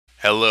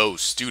Hello,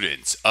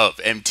 students of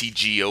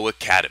MTGO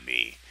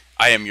Academy.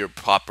 I am your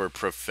Pauper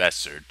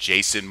professor,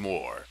 Jason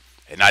Moore,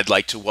 and I'd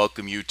like to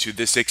welcome you to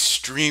this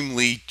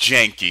extremely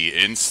janky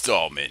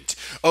installment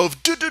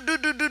of Dime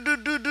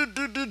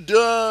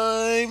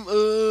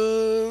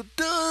a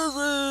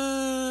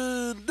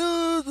Dozen,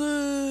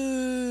 Dozen.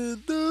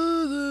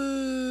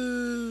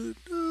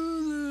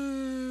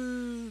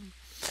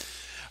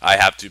 I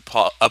have to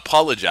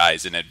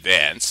apologize in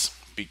advance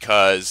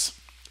because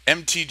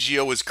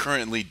MTGO is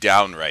currently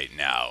down right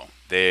now.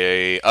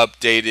 They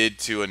updated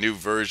to a new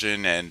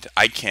version and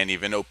I can't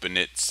even open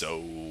it,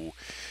 so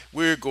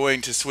we're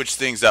going to switch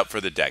things up for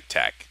the deck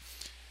tech.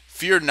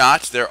 Fear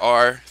not, there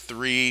are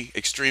three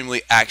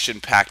extremely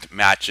action-packed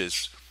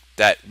matches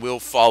that will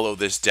follow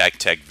this deck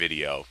tech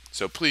video,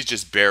 so please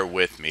just bear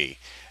with me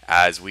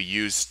as we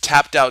use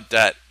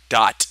tapped.net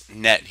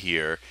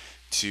here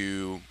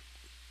to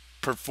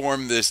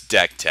perform this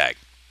deck tech.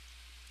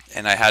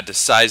 And I had to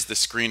size the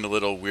screen a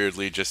little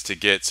weirdly just to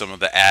get some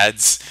of the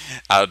ads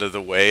out of the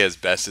way as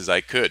best as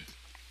I could.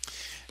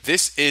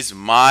 This is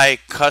my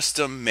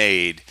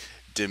custom-made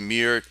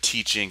Demir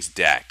Teachings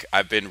deck.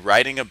 I've been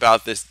writing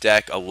about this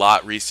deck a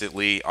lot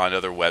recently on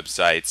other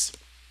websites,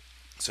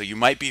 so you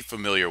might be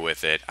familiar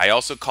with it. I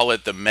also call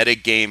it the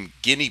metagame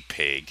guinea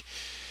pig.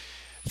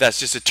 That's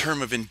just a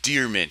term of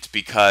endearment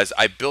because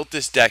I built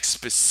this deck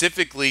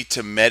specifically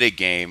to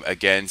metagame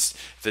against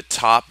the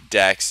top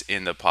decks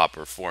in the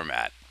Pauper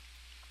format.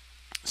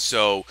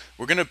 So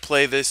we're going to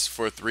play this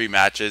for 3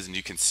 matches and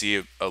you can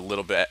see a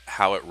little bit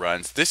how it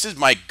runs. This is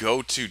my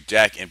go-to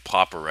deck in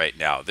Pauper right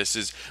now. This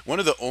is one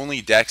of the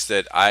only decks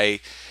that I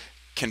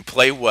can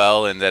play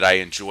well and that I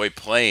enjoy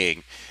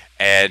playing,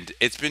 and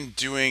it's been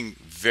doing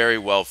very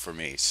well for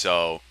me.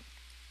 So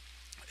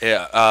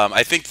yeah,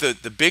 I think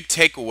the big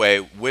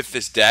takeaway with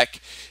this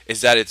deck is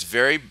that it's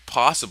very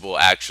possible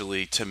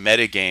actually to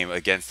metagame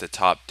against the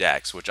top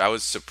decks, which I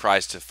was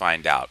surprised to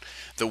find out.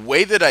 The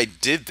way that I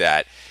did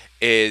that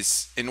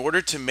is in order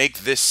to make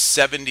this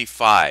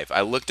 75,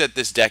 I looked at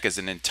this deck as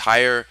an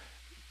entire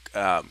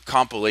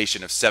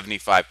compilation of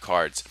 75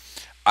 cards.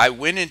 I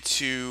went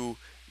into,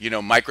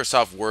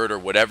 Microsoft Word or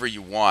whatever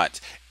you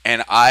want,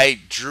 and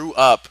I drew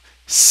up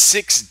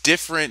 6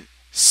 different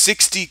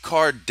 60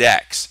 card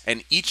decks,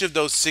 and each of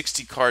those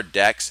 60 card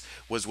decks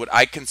was what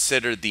I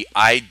considered the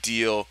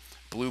ideal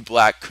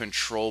blue-black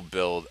control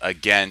build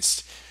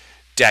against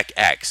Deck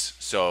X,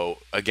 so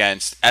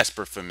against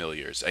Esper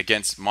Familiars,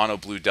 against Mono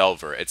Blue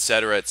Delver,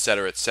 etc.,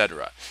 etc.,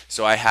 etc.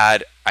 So I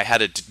had a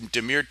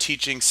Demir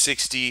Teaching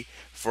 60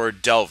 for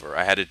Delver,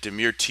 I had a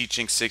Demir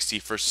Teaching 60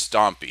 for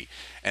Stompy,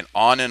 and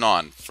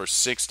on for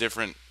 6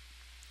 different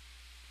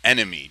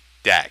enemy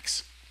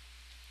decks.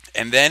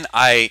 And then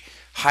I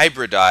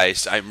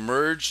hybridized, I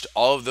merged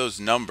all of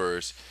those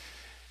numbers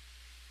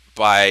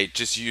by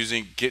just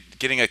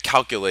getting a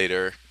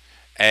calculator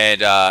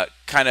and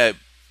kind of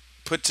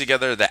put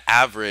together the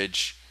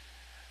average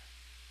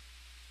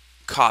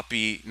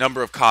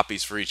number of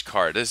copies for each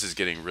card. This is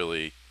getting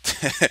really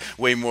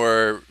way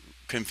more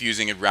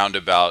confusing and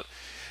roundabout.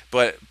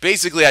 But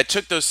basically I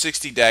took those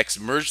 60 decks,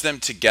 merged them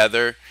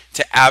together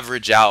to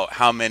average out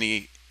how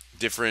many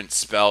different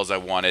spells I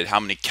wanted, how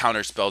many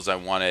counter spells I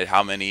wanted,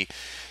 how many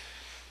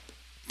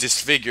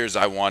disfigures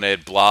I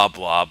wanted, blah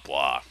blah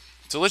blah.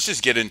 So let's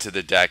just get into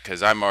the deck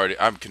because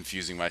I'm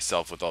confusing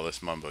myself with all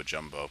this mumbo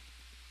jumbo.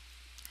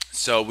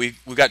 So we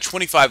got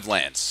 25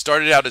 lands.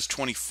 Started out as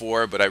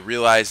 24, but I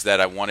realized that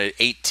I wanted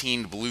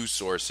 18 blue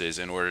sources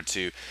in order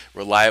to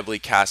reliably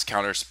cast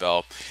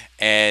Counterspell,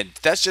 and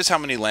that's just how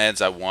many lands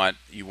I want.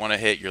 You want to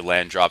hit your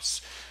land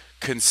drops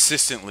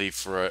consistently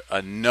for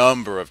a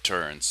number of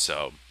turns.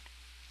 So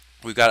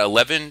we've got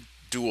 11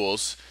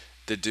 duels.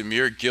 The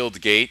Demir Guild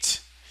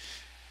Gate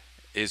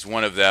is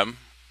one of them.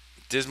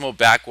 Dismal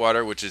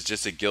Backwater, which is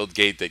just a guild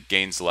gate that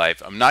gains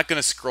life. I'm not going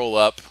to scroll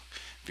up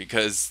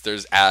because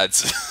there's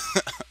ads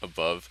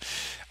above.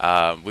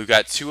 We've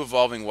got 2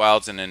 Evolving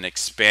Wilds and an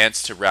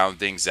Expanse to round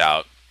things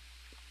out.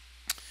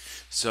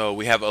 So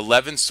we have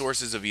 11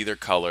 sources of either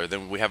color.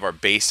 Then we have our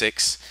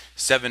basics,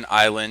 7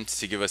 Island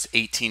to give us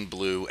 18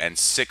 blue, and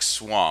 6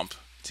 Swamp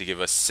to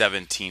give us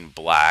 17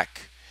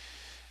 black.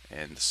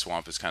 And the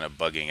Swamp is kind of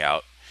bugging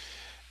out.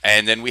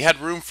 And then we had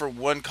room for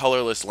 1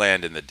 colorless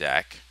land in the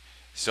deck.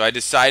 So I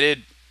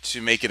decided to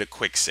make it a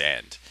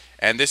Quicksand.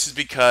 And this is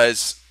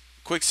because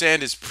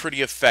Quicksand is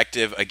pretty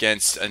effective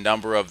against a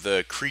number of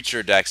the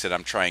creature decks that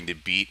I'm trying to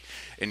beat,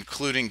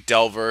 including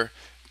Delver,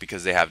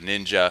 because they have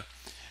Ninja,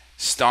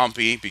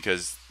 Stompy,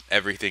 because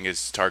everything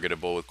is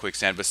targetable with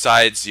Quicksand,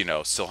 besides,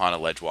 Silhana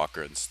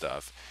Ledgewalker and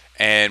stuff,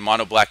 and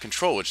Mono Black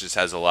Control, which just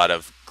has a lot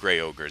of Grey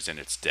Ogres in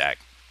its deck.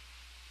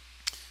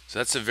 So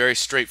that's a very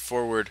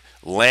straightforward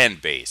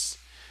land base.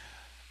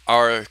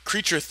 Our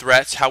creature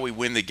threats, how we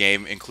win the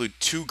game, include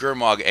 2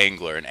 Gurmag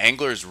Angler. And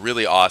Angler is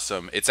really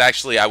awesome. It's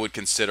actually, I would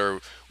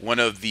consider, one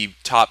of the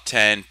top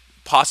 10,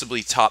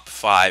 possibly top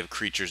 5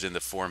 creatures in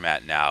the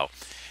format now.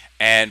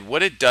 And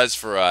what it does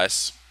for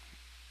us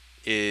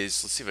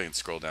is, let's see if I can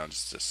scroll down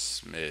just a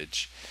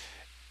smidge,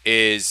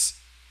 is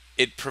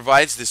it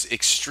provides this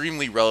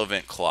extremely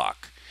relevant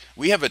clock.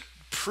 we have a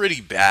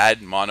pretty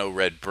bad mono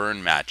red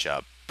burn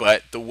matchup.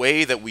 But the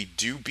way that we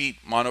do beat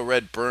mono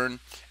red burn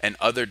and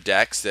other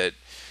decks that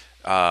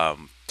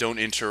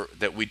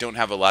that we don't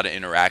have a lot of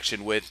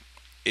interaction with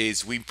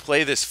is we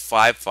play this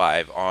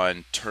 5/5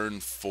 on turn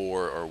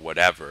 4 or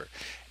whatever,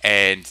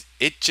 and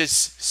it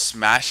just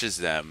smashes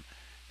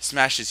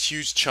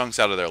huge chunks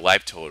out of their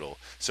life total.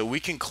 So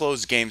we can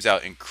close games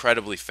out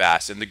incredibly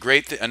fast. And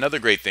another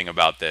great thing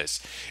about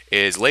this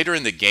is later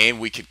in the game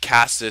we could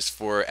cast this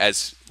for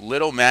as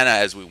little mana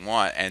as we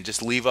want and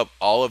just leave up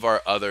all of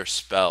our other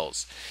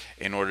spells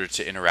in order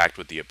to interact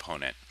with the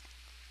opponent.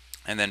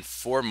 And then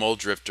for Mole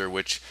Drifter,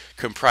 which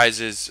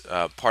comprises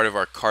part of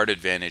our card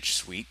advantage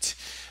suite.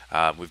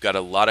 We've got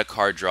a lot of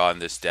card draw in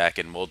this deck,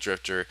 and Mole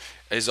Drifter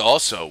is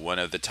also one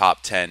of the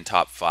top 10,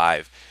 top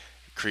 5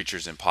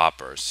 creatures in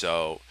Pauper.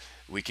 So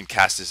we can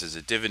cast this as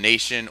a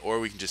divination, or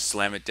we can just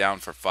slam it down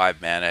for 5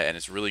 mana, and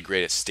it's really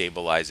great at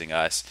stabilizing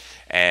us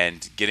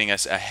and getting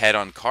us ahead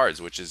on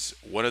cards, which is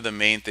one of the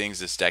main things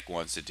this deck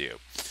wants to do.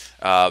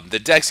 The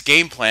deck's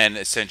game plan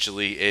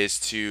essentially is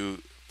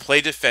to play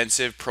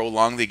defensive,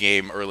 prolong the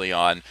game early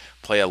on,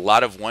 play a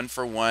lot of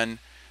 1-for-1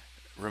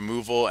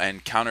 removal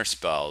and counter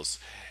spells,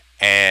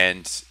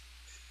 and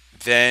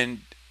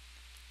then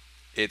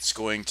it's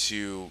going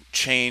to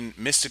chain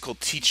mystical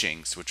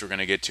teachings, which we're going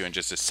to get to in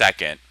just a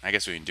second. I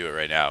guess we can do it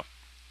right now,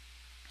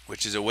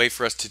 which is a way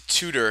for us to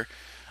tutor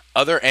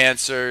other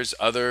answers,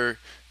 other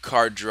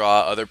card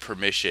draw, other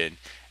permission,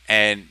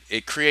 and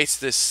it creates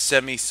this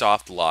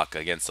semi-soft lock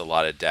against a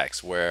lot of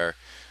decks where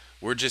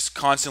we're just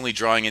constantly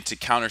drawing into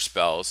counter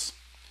spells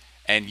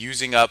and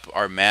using up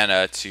our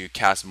mana to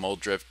cast Mole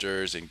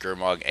Drifters and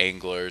Gurmag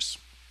Anglers,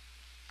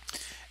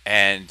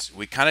 and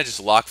we kind of just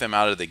lock them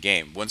out of the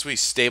game. Once we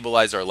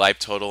stabilize our life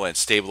total and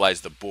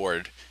stabilize the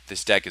board,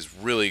 this deck is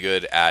really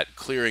good at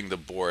clearing the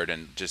board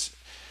and just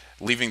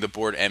leaving the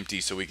board empty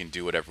so we can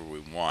do whatever we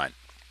want.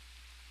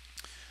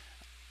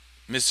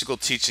 Mystical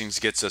Teachings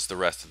gets us the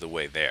rest of the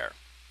way there.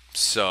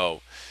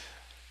 So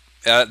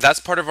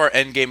that's part of our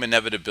endgame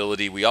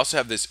inevitability. We also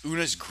have this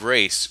Una's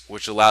Grace,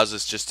 which allows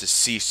us just to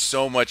see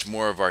so much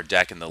more of our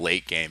deck in the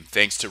late game,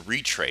 thanks to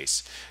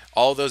Retrace.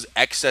 All those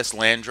excess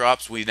land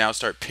drops, we now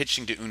start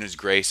pitching to Una's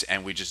Grace,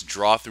 and we just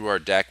draw through our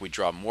deck. We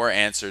draw more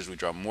answers, we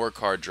draw more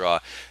card draw.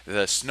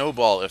 The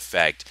snowball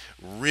effect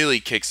really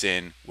kicks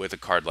in with a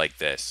card like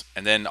this.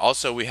 And then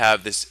also we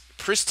have this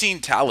Pristine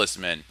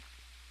Talisman,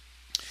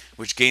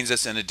 which gains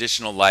us an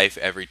additional life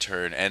every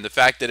turn. And the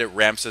fact that it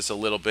ramps us a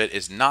little bit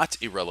is not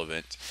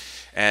irrelevant.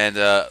 And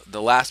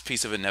the last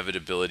piece of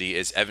inevitability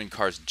is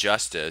Evankar's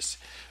Justice,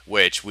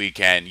 which we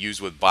can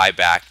use with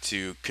buyback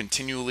to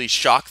continually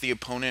shock the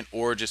opponent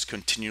or just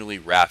continually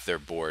wrath their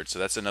board. So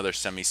that's another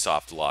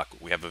semi-soft lock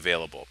we have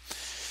available.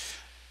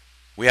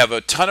 We have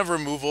a ton of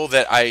removal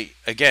that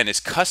again is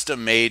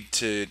custom made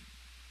to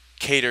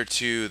cater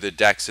to the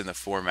decks in the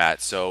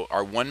format. So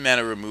our 1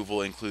 mana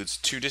removal includes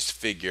 2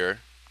 Disfigure.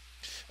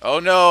 Oh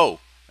no!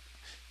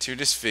 2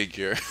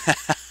 Disfigure.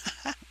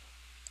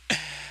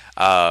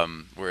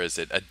 Where is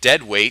it? A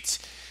Dead Weight.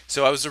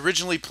 So I was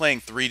originally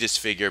playing 3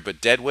 Disfigure, but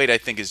Dead Weight I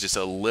think is just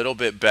a little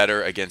bit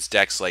better against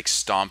decks like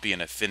Stompy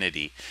and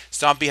Affinity.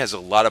 Stompy has a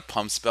lot of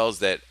pump spells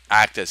that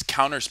act as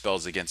counter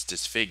spells against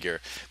Disfigure,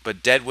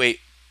 but Dead Weight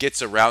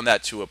gets around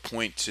that to a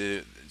point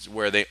to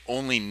where they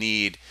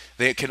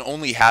can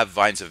only have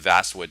Vines of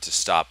Vastwood to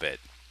stop it.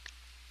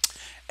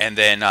 And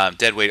then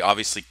Dead Weight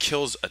obviously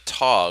kills a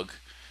Tog,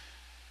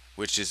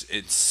 which is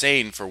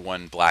insane for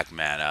 1 black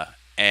mana,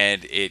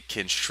 and it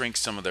can shrink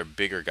some of their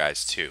bigger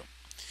guys too.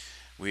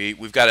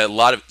 We've got a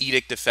lot of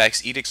Edict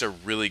effects. Edicts are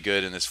really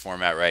good in this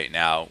format right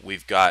now.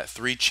 We've got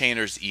 3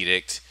 Chainer's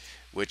Edict,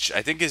 which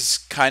I think is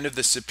kind of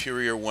the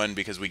superior one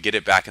because we get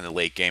it back in the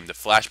late game. The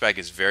flashback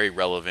is very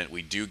relevant.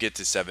 We do get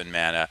to 7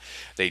 mana.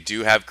 They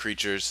do have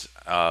creatures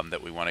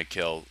that we want to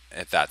kill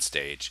at that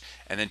stage.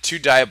 And then 2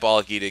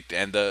 Diabolic Edict,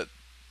 and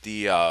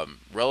the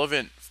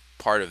relevant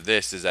part of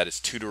this is that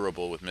it's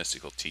tutorable with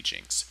Mystical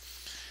Teachings.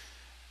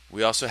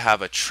 We also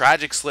have a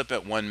Tragic Slip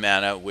at 1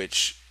 mana,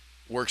 which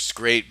works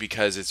great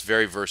because it's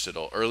very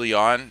versatile. Early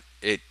on,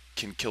 it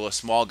can kill a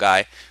small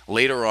guy.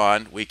 Later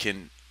on, we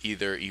can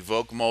either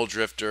evoke Mole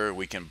Drifter,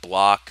 we can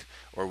block,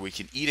 or we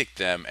can Edict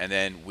them, and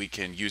then we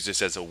can use this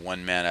as a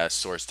 1 mana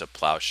source to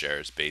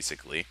Plowshares,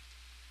 basically.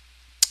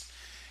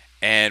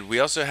 And we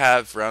also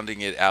have,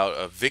 rounding it out,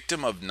 a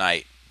Victim of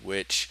Night,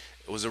 which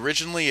was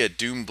originally a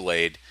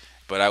Doomblade,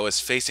 but I was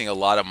facing a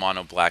lot of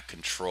mono black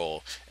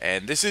control,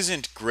 and this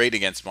isn't great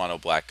against mono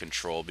black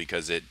control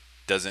because it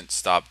doesn't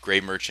stop Grey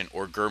Merchant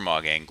or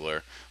Gurmag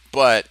Angler,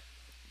 but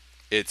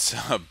it's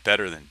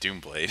better than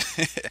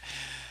Doomblade.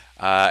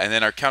 And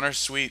then our counter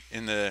suite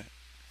in the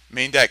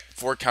main deck,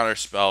 4 counter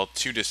spell,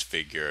 2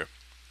 Disfigure,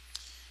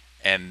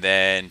 and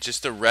then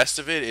just the rest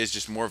of it is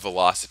just more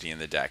velocity in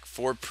the deck.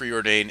 4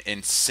 Preordain,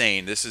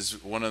 insane. This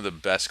is one of the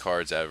best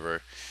cards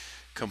ever.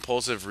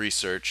 Compulsive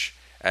Research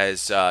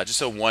as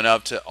just a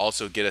 1-up to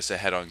also get us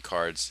ahead on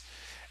cards.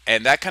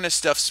 And that kind of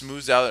stuff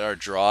smooths out our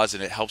draws,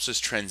 and it helps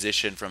us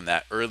transition from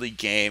that early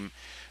game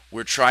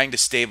we're trying to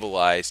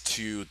stabilize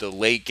to the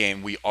late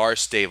game. We are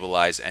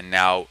stabilized, and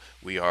now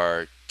we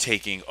are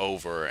taking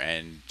over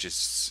and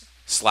just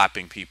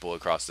slapping people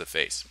across the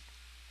face.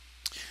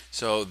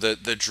 So the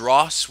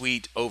draw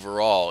suite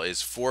overall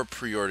is 4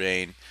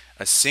 preordain,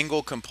 a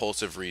single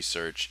compulsive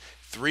research,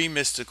 3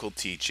 mystical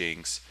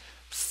teachings,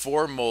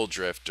 4 mole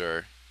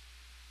drifter,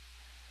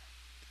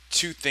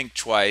 2 think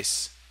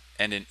twice,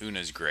 and an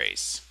Una's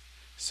Grace.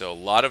 So a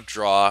lot of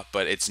draw,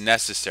 but it's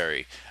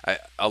necessary.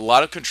 A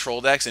lot of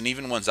control decks, and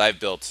even ones I've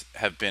built,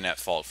 have been at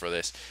fault for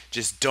this.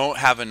 Just don't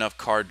have enough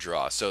card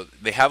draw. So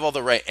they have all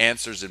the right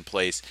answers in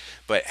place,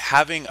 but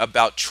having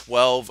about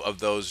 12 of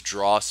those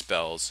draw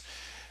spells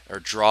or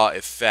draw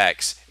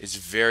effects is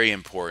very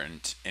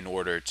important in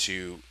order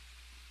to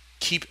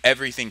keep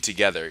everything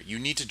together. You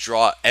need to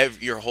draw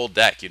your whole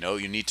deck. You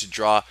need to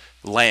draw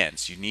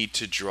lands. You need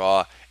to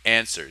draw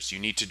answers. You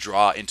need to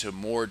draw into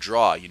more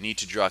draw. You need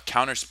to draw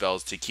counter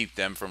spells to keep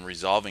them from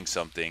resolving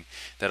something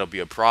that'll be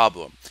a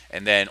problem.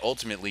 And then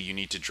ultimately you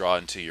need to draw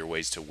into your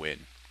ways to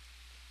win.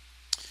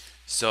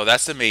 So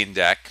that's the main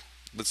deck.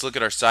 Let's look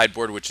at our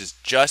sideboard, which is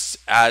just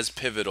as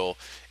pivotal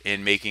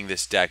in making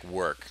this deck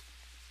work.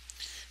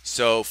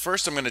 So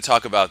first I'm going to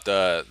talk about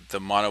the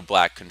mono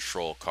black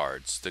control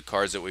cards, the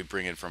cards that we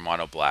bring in for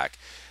mono black.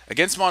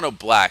 Against mono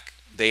black,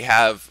 they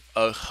have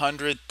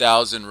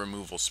 100,000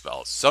 removal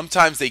spells.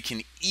 Sometimes they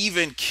can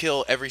even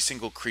kill every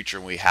single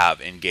creature we have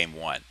in game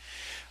 1.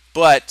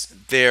 But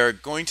they're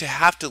going to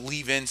have to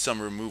leave in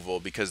some removal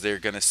because they're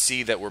going to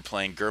see that we're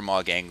playing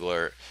Gurmag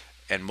Angler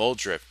and Mole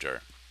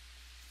Drifter.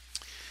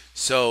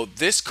 So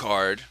this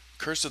card,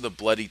 Curse of the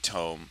Bloody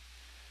Tome,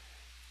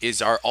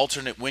 is our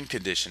alternate win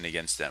condition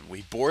against them.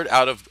 We board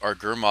out of our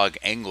Gurmag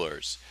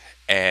Anglers,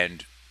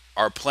 and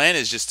our plan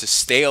is just to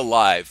stay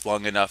alive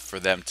long enough for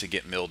them to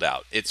get milled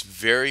out. It's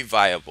very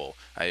viable.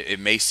 It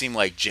may seem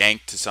like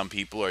jank to some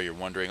people, or you're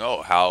wondering,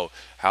 oh,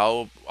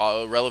 how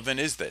relevant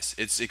is this?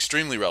 It's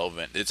extremely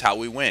relevant. It's how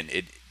we win.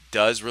 It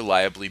does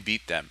reliably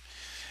beat them.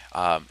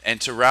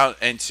 And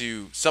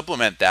to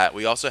supplement that,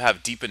 we also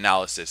have deep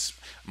analysis.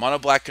 Mono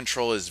black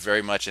control is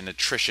very much an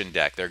attrition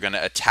deck. They're going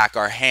to attack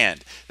our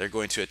hand. They're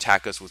going to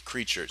attack us with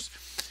creatures.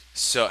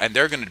 And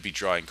they're going to be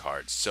drawing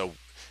cards. So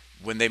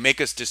when they make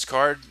us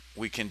discard,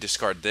 we can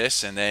discard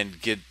this and then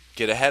get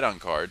ahead on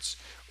cards,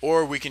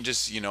 or we can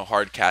just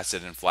hard cast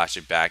it and flash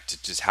it back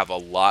to just have a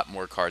lot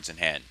more cards in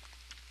hand.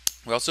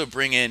 We also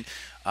bring in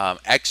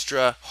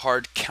extra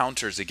hard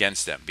counters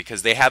against them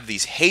because they have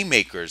these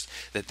haymakers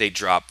that they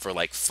drop for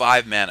like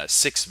 5 mana,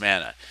 6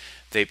 mana.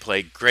 They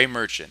play Grey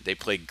Merchant, they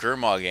play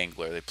Gurmag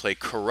Angler, they play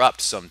Corrupt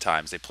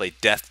sometimes, they play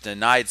Death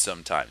Denied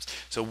sometimes.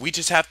 So we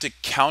just have to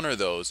counter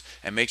those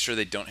and make sure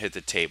they don't hit the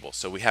table.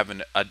 So we have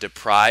a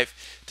Deprive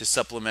to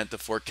supplement the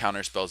 4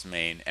 counter spells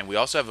main, and we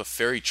also have a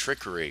Fairy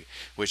Trickery,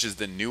 which is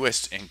the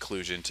newest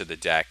inclusion to the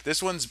deck.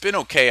 This one's been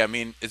okay. I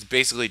mean, it's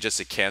basically just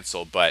a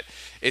cancel, but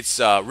it's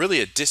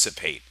really a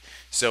Dissipate.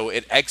 So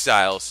it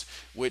exiles,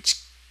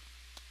 which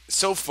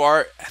so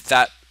far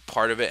that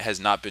part of it has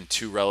not been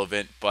too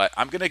relevant, but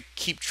I'm going to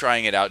keep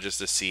trying it out just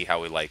to see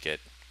how we like it.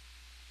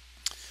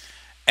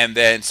 And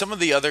then some of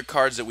the other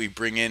cards that we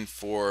bring in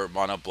for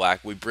mono black,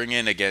 we bring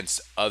in against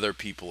other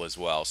people as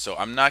well. So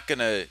I'm not going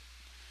to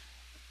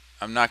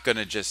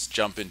just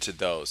jump into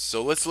those.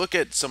 So let's look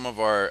at some of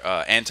our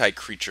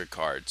anti-creature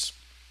cards.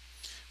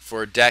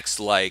 For decks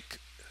like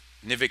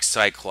Nivix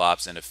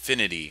Cyclops and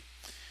Affinity,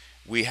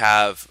 we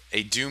have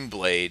a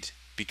Doomblade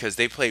because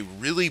they play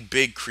really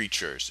big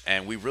creatures,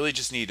 and we really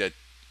just need a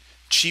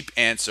cheap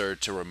answer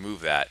to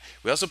remove that.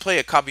 We also play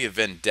a copy of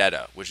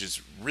Vendetta, which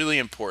is really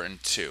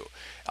important too.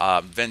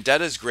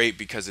 Vendetta is great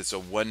because it's a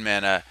 1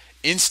 mana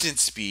instant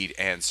speed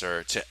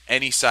answer to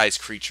any size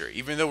creature.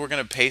 Even though we're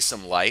going to pay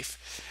some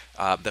life,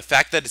 the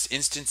fact that it's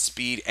instant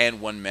speed and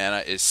 1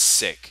 mana is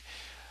sick.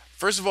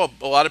 First of all,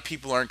 a lot of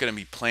people aren't going to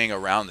be playing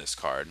around this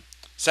card.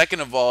 Second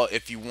of all,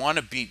 if you want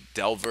to beat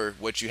Delver,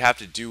 what you have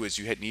to do is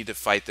you need to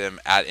fight them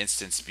at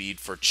instant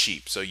speed for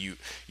cheap. So you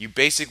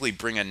basically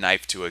bring a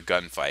knife to a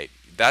gunfight.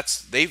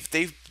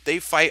 They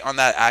fight on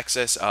that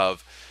axis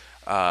of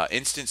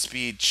instant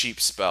speed, cheap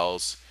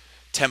spells,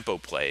 tempo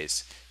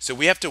plays. So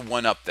we have to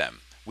one-up them.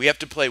 We have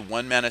to play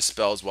 1 mana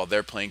spells while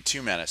they're playing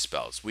 2 mana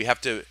spells. We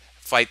have to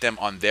fight them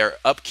on their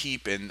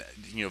upkeep and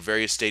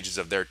various stages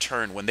of their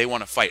turn when they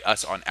want to fight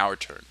us on our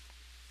turn.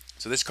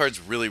 So this card's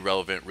really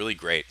relevant, really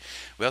great.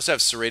 We also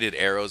have Serrated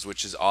Arrows,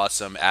 which is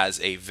awesome as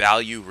a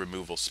value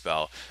removal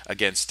spell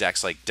against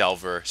decks like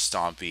Delver,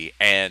 Stompy,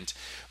 and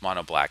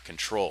Mono Black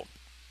Control.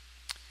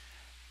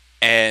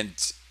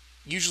 And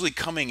usually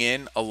coming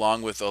in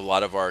along with a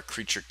lot of our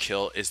creature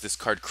kill is this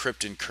card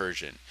Crypt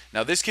Incursion.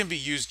 Now this can be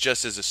used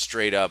just as a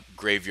straight up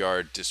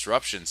graveyard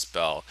disruption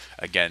spell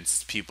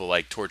against people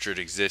like Tortured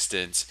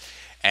Existence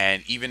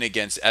and even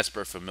against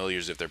Esper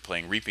Familiars if they're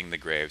playing Reaping the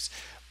Graves.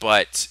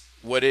 But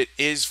what it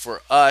is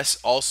for us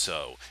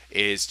also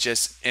is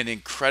just an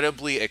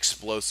incredibly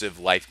explosive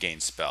life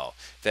gain spell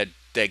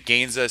that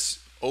gains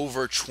us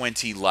over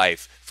 20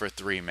 life for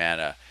 3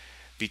 mana.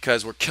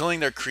 Because we're killing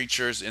their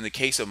creatures. In the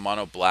case of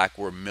Mono Black,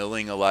 we're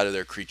milling a lot of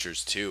their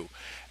creatures too.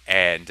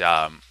 And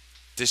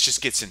this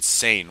just gets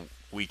insane.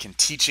 We can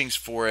teachings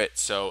for it,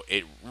 so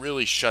it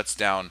really shuts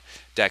down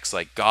decks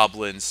like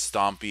Goblins,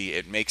 Stompy.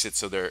 It makes it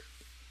so they're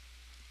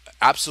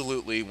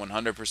absolutely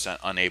 100%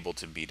 unable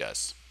to beat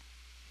us.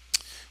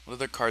 What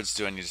other cards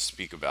do I need to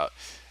speak about?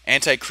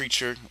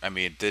 Anti-creature. I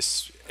mean,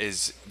 this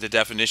is the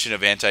definition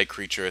of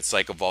anti-creature. It's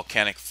like a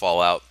volcanic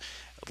fallout.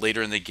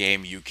 Later in the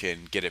game, you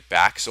can get it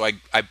back. So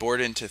I board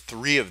into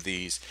 3 of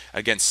these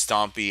against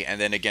Stompy and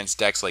then against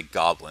decks like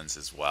Goblins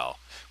as well.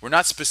 We're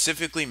not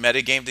specifically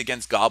metagamed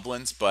against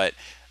Goblins, but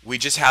we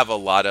just have a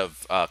lot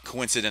of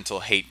coincidental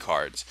hate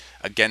cards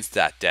against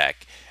that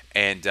deck.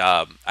 And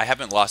I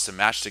haven't lost a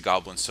match to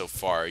Goblins so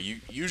far.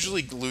 You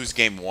usually lose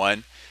game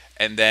 1,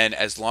 and then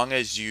as long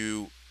as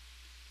you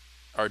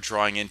are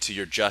drawing into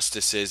your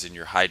Justices and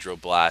your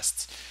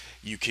Hydroblasts,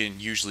 you can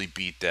usually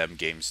beat them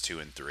games 2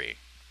 and 3.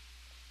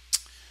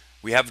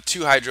 We have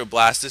 2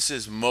 Hydroblasts. This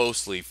is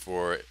mostly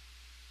for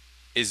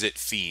Izzet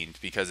Fiend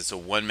because it's a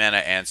 1-mana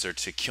answer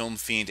to Kiln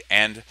Fiend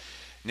and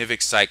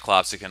Nivix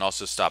Cyclops. It can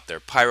also stop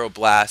their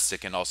Pyroblasts. It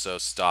can also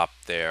stop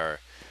their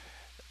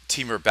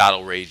Temur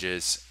Battle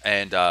Rages.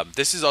 And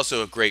this is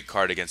also a great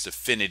card against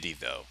Affinity,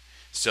 though.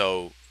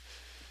 So,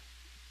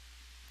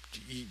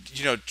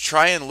 you know,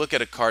 try and look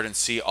at a card and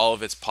see all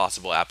of its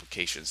possible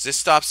applications. This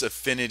stops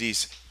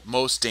Affinity's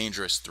most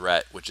dangerous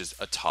threat, which is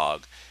a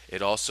Tog.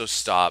 It also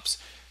stops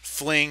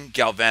Fling,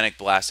 Galvanic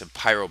Blast, and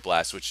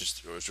Pyroblast,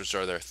 which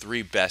are their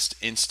 3 best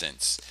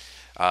instants.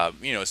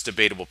 You know, it's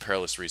debatable.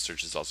 Perilous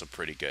Research is also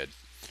pretty good.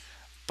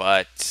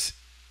 But,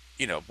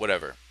 you know,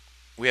 whatever.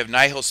 We have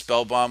Nihil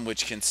Spellbomb,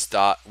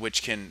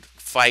 which can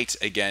fight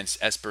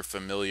against Esper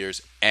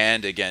Familiars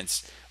and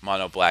against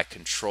Mono Black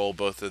Control.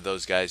 Both of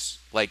those guys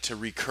like to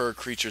recur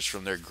creatures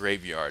from their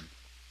graveyard.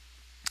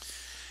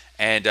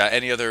 And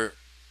any other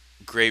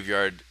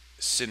graveyard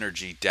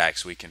synergy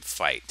decks we can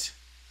fight.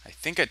 I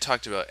think I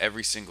talked about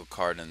every single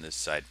card in this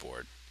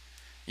sideboard.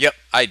 Yep,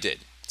 I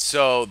did.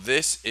 So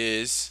this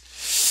is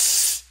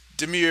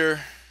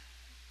Dimir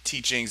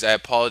Teachings. I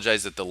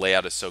apologize that the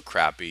layout is so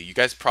crappy. You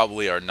guys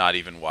probably are not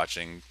even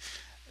watching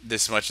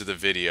this much of the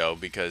video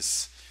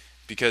because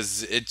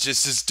it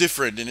just is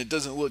different and it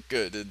doesn't look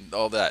good and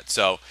all that.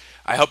 So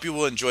I hope you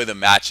will enjoy the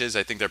matches.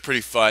 I think they're pretty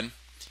fun.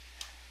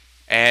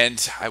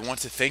 And I want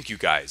to thank you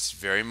guys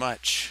very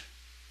much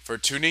for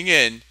tuning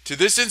in to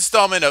this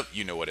installment of,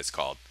 you know what it's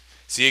called.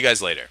 See you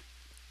guys later.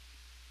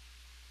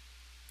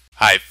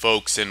 Hi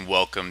folks, and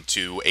welcome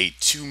to a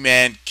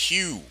 2-man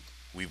queue.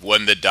 We've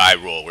won the die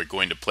roll. We're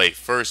going to play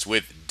first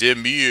with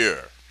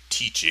Dimir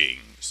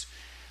Teachings.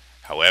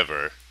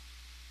 However,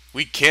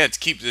 we can't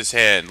keep this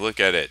hand. Look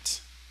at it.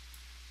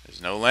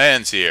 There's no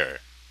lands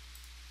here.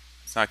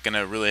 It's not going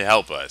to really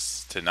help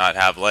us to not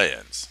have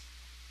lands.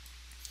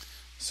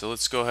 So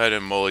let's go ahead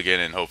and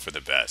mulligan and hope for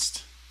the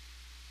best.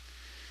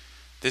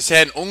 This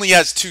hand only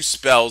has 2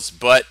 spells,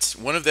 but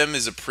one of them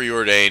is a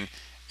preordain,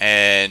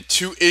 and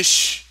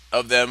 2-ish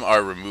of them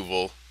are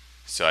removal,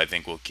 so I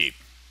think we'll keep.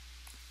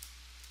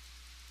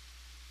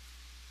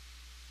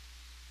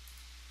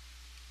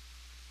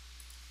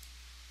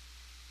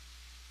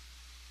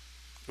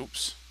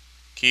 Oops.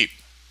 Keep.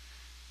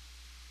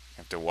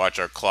 Have to watch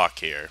our clock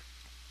here.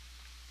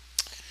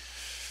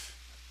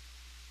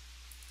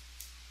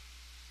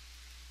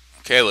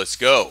 Okay, let's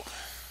go.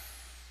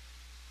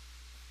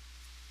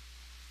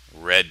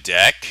 Red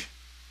deck,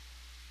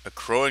 a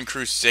Crowan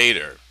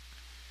Crusader.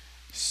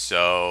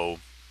 So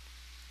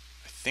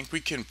I think we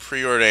can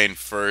preordain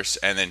first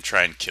and then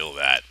try and kill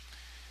that.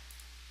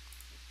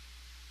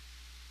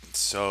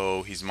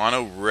 So he's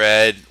mono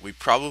red. We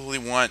probably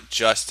want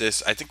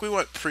Justice. I think we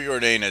want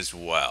preordain as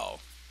well.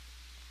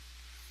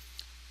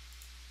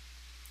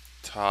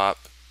 Top.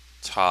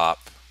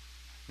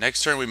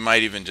 Next turn we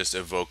might even just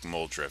evoke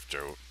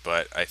Muldrifter,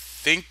 but I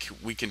think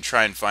we can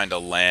try and find a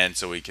land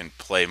so we can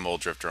play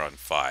Muldrifter on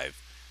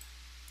 5.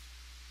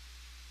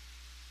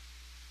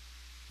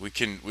 We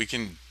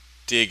can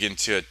dig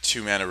into a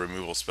 2-mana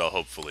removal spell,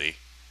 hopefully.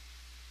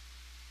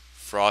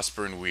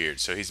 Frostburn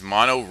Weird. So he's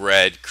mono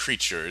red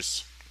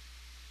creatures.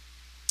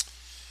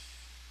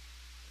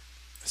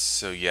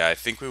 So yeah, I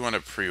think we want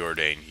to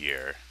preordain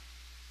here.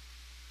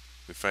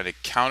 We find a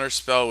counter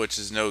spell, which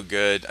is no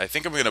good. I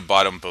think I'm going to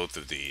bottom both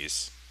of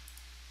these.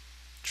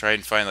 Try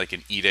and find like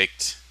an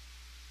Edict.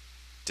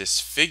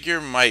 Disfigure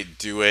might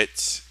do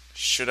it.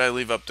 Should I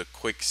leave up the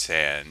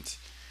Quicksand?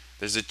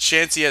 There's a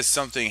chance he has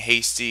something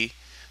hasty.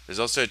 There's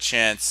also a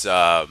chance if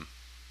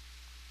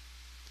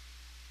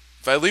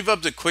I leave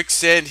up the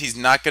Quicksand, he's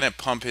not going to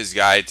pump his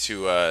guy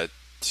to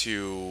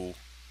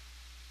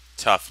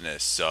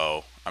toughness.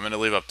 So I'm going to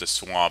leave up the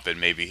Swamp and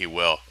maybe he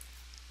will.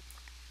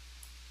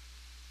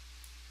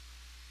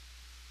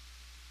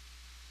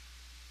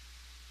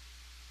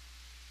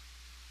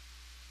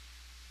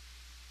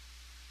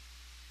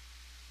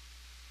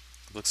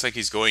 Looks like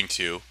he's going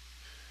to.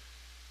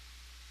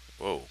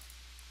 Whoa.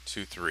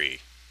 2-3.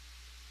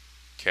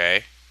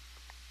 Okay.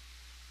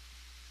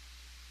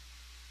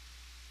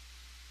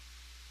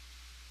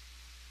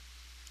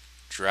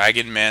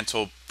 Dragon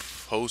Mantle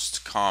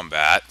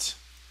post-combat.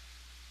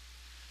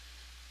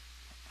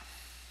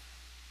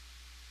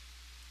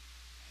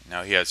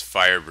 Now he has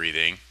fire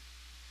breathing.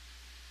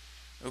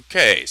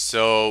 Okay,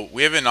 so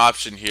we have an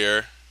option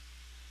here.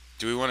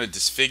 Do we want to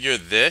disfigure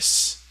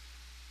this?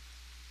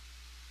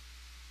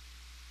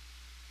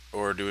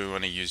 Or do we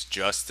want to use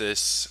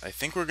justice? I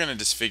think we're going to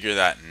disfigure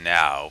that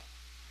now.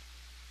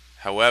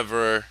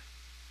 However,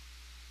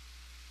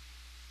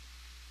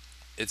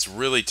 it's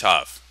really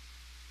tough.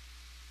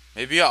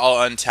 Maybe I'll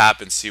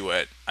untap and see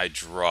what I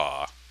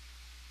draw.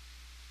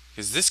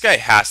 Because this guy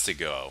has to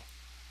go.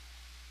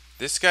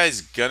 This guy's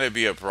gonna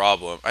be a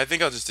problem. I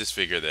think I'll just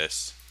disfigure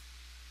this.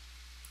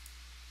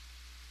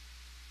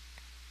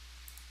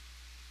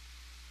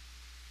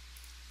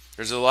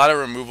 There's a lot of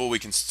removal we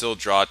can still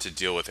draw to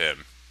deal with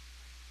him.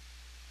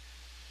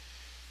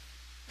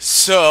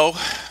 So,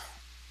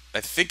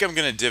 I think I'm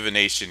gonna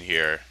divination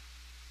here.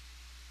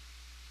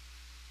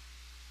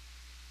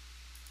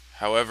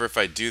 However, if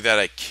I do that,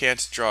 I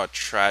can't draw a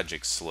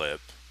tragic slip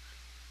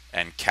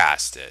and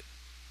cast it.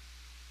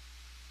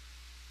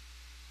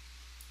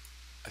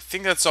 I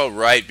think that's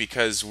alright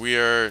because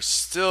we're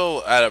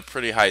still at a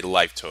pretty high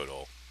life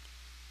total.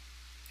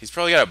 He's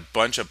probably got a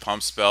bunch of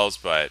pump spells,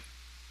 but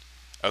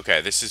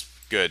okay, this is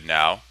good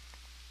now.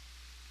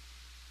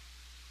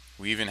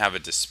 We even have a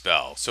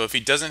dispel. So if he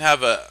doesn't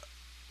have a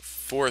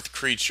fourth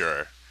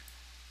creature,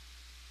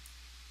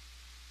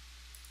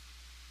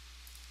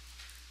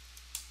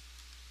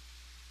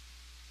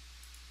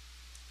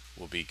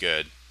 we'll be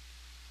good.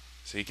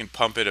 So he can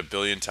pump it a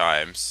billion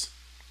times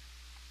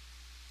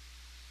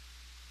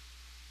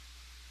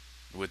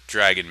with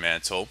Dragon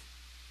Mantle.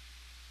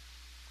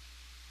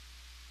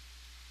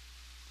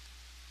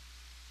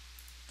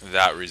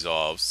 That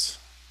resolves.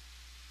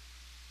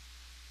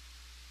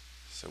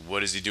 So what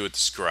does he do with the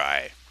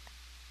Scry?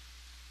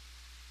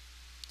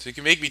 So he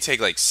can make me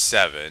take like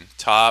 7.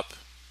 Top.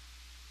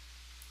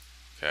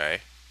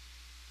 Okay.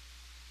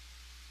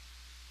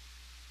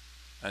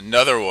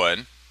 Another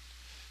one.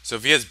 So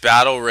if he has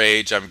Battle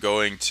Rage, I'm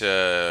going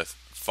to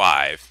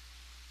 5.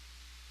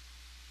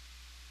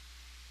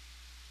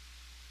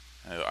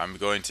 I'm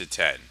going to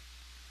 10.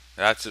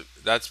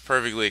 That's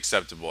perfectly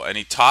acceptable. And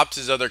he tops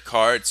his other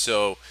card,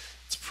 so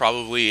it's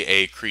probably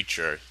a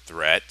creature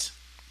threat.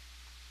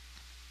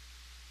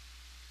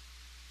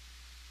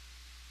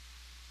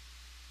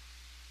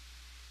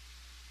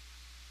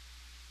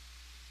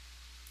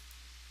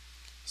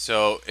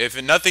 So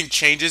if nothing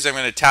changes, I'm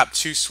going to tap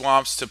 2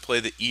 swamps to play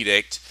the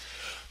Edict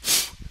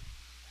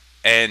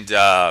and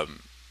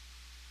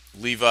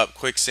leave up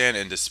Quicksand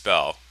and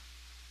Dispel.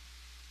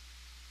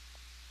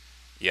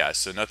 Yeah,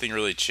 so nothing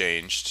really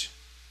changed.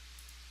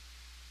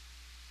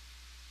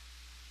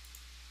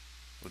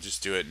 We'll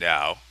just do it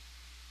now.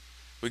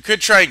 We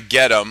could try and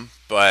get him,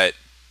 but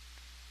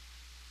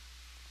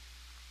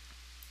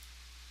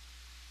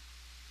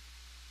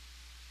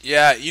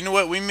yeah, you know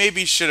what? We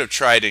maybe should have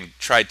tried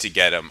to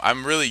get him.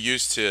 I'm really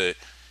used to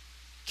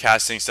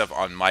casting stuff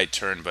on my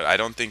turn, but I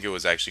don't think it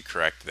was actually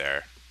correct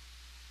there.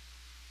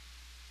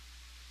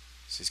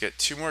 So he's got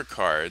 2 more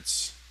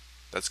cards.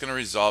 That's going to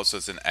resolve, so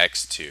it's an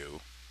X2.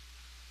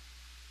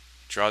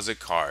 Draws a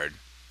card.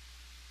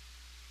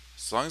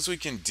 As long as we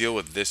can deal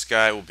with this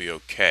guy, we'll be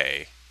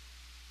okay.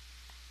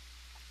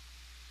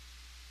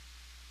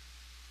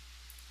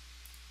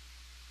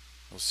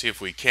 We'll see if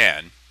we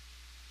can.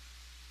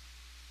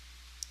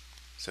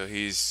 So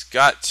he's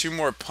got 2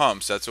 more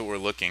pumps. That's what we're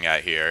looking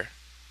at here.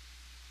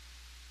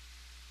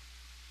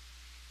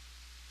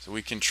 So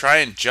we can try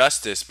and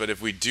justice, but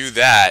if we do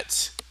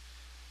that,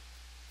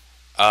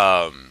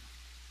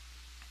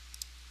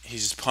 he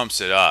just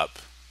pumps it up.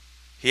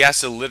 He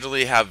has to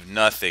literally have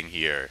nothing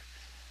here.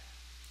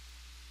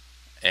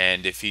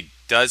 And if he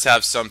does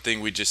have something,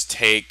 we just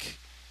take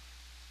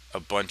a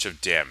bunch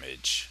of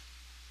damage.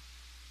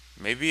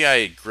 Maybe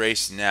I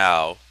Grace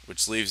now,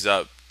 which leaves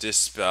up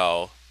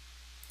Dispel.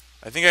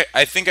 I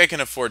think I can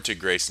afford to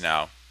Grace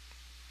now.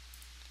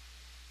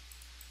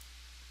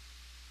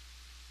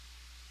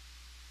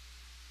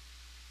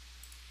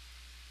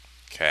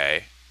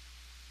 Okay.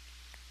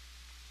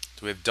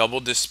 So we have double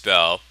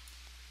Dispel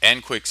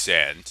and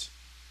Quicksand.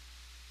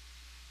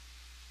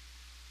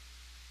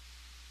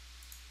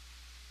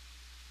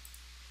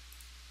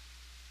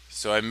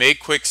 So I make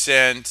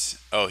Quicksand.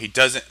 Oh, he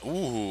doesn't.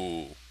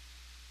 Ooh.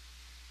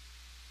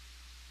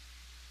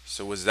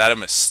 So was that a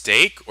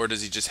mistake, or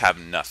does he just have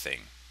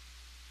nothing?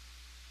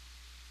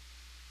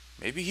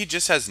 Maybe he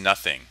just has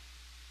nothing.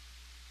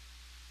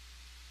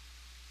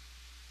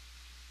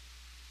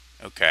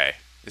 Okay.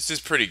 This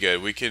is pretty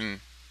good. We can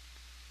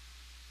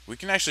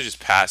actually just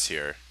pass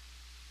here.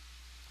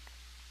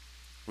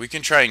 We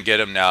can try and get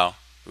him now.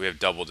 We have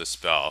double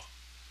Dispel.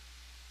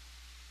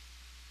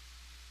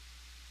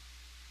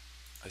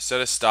 I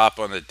set a stop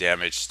on the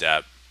damage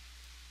step.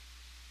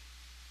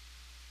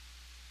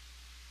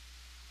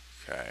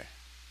 Okay.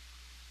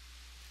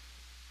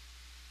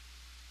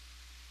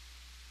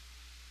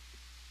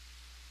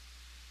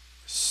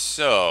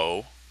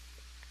 So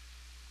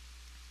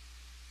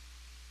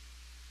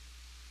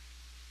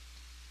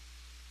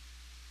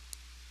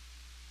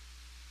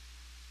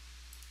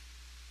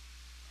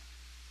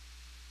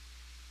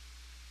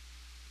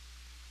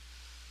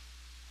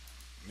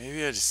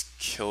just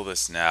kill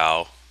this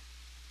now?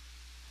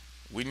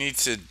 We need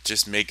to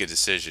just make a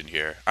decision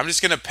here. I'm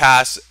just gonna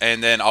pass,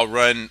 and then I'll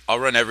run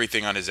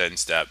everything on his end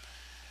step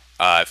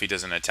if he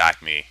doesn't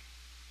attack me.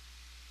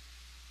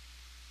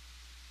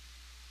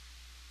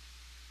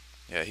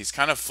 Yeah, he's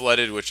kind of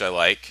flooded, which I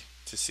like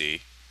to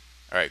see.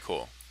 All right,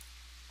 cool.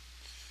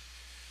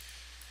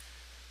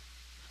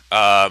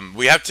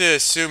 We have to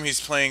assume he's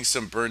playing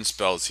some burn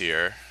spells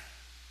here.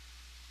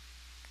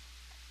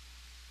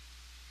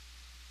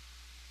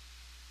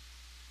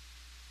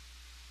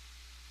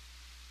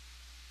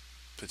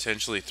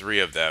 Potentially 3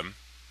 of them.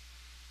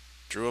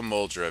 Drew a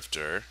Mole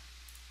Drifter.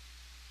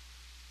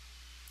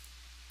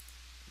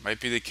 Might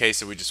be the case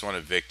that we just want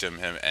to victim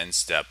him end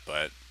step,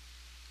 but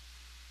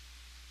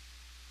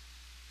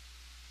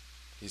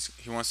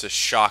he wants to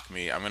shock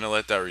me. I'm gonna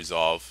let that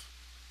resolve.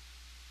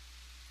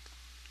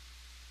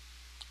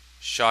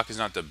 Shock is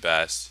not the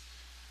best.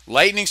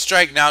 Lightning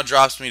Strike now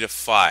drops me to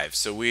 5.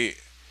 So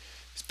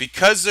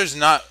because there's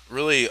not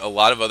really a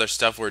lot of other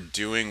stuff we're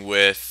doing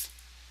with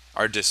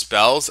our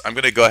dispels, I'm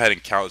gonna go ahead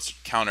and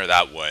counter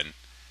that one.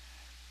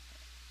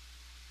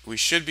 We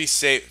should be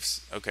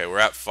safe. Okay, we're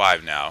at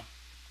 5 now.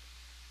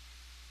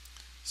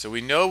 So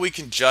we know we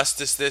can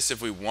justice this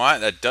if we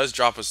want. That does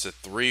drop us to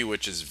 3,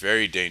 which is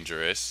very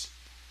dangerous.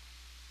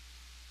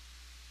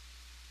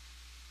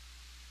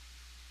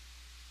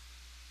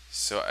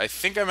 So I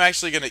think I'm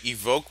actually going to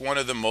evoke one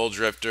of the Mole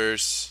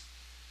Drifters,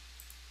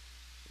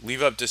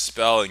 leave up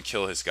Dispel, and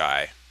kill his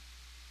guy.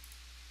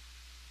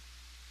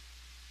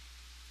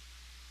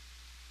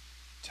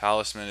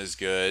 Talisman is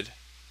good.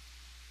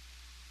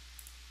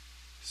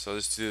 So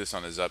let's do this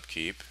on his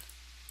upkeep.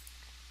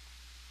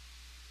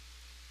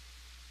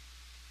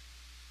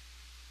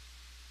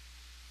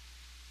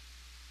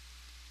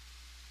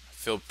 I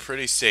feel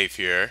pretty safe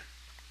here.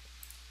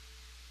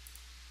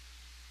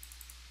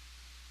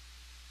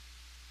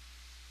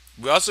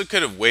 We also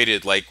could have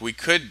waited. Like, we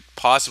could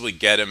possibly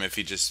get him if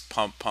he just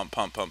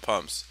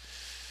pumps.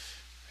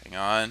 Hang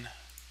on.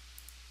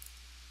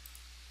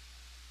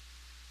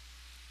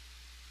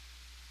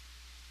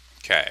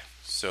 Okay,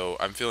 so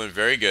I'm feeling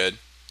very good.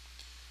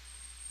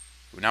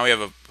 Now we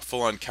have a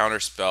full-on counter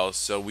spell,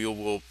 so we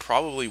will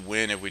probably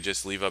win if we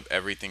just leave up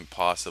everything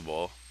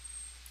possible.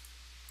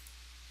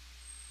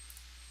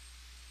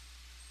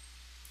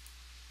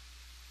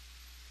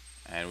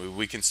 And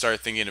we can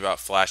start thinking about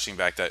flashing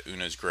back that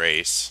Una's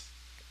Grace.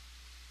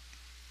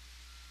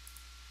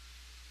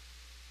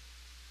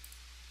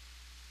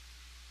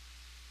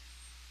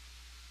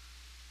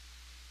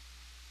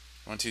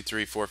 One, two,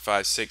 three, four,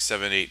 five, 6,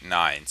 7, 8,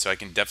 9. So I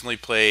can definitely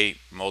play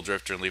Mole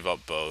Drifter and leave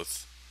up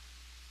both.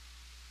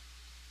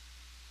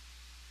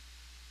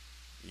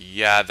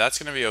 Yeah, that's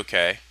going to be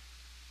okay.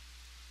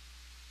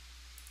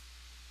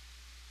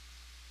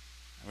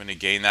 I'm going to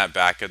gain that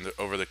back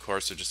over the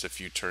course of just a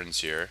few turns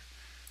here.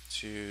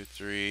 2,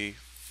 3,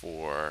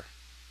 4,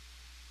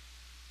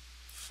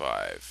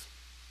 5.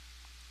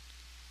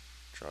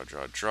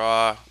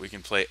 Draw. We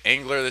can play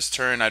Angler this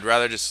turn. I'd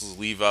rather just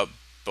leave up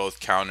both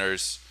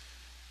counters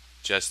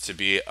just to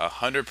be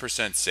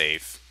 100%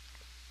 safe.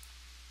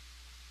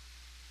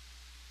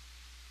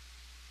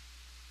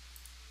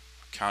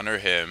 Counter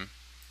him.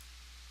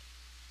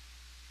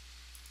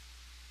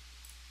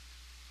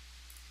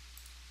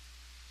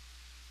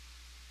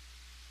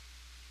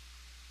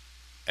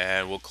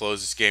 And we'll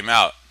close this game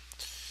out.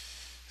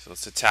 So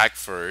let's attack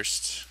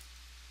first.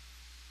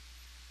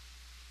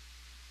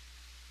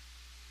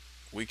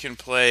 We can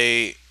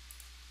play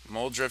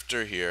Mole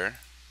Drifter here.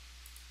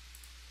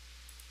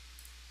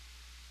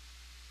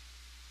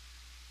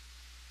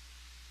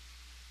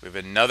 We have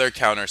another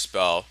counter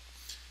spell.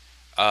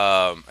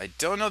 I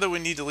don't know that we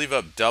need to leave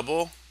up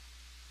double,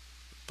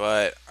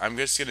 but I'm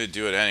just going to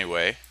do it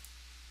anyway.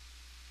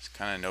 There's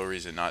kind of no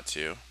reason not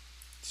to.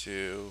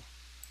 2,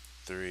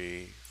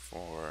 3,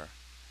 4,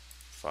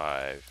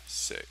 5,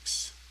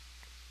 6.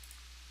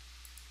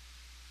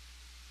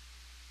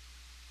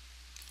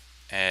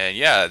 And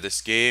yeah,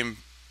 this game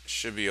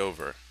should be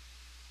over.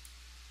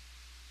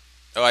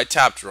 Oh, I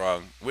tapped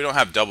wrong. We don't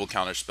have double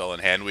counterspell in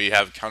hand. We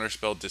have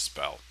counterspell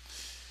dispel.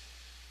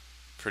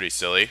 Pretty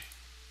silly.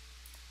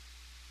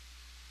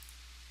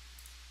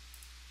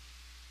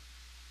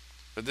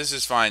 But this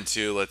is fine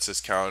too. Let's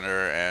just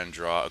counter and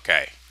draw.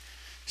 Okay.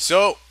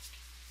 So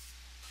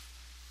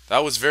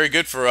that was very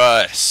good for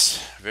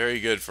us. Very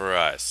good for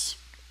us.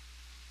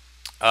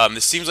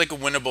 This seems like a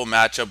winnable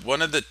matchup.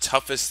 One of the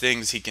toughest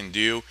things he can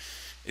do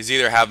is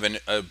either have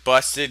a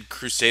busted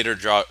Crusader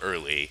draw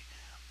early,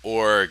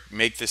 or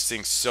make this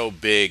thing so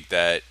big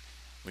that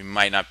we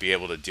might not be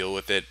able to deal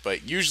with it.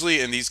 But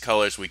usually in these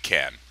colors we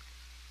can.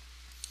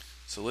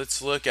 So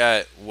let's look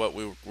at what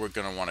we're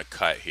going to want to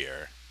cut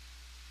here.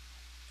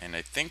 And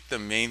I think the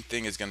main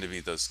thing is going to be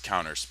those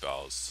counter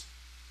spells.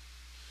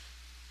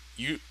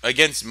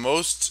 Against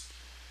most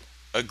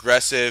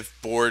aggressive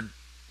board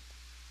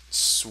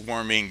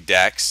swarming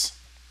decks,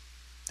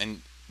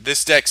 and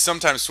this deck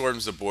sometimes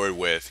swarms the board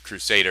with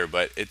Crusader,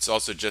 but it's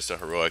also just a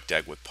heroic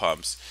deck with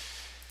pumps.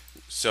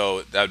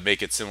 So that would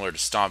make it similar to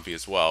Stompy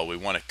as well. We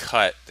want to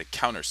cut the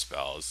counter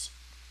spells.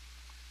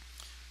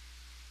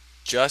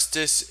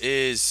 Justice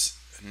is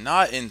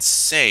not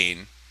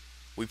insane.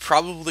 We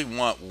probably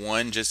want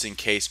one just in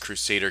case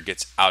Crusader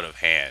gets out of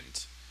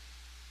hand.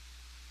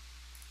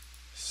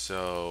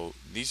 So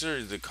these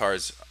are the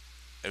cards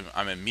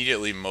I'm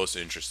immediately most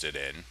interested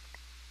in.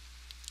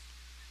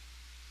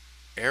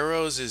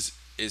 Arrows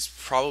is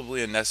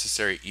probably a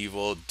necessary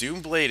evil.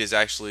 Doomblade is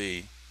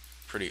actually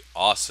pretty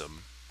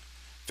awesome.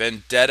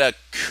 Vendetta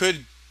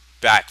could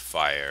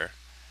backfire.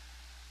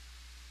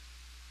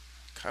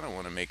 Kind of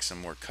want to make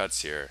some more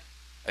cuts here.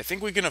 I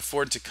think we can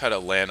afford to cut a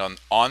land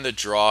on the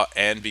draw,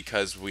 and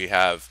because we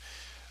have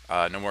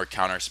no more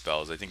counter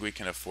spells, I think we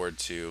can afford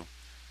to.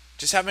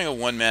 Just having a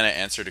 1-mana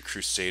answer to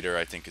Crusader,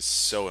 I think, is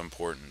so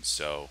important.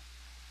 So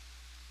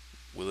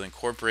we'll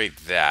incorporate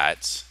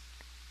that.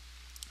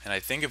 And I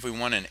think if we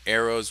want an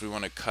arrows, we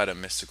want to cut a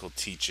mystical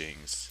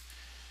teachings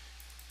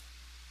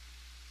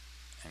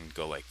and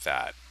go like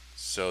that.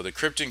 So the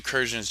Crypt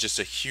Incursion is just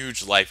a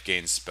huge life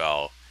gain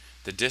spell.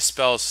 The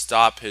Dispels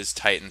stop his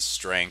Titan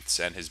strengths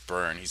and his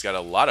burn. He's got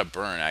a lot of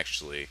burn,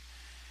 actually.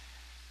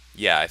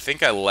 Yeah, I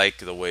think I like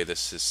the way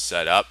this is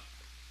set up.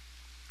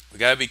 We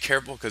gotta be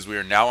careful because we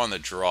are now on the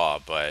draw,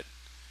 but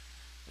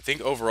I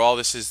think overall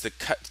this is the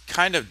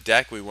kind of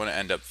deck we want to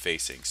end up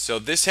facing. So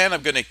this hand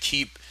I'm gonna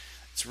keep.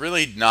 It's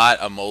really not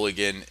a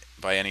mulligan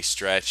by any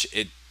stretch.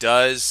 It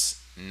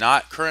does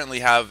not currently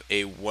have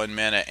a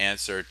 1-mana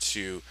answer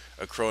to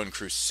a Crowan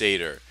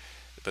Crusader,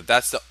 but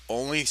that's the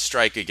only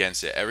strike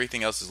against it.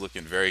 Everything else is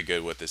looking very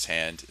good with this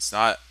hand. It's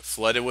not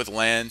flooded with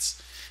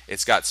lands.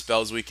 It's got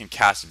spells we can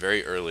cast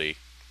very early.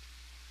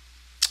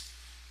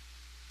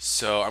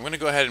 So I'm going to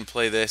go ahead and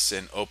play this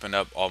and open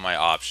up all my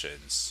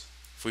options.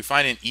 If we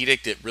find an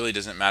Edict, it really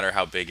doesn't matter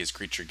how big his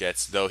creature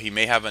gets, though he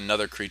may have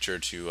another creature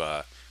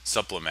to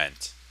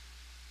supplement.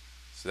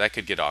 So that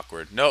could get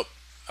awkward. Nope.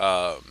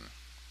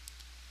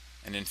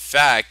 And in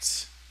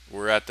fact,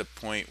 we're at the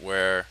point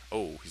where...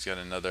 Oh, he's got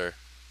another...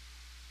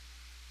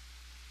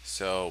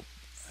 So,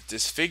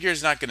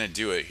 Disfigure's not going to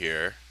do it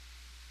here.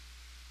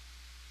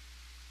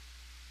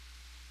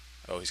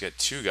 Oh, he's got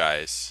 2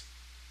 guys.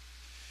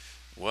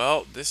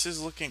 Well, this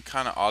is looking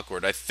kind of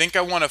awkward. I think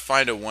I want to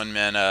find a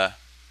 1-mana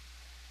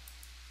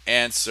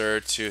answer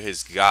to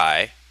his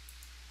guy.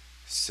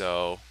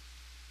 So,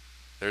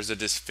 there's a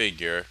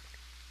Disfigure.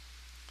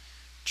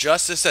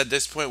 Justice, at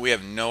this point, we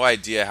have no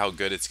idea how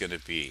good it's going to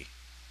be.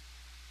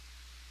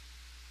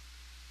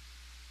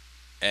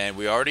 And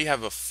we already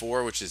have a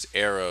 4, which is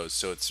arrows,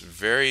 so it's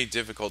very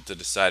difficult to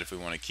decide if we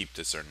want to keep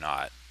this or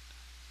not.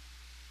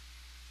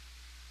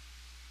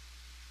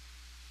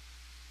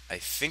 I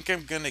think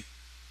I'm going to...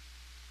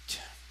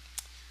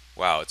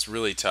 Wow, it's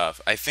really tough.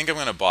 I think I'm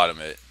going to bottom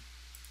it.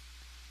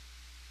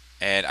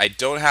 And I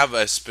don't have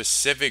a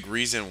specific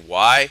reason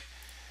why.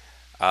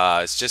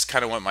 It's just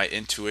kind of what my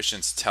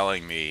intuition's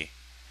telling me.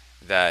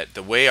 That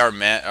the way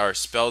our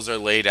spells are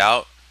laid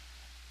out,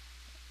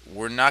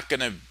 we're not going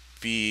to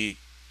be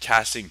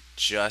casting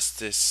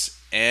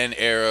Justice and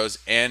arrows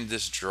and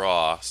this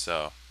draw.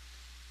 So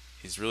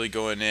he's really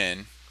going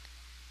in.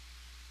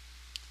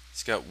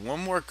 He's got one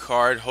more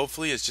card.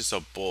 Hopefully it's just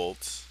a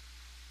bolt.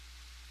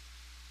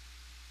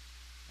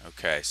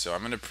 Okay, so I'm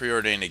going to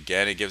preordain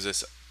again. It gives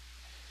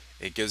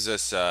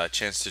us a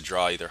chance to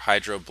draw either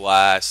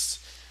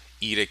Hydroblast,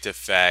 Edict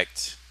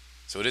Effect.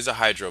 So it is a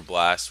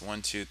Hydroblast.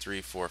 1, 2,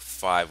 3, 4,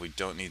 5. We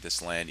don't need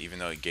this land, even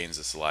though it gains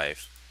us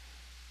life.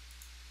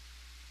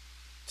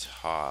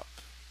 Top.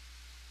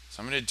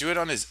 So I'm going to do it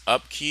on his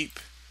upkeep,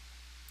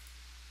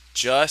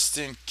 just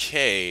in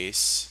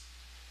case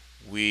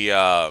we,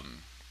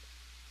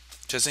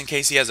 just in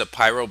case he has a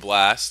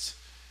Pyroblast.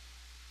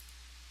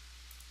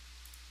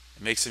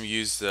 It makes him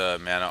use the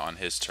mana on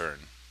his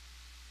turn.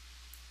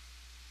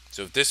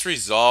 So if this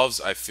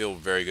resolves, I feel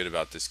very good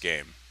about this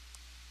game.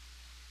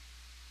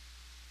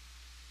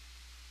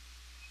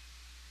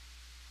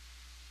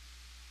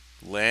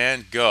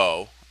 Land,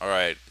 go.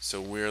 Alright, so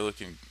we're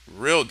looking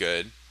real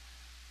good.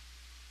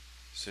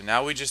 So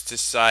now we just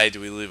decide, do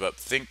we leave up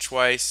Think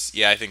Twice?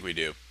 Yeah, I think we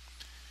do.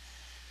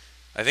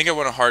 I think I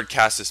want to hard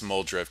cast this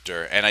Mole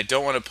Drifter, and I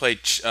don't want to play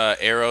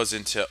arrows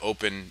into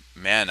open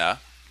mana.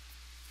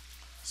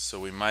 So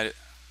we might...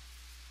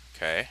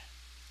 Okay.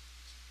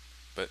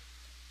 But...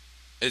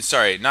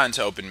 sorry, not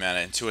into open mana,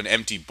 into an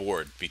empty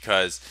board,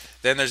 because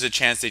then there's a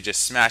chance they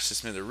just smash the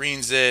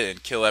smithereens it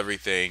and kill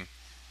everything.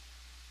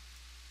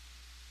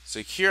 So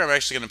here I'm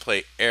actually going to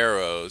play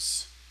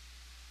arrows.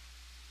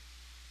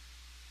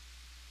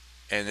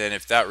 And then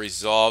if that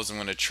resolves, I'm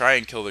going to try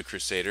and kill the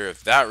Crusader.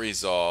 If that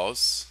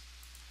resolves,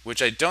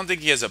 which I don't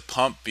think he has a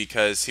pump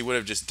because he would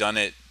have just done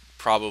it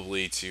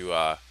probably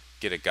to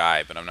get a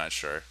guy, but I'm not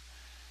sure.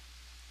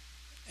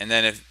 And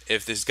then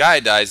if this guy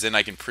dies, then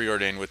I can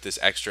preordain with this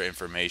extra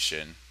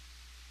information.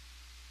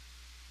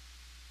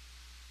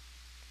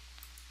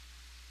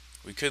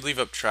 We could leave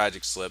up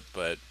Tragic Slip,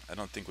 but I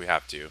don't think we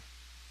have to.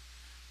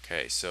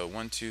 Okay, so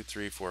 1, 2,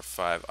 3, 4,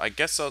 5. I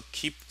guess I'll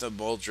keep the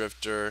Mole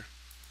Drifter.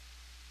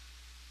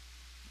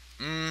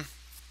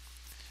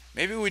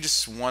 Maybe we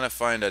just want to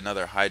find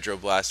another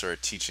Hydroblast or a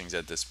Teachings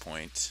at this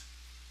point.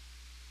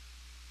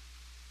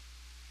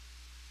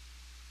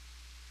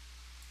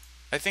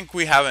 I think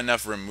we have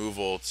enough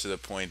removal to the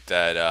point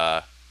that,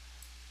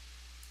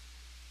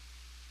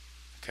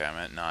 okay, I'm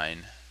at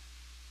 9.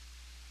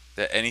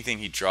 That anything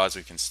he draws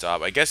we can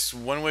stop. I guess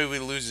one way we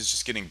lose is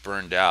just getting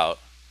burned out,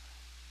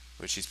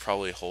 which he's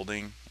probably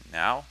holding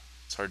now.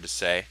 It's hard to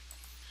say.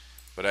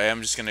 But I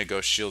am just going to go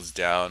shields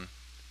down.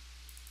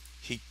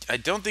 I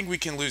don't think we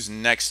can lose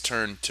next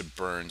turn to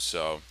burn,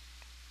 so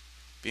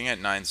being at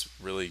 9's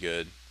really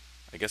good.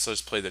 I guess I'll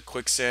just play the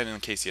quicksand in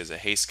case he has a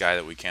haste guy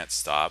that we can't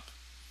stop.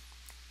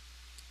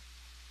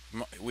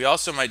 We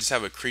also might just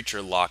have a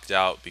creature locked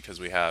out because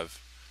we have...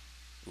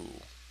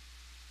 Ooh.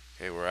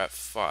 Okay, we're at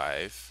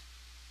 5.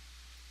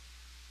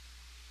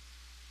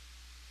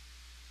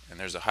 And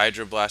there's a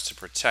Hydroblast to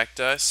protect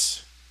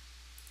us.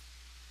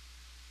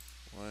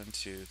 1,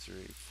 2, 3,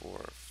 4,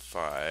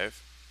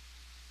 5.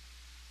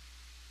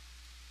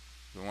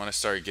 We want to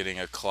start getting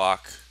a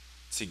clock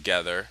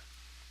together.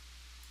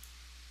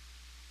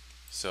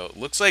 So it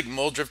looks like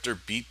Muldrifter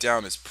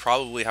Beatdown is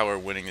probably how we're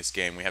winning this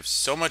game. We have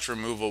so much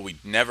removal, we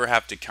never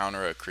have to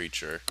counter a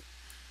creature.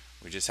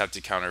 We just have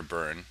to counter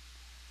burn.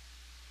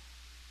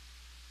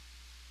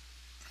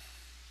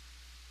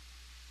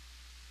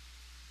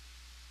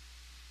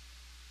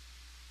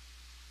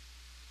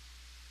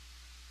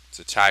 Let's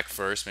attack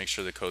first, make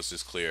sure the coast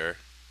is clear.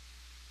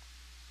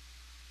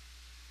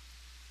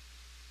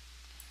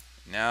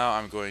 Now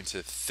I'm going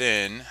to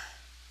thin.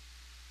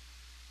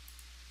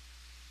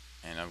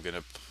 And I'm going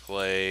to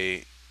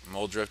play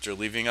Muldrifter,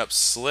 leaving up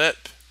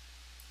Slip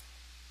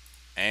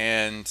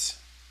and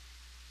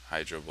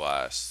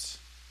Hydroblast.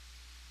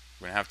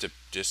 We're going to have to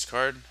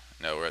discard?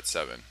 No, we're at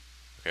 7.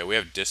 Okay, we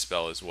have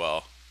Dispel as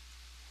well.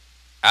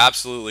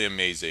 Absolutely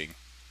amazing.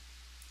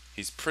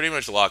 He's pretty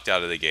much locked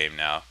out of the game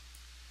now.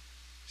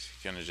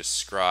 He's going to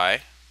just scry.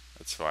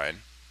 That's fine.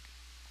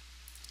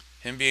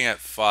 Him being at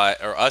 5,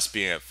 or us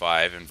being at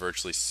 5 and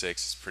virtually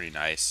 6 is pretty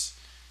nice.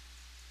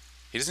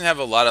 He doesn't have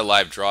a lot of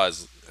live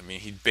draws. I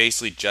mean, he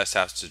basically just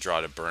has to draw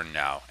to burn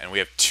now. And we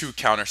have 2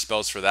 counter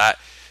spells for that.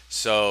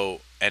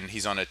 So, and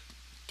he's on a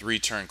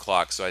 3-turn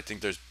clock. So I think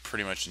there's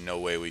pretty much no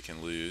way we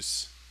can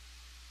lose.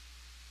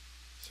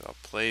 So I'll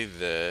play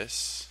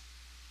this.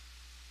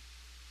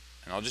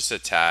 And I'll just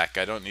attack.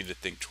 I don't need to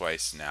think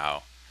twice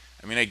now.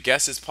 I mean, I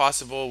guess it's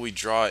possible we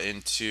draw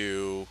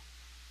into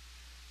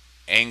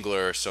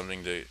Angler or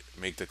something to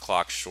make the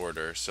clock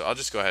shorter. So I'll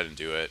just go ahead and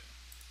do it.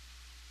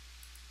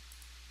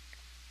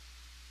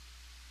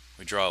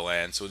 We draw a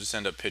land, so we'll just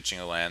end up pitching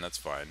a land. That's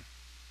fine.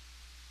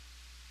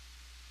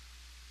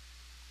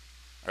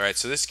 Alright,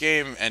 so this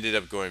game ended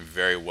up going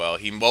very well.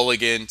 He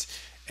mulliganed,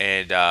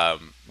 and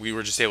we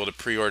were just able to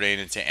preordain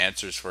into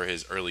answers for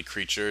his early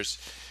creatures.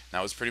 And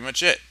that was pretty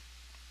much it.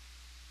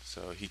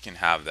 So he can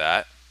have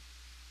that.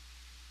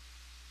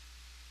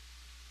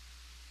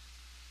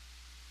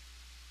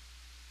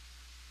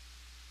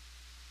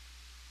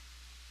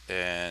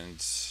 And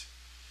it's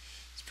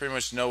pretty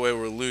much no way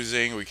we're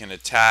losing. We can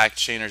attack.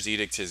 Chainer's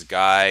Edict his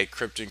guy.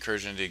 Crypt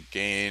Incursion to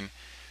gain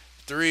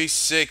 3,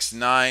 6,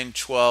 9,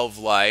 12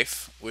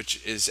 life,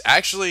 which is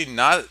actually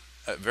not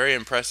a very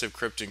impressive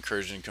Crypt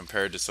Incursion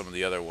compared to some of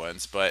the other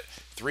ones, but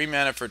 3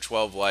 mana for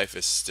 12 life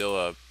is still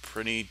a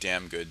pretty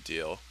damn good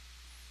deal.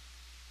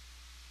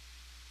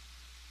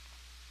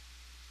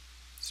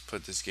 Let's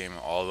put this game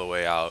all the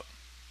way out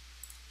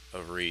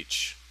of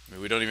reach. I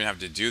mean, we don't even have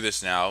to do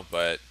this now,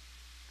 but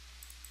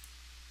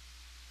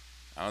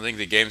I don't think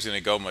the game's going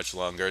to go much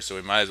longer, so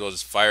we might as well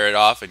just fire it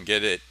off and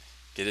get it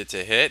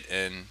to hit,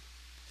 and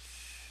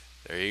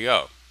there you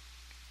go.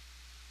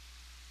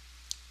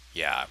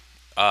 Yeah.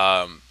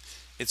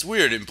 It's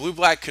weird. In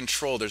blue-black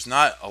control, there's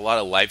not a lot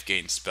of life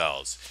gain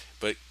spells,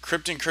 but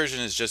Crypt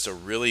Incursion is just a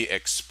really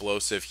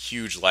explosive,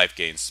 huge life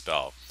gain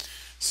spell.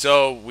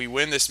 So we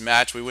win this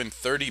match. We win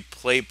 30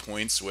 play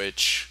points,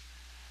 which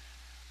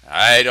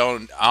I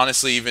don't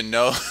honestly even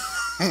know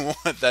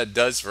what that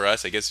does for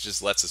us. I guess it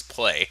just lets us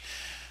play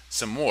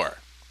some more.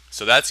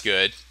 So that's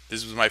good.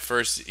 This was my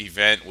first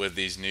event with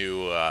these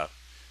new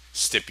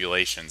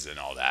stipulations and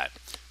all that.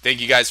 Thank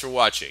you guys for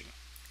watching.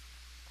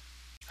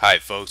 Hi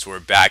folks,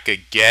 we're back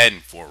again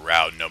for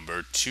round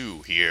number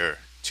 2 here.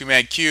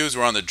 2-man queues,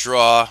 we're on the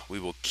draw. We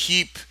will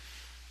keep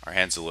our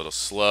hands a little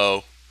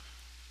slow.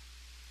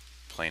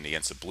 Playing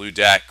against a blue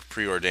deck,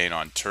 preordain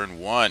on turn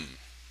 1.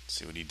 Let's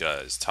see what he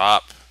does.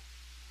 Top.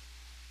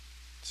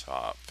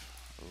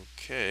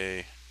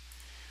 Okay.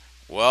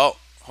 Well,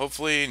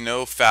 hopefully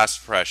no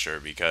fast pressure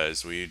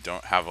because we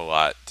don't have a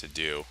lot to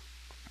do.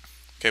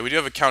 Okay, we do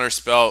have a counter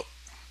spell.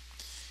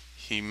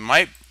 He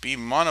might be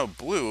mono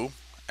blue,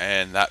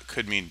 and that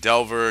could mean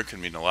Delver, could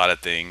mean a lot of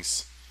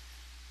things.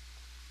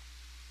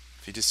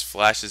 If he just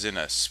flashes in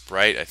a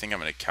Sprite, I think I'm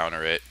going to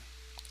counter it.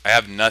 I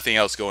have nothing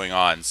else going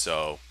on,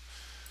 so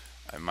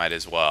I might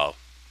as well.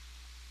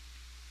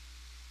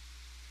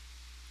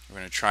 We're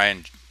going to try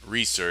and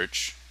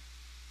research.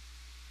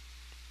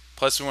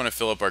 Plus we want to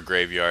fill up our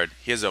graveyard.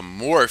 He has a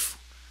Morph,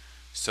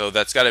 so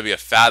that's got to be a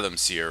Fathom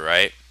Seer,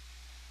 right?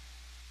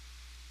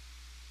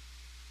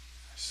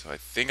 So I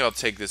think I'll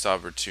take this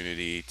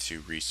opportunity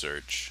to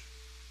research.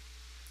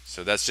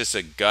 So that's just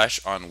a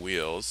gush on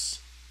wheels.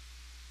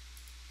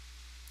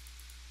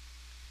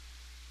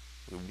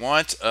 We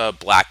want a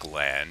black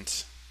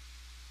land.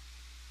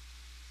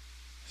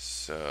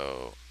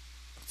 So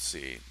let's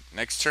see.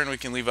 Next turn we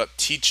can leave up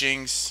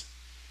teachings.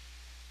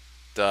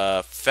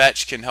 The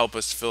fetch can help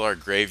us fill our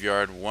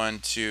graveyard. 1,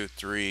 2,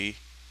 3.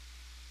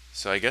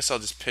 So I guess I'll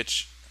just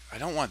pitch. I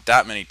don't want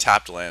that many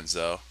tapped lands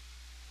though.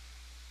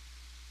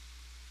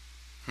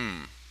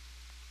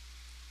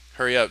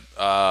 Hurry up.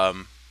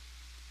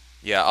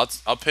 Yeah,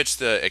 I'll pitch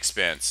the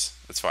expanse.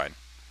 That's fine.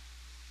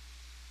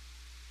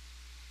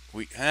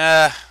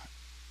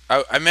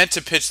 I meant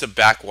to pitch the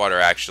backwater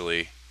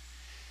actually.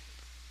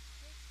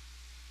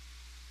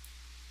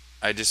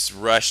 I just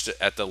rushed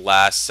at the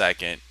last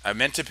second. I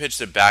meant to pitch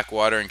the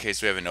backwater in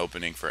case we have an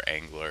opening for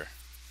angler.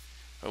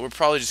 But we're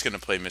probably just going to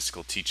play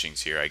mystical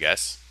teachings here, I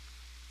guess.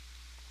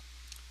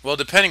 Well,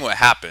 depending what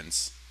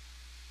happens.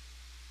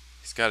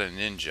 He's got a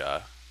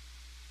ninja.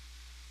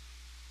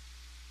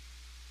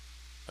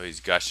 Oh,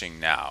 he's gushing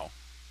now.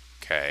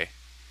 Okay.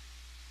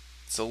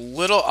 It's a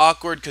little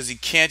awkward because he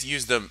can't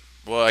use the...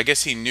 Well, I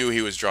guess he knew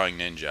he was drawing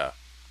ninja.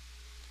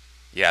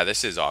 Yeah,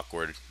 this is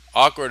awkward.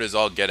 Awkward as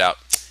all get out.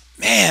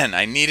 Man,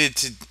 I needed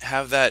to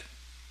have that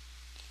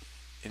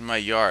in my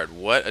yard.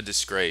 What a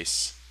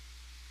disgrace.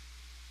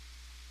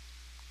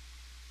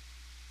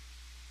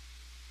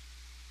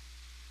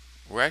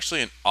 We're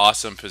actually in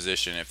awesome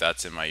position if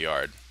that's in my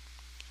yard.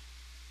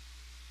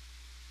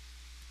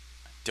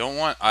 Don't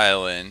want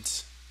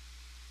island.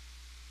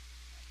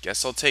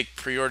 Guess I'll take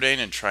preordain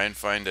and try and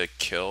find a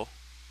kill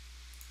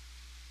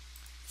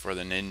for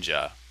the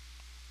ninja.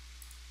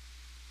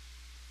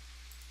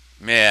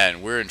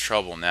 Man, we're in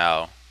trouble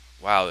now.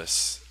 Wow,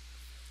 this...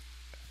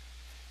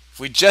 If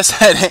we just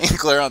had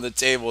angler on the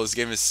table, this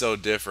game is so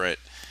different.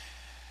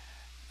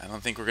 I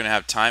don't think we're going to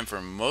have time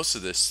for most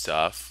of this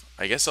stuff.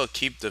 I guess I'll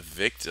keep the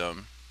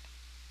victim.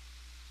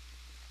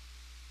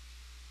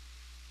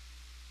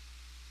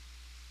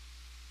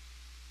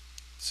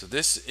 So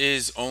this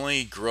is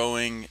only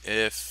growing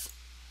if...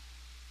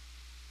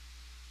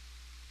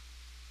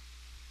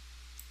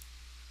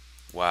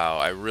 Wow,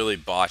 I really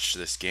botched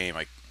this game.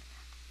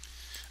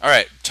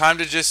 Alright, time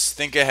to just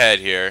think ahead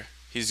here.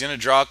 He's going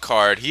to draw a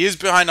card. He is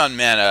behind on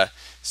mana,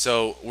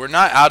 so we're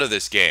not out of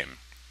this game.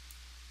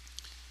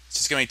 It's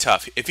just going to be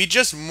tough. If he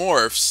just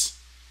morphs,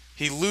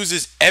 he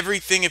loses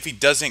everything if he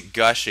doesn't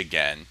gush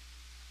again.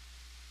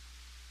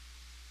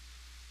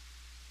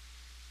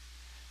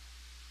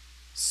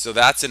 So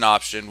that's an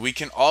option. We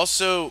can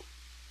also...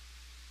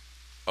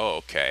 Oh,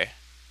 okay.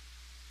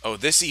 Oh,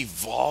 this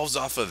evolves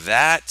off of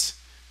that?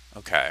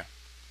 Okay.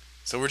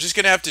 So we're just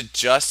going to have to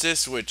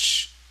Justice,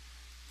 which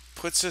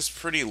puts us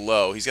pretty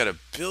low. He's got 1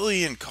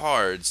 billion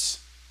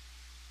cards.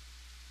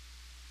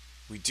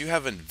 We do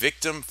have a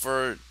victim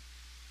for...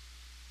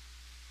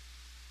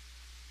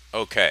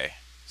 Okay.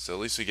 So at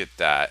least we get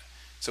that.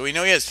 So we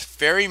know he has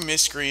Fairy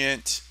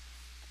Miscreant.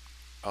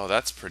 Oh,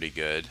 that's pretty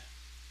good.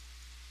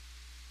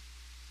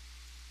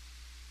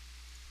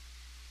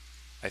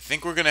 I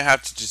think we're going to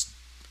have to just...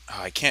 Oh,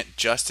 I can't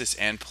Justice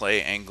and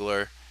play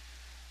Angler.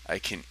 I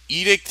can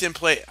Edict and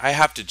play... I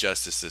have to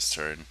Justice this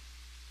turn.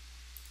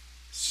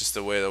 It's just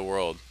the way of the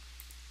world.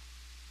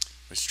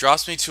 Which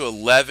drops me to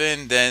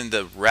 11. Then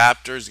the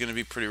Raptor is going to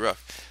be pretty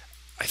rough.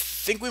 I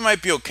think we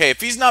might be okay.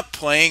 If he's not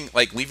playing,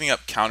 like leaving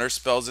up counter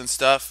spells and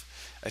stuff,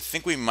 I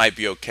think we might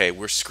be okay.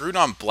 We're screwed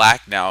on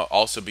black now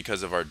also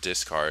because of our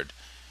discard.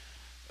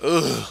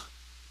 Ugh.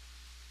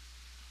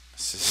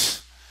 This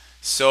is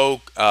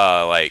so,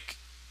 like...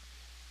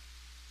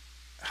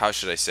 How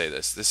should I say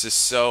this? This is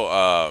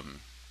so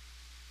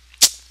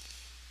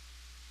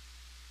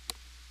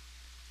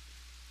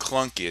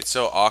clunky. It's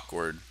so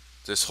awkward.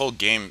 This whole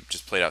game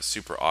just played out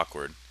super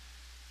awkward.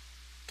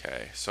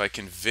 Okay, so I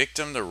can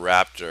victim the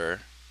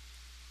Raptor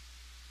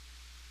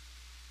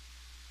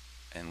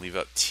and leave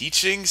up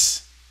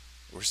teachings.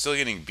 We're still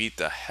getting beat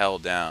the hell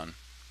down.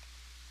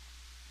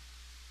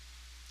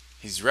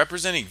 He's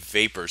representing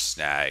Vapor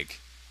Snag.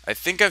 I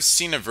think I've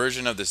seen a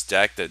version of this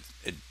deck that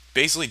it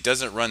basically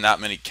doesn't run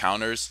that many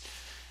counters,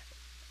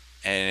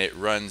 and it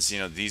runs, you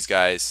know, these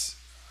guys.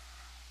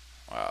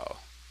 Wow,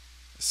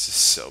 this is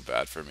so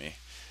bad for me.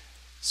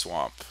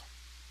 Swamp.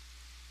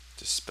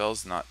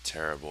 Dispel's not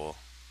terrible.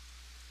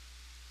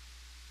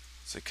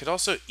 So I could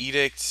also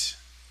Edict.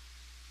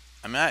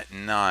 I'm at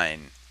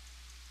 9.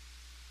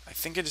 I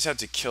think I just have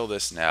to kill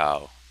this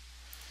now.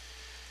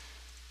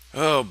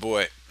 Oh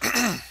boy.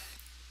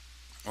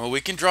 Well,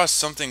 we can draw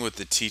something with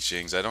the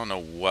teachings. I don't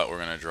know what we're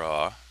going to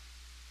draw.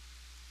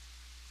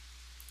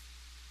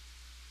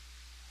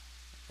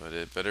 But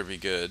it better be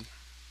good.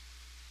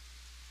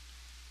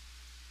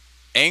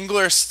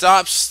 Angler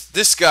stops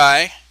this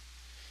guy.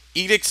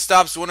 Edict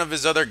stops one of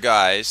his other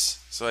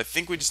guys. So I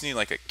think we just need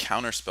like a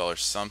counter spell or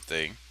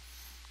something.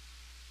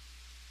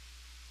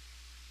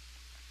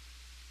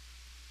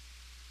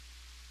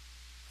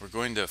 We're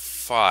going to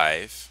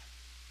 5.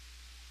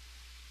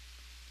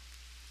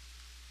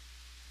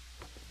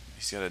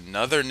 He's got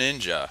another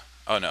ninja.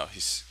 Oh no,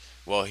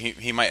 well,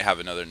 he might have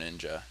another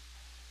ninja,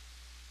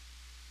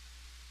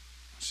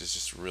 which is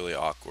just really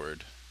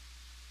awkward.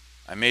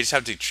 I may just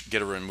have to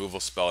get a removal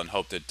spell and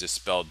hope that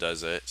Dispel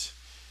does it.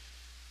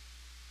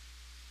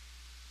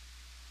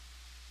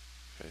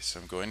 Okay, so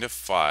I'm going to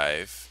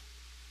 5.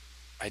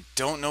 I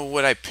don't know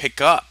what I pick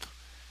up.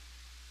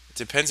 It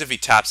depends if he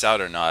taps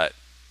out or not.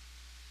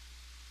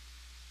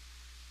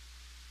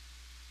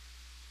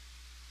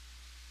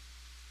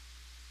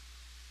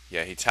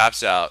 Yeah, he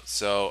taps out,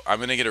 so I'm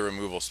going to get a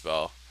removal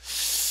spell.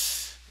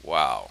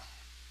 Wow.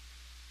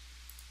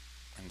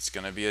 And it's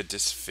going to be a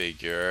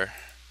Disfigure.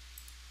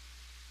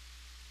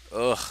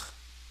 Ugh.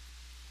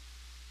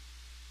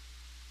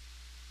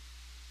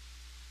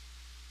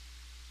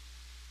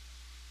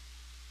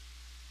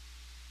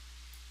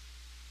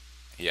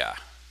 Yeah.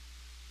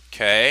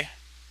 Okay.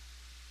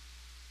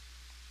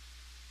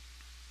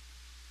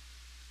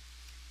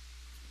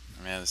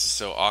 Man, this is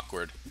so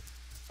awkward.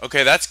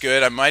 Okay, that's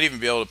good. I might even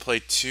be able to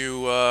play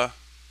two. No,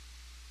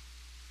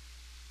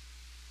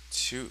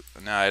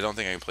 I don't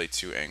think I can play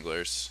 2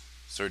 anglers.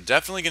 So we're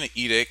definitely going to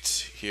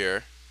Edict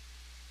here.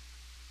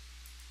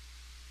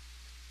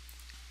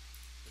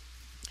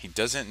 He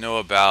doesn't know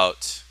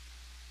about...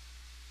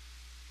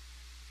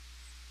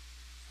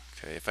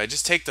 Okay, if I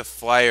just take the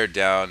flyer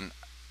down,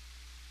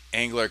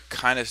 Angler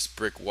kind of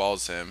brick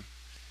walls him.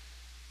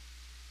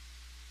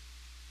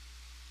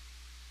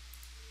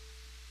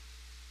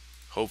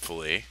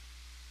 Hopefully.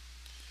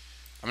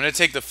 I'm going to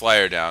take the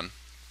flyer down.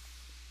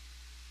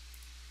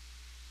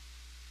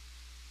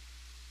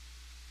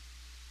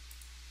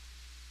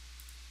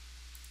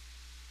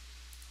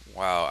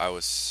 Wow, I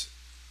was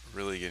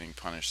really getting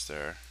punished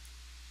there.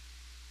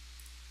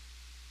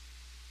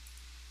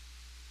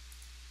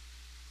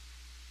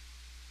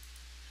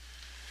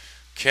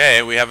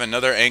 Okay, we have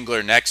another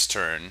Angler next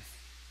turn.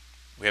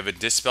 We have a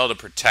Dispel to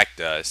protect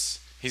us.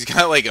 He's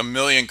got like a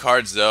million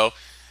cards though.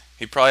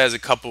 He probably has a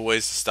couple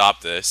ways to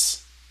stop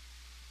this.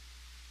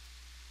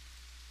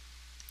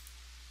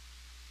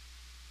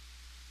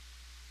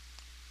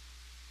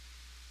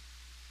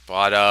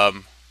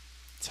 Bottom,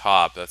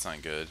 top, that's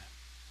not good.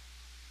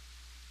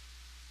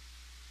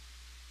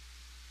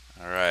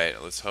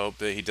 Alright, let's hope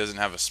that he doesn't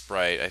have a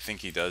Sprite. I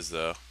think he does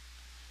though.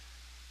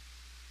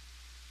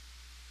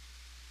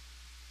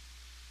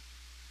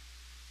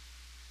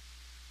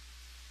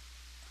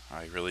 Oh,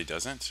 he really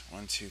doesn't?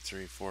 1, 2,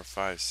 3, 4,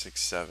 5,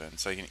 6, 7.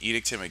 So I can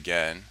Edict him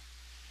again.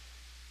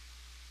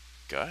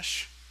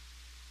 Gush?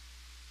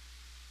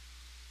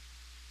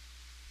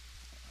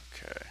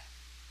 Okay.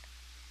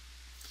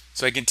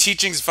 So I can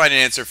Teachings find an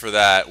answer for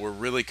that. We're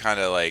really kind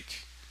of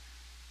like...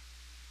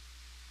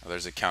 Oh,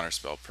 there's a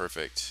counterspell.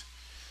 Perfect.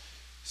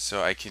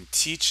 So I can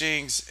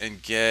Teachings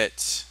and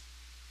get...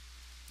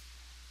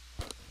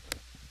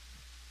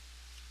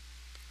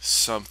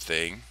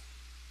 something.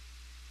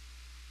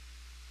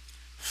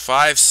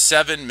 5,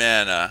 7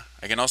 mana.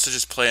 I can also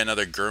just play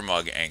another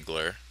Gurmag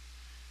Angler.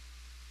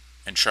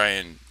 And try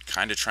and...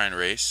 kind of try and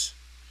race.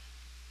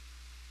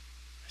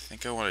 I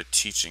think I want a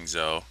Teachings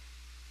though.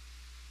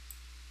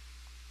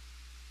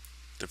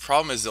 The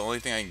problem is the only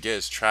thing I can get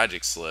is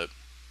Tragic Slip.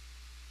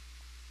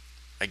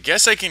 I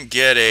guess I can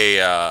get a...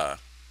 I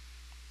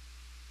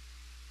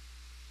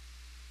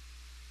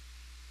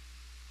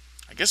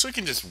guess we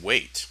can just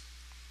wait.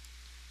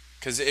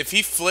 Because if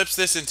he flips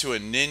this into a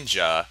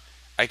ninja,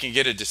 I can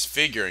get a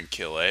Disfigure and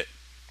kill it.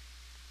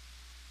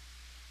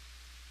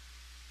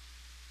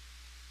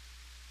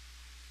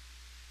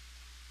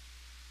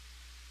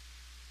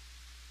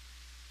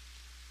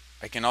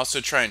 I can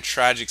also try and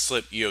Tragic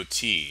Slip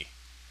EOT.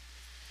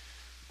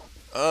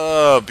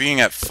 Oh, being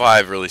at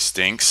 5 really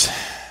stinks.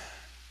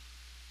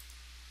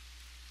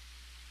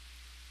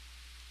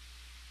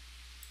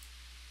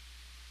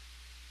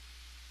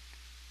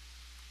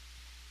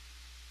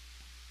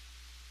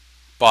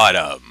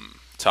 Bottom.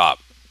 Top.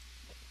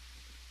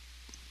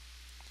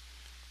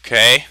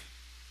 Okay.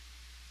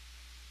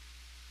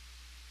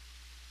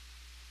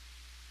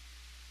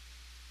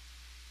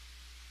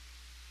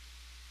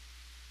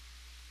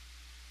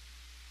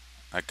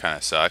 That kind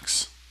of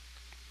sucks.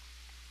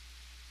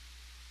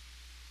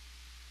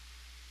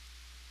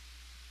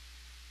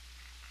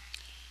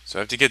 So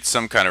I have to get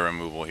some kind of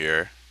removal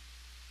here.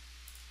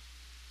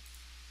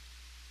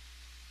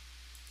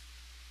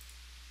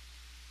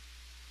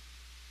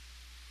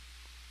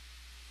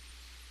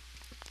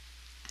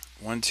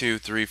 One, 2,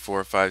 3,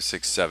 4, 5,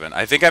 6, 7.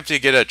 I think I have to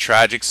get a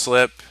Tragic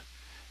Slip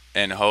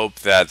and hope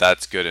that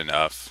that's good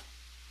enough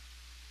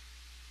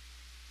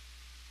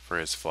for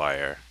his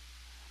flyer.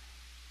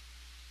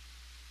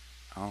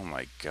 Oh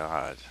my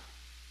god.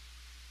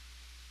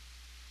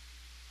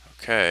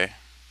 Okay.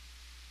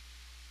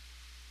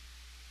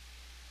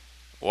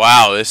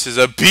 Wow, this is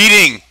a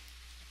beating!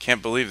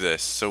 Can't believe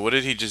this. So what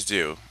did he just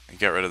do?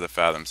 Get rid of the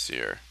Fathom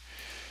Seer.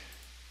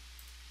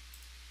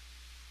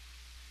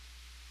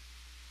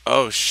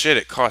 Oh shit,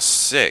 it costs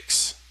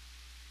 6.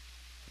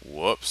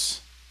 Whoops.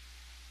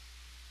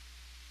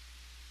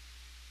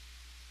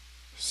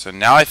 So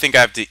now I think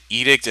I have to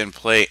Edict and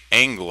play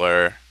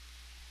Angler.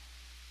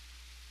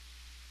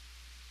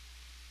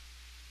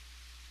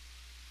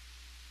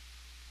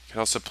 Could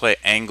also play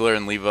Angler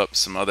and leave up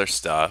some other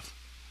stuff.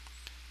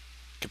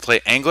 Could play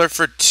Angler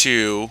for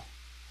 2.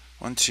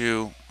 1,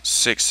 2,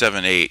 6,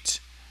 7, 8.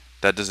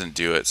 That doesn't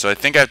do it. So I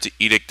think I have to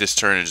Edict this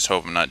turn and just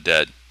hope I'm not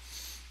dead.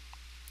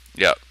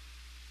 Yep.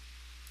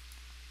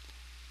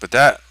 But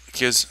that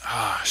gives...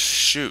 Ah,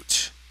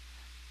 shoot.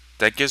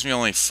 That gives me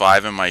only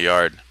 5 in my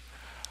yard.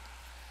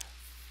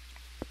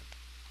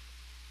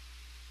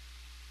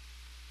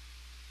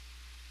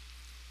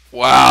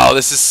 Wow,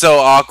 this is so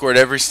awkward.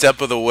 Every step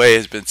of the way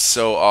has been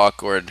so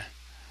awkward.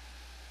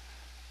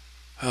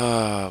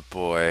 Oh,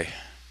 boy.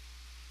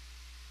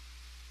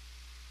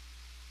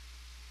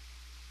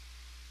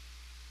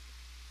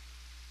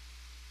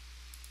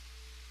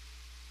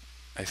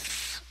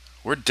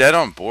 We're dead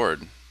on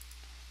board.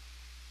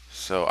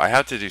 So I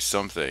have to do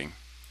something.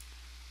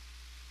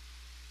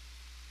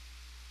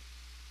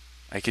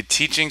 I could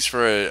Teachings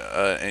for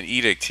an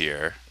Edict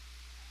here.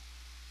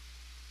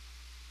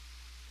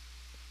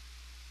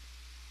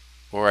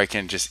 Or I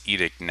can just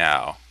Edict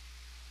now.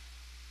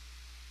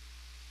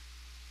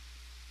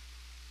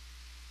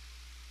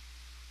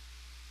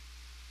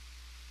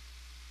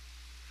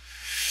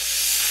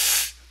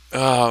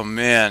 Oh,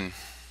 man.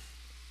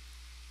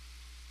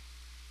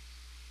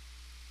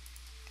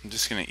 I'm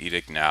just going to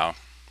Edict now.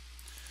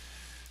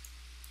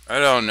 I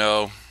don't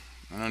know.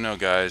 I don't know,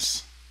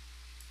 guys.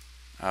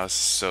 Oh, this is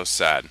so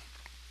sad.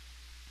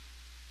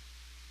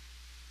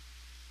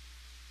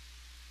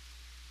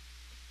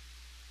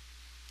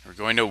 We're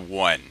going to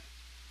 1.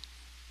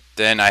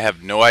 Then I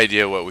have no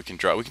idea what we can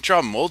draw. We can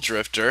draw Mole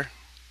Drifter.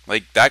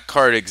 Like, that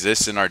card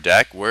exists in our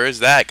deck. Where is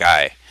that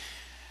guy?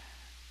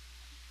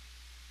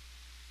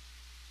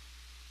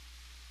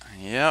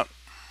 Yep.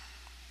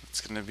 It's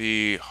going to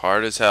be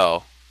hard as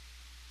hell.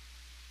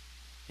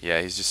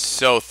 Yeah, he's just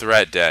so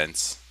threat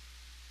dense.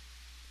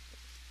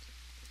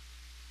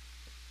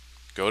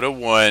 Go to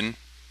 1.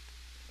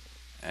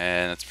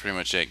 And that's pretty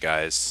much it,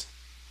 guys.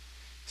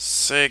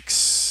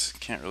 6.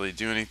 Can't really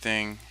do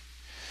anything.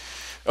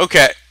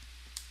 Okay.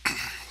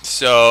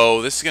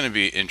 So, this is going to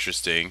be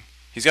interesting.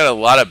 He's got a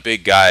lot of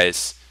big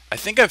guys. I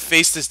think I've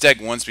faced this deck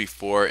once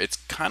before. It's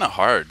kind of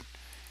hard.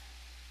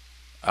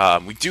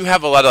 We do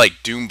have a lot of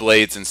like Doom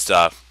Blades and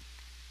stuff.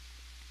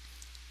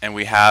 And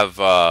we have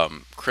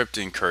Crypt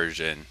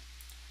Incursion.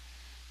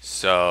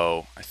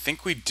 So, I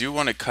think we do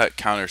want to cut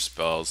counter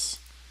spells.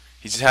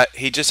 He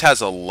just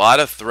has a lot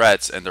of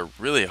threats, and they're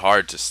really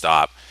hard to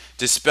stop.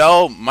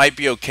 Dispel might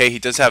be okay. He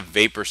does have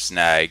Vapor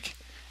Snag.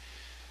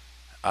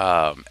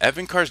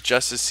 Evankar's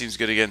Justice seems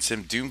good against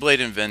him. Doomblade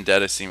and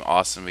Vendetta seem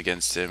awesome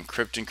against him.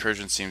 Crypt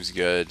Incursion seems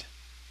good.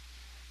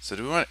 So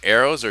do we want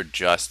Arrows or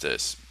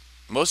Justice?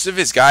 Most of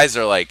his guys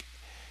are like,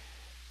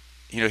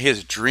 he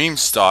has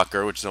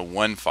Dreamstalker, which is a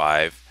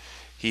 1/5.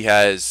 He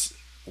has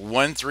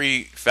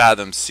 1/3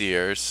 Fathom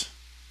Seers.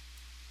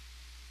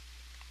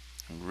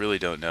 I really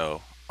don't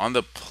know. On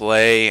the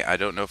play, I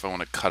don't know if I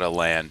want to cut a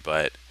land,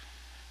 but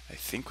I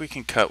think we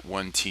can cut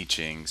 1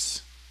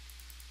 Teachings.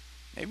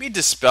 Maybe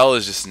Dispel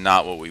is just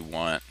not what we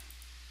want.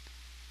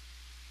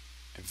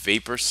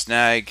 Vapor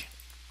Snag.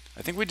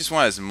 I think we just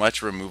want as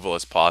much removal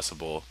as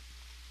possible.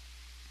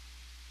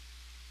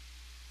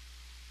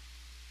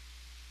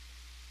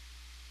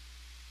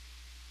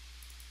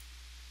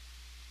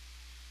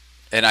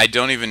 And I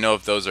don't even know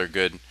if those are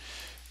good.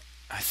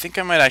 I think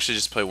I might actually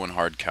just play 1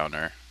 hard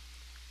counter.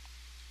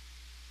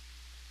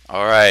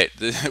 Alright,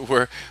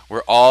 we're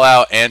all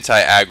out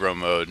anti-aggro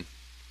mode.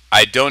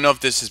 I don't know if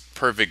this is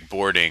perfect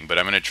boarding, but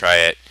I'm going to try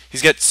it.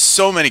 He's got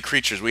so many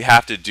creatures, we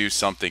have to do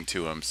something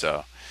to him,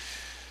 so.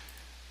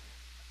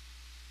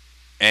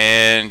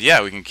 And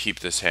yeah, we can keep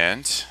this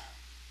hand.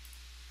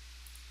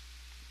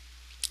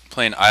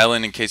 Play an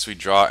island in case we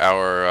draw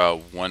our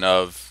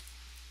 1/of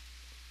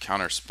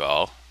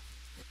counterspell.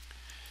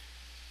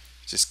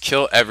 Just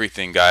kill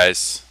everything,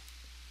 guys.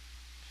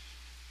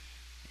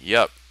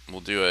 Yep,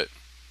 we'll do it.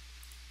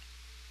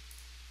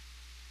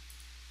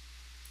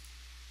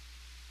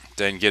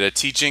 Then get a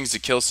Teachings to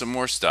kill some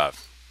more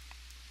stuff.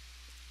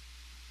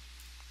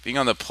 Being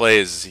on the play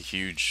is a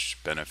huge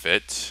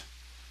benefit.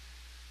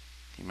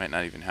 He might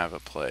not even have a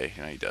play.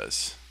 No, he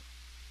does.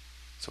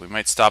 So we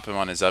might stop him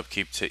on his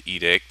upkeep to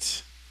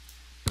Edict.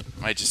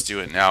 Might just do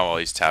it now while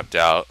he's tapped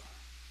out.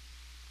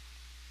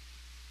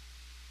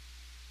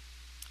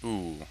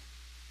 Ooh.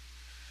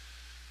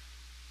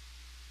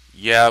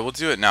 Yeah, we'll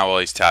do it now while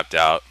he's tapped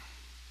out.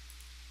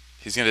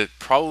 He's going to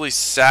probably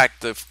sack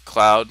the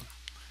Cloud.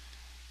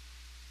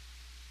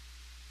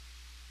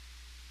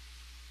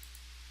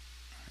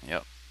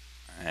 Yep.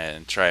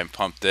 And try and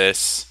pump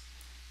this.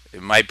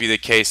 It might be the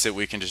case that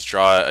we can just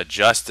draw a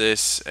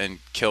Justice and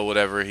kill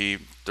whatever he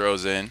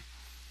throws in.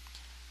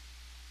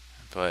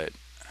 But,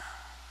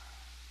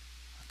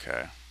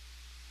 okay.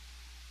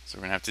 So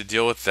we're going to have to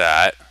deal with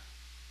that.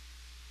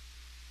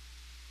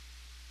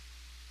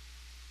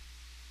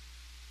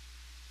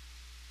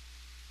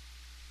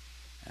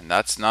 And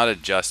that's not a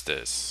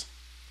Justice.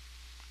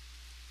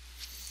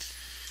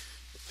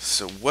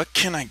 So what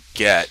can I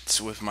get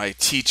with my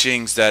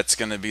Teachings that's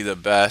going to be the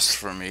best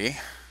for me?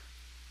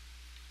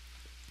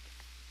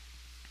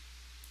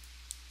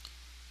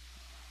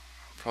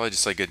 Probably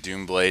just like a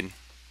Doomblade.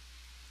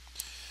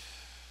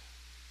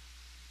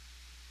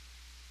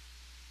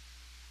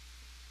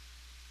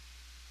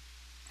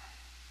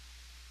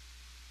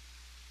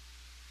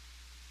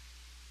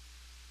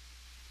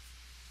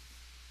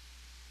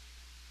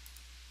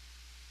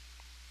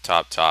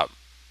 Top.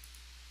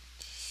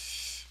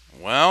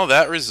 Well,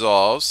 that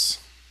resolves.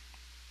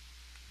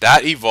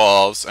 That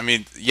evolves. I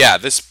mean, yeah,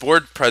 this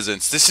board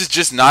presence. This is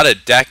just not a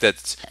deck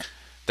that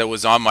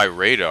was on my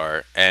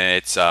radar, and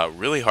it's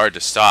really hard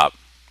to stop.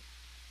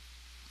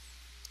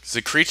 'Cause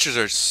the creatures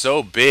are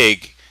so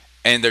big,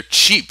 and they're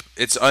cheap.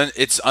 It's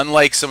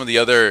unlike some of the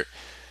other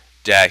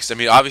decks. I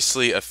mean,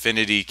 obviously,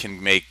 Affinity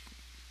can make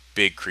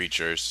big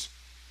creatures.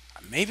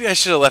 Maybe I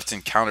should have left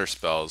in counter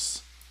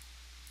spells.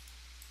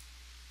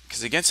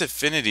 Because against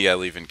Affinity, I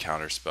leave in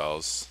counter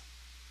spells.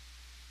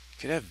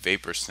 Could have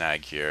Vapor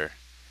Snag here.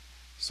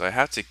 So I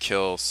have to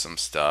kill some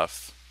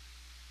stuff.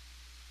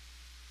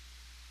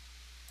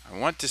 I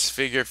want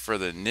Disfigure for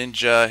the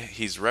ninja.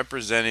 He's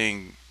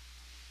representing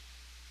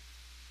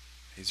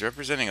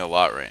a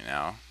lot right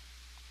now.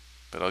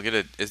 But I'll get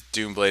a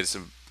Doomblade is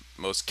the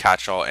most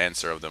catch-all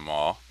answer of them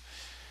all.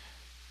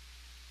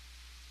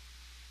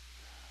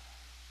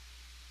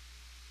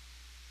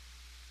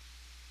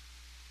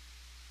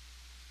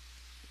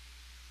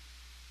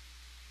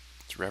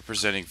 It's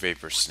representing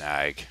Vapor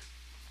Snag.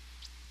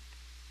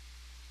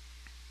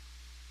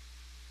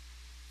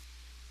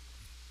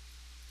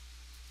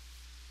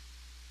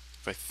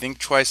 If I think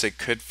twice, I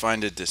could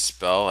find a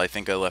Dispel. I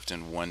think I left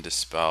in one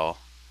Dispel.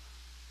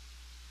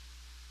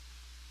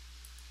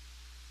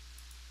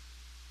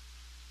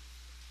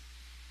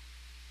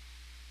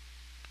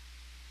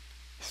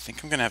 I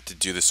think I'm going to have to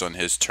do this on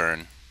his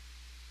turn.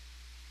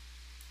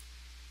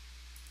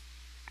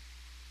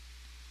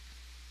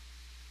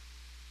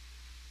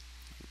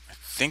 I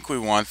think we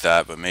want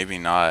that, but maybe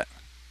not.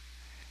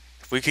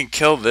 If we can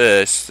kill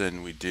this,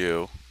 then we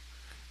do.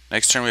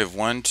 Next turn we have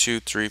 1, 2,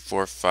 3,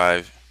 4,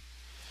 5.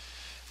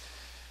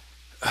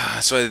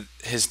 So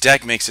his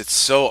deck makes it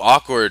so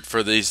awkward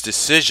for these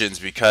decisions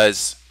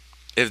because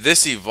if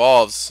this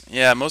evolves,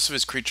 yeah, most of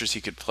his creatures he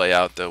could play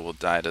out though will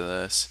die to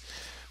this.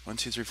 1,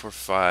 2, 3, 4,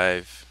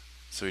 5.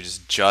 So we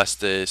just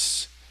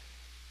Justice.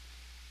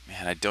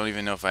 Man, I don't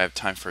even know if I have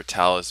time for a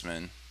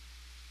Talisman.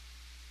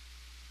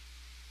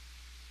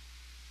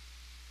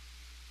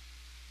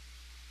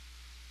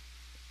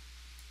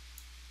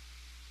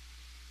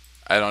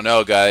 I don't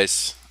know,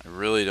 guys. I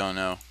really don't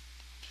know.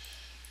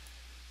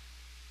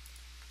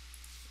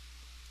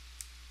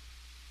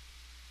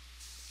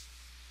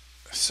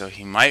 So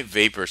he might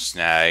Vapor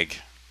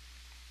Snag.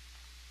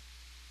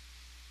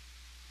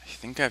 I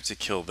think I have to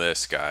kill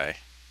this guy.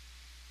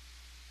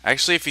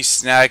 Actually, if he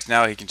snags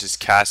now, he can just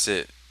cast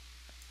it.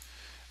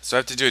 So I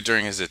have to do it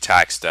during his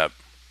attack step.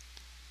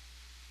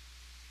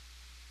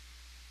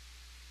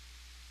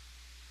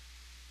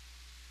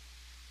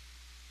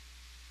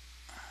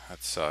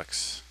 That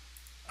sucks.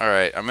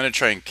 Alright, I'm going to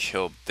try and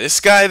kill this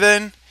guy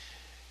then.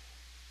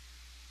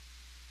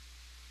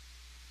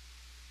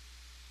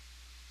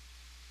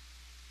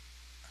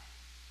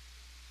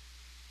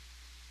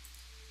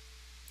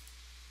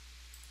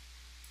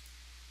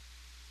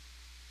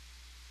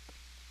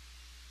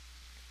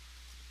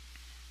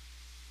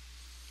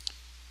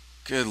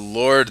 Good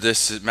lord,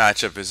 this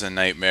matchup is a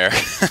nightmare.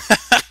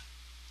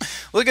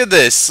 Look at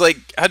this.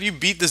 Like, how do you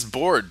beat this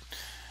board?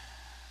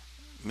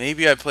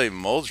 Maybe I play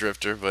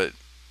Muldrifter, but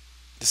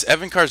this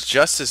Evankar's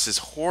Justice is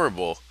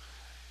horrible.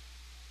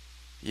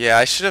 Yeah,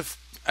 I should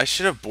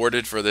have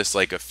boarded for this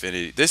like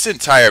Affinity. This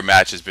entire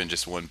match has been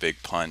just one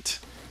big punt.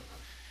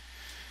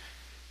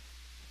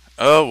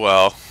 Oh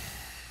well.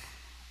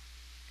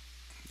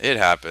 It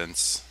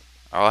happens.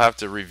 I'll have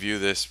to review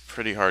this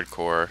pretty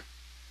hardcore.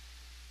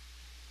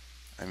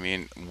 I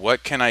mean,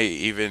 what can I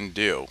even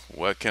do?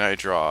 What can I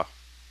draw?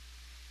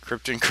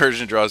 Crypt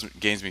Incursion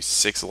gains me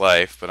 6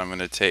 life, but I'm going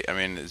to take... I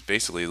mean, it's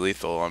basically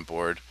lethal on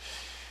board.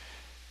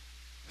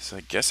 So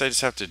I guess I just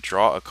have to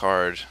draw a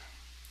card.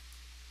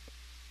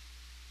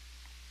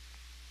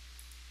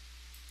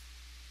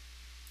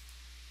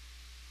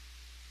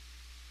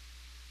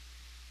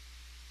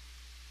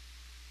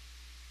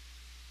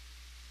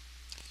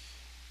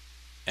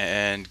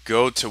 And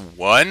go to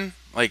 1?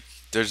 Like,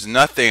 there's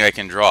nothing I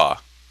can draw.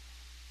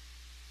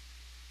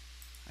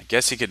 I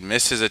guess he could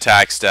miss his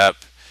attack step,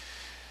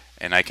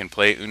 and I can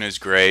play Una's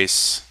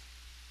Grace.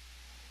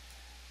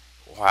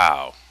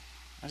 Wow.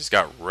 I just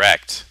got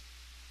wrecked.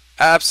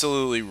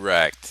 Absolutely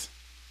wrecked.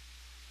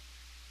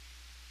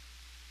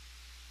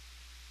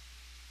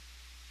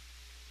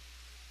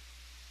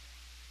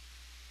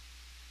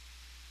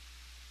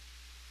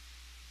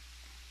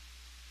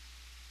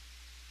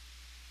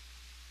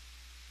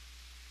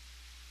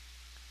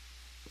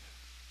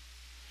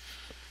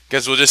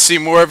 Guess we'll just see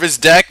more of his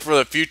deck for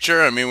the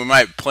future. I mean, we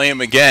might play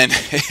him again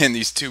in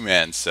these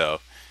 2-man,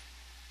 so.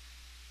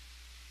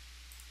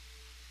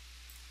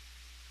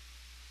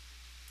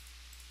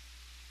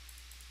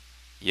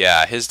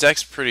 Yeah, his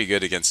deck's pretty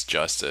good against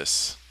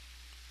Justice.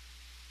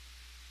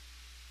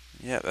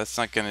 Yeah, that's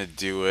not going to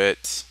do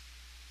it.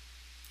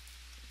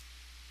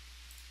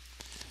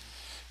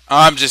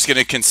 I'm just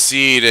gonna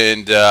concede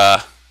and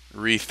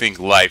rethink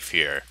life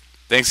here.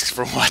 Thanks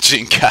for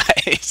watching,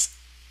 guys.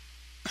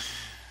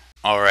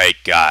 Alright,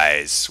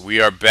 guys,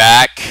 we are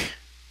back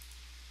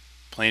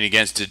playing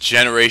against a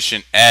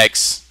Generation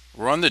X.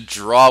 We're on the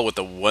draw with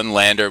a one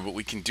lander, but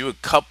we can do a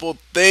couple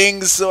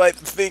things, so I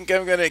think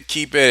I'm gonna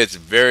keep it. It's a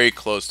very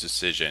close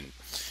decision.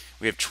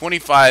 We have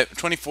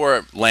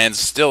 24 lands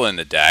still in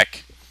the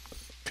deck.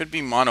 Could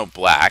be mono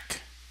black.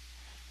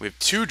 We have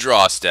 2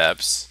 draw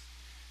steps.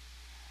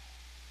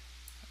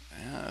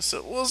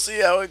 So we'll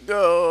see how it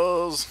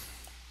goes.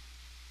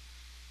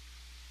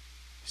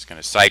 He's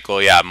gonna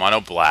cycle, yeah, mono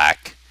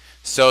black.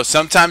 So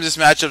sometimes this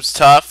matchup's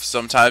tough.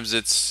 Sometimes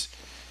it's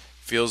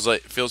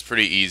feels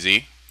pretty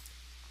easy.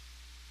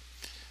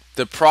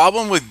 The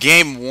problem with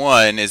game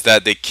 1 is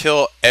that they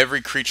kill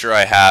every creature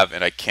I have,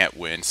 and I can't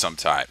win.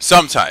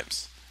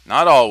 Sometimes,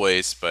 not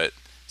always, but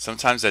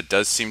sometimes that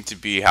does seem to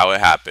be how it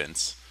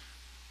happens.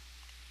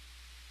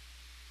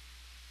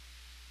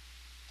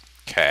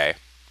 Okay.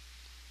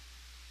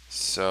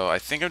 So I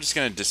think I'm just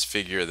going to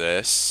disfigure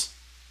this.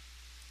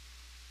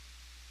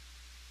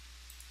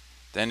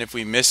 Then if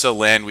we miss a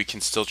land, we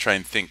can still try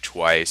and think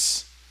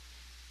twice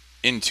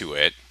into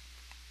it.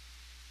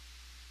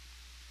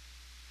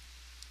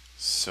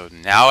 So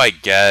now I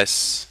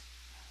guess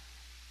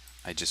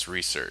I just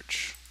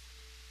research.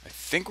 I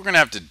think we're going to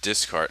have to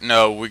discard.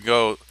 No, we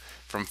go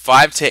from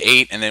 5 to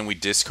 8 and then we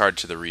discard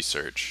to the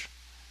research.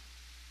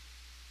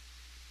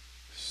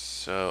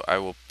 So I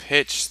will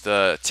pitch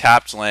the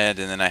tapped land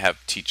and then I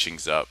have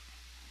teachings up.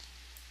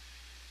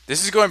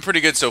 This is going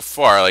pretty good so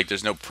far. Like,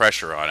 there's no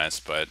pressure on us,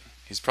 but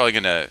he's probably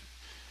going to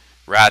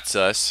rats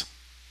us.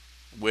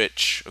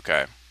 Which,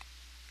 okay.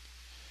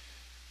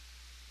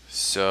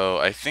 So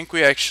I think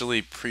we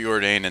actually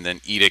preordain and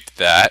then edict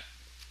that.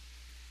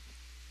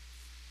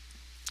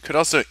 Could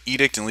also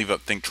edict and leave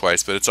up think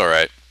twice, but it's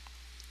alright.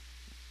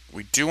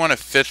 We do want a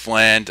 5th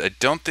land. I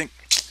don't think...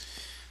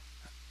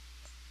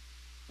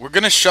 We're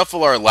going to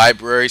shuffle our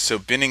library, so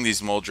binning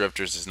these Mole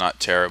Drifters is not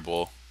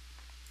terrible.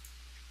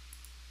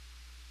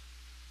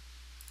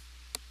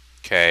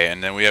 Okay,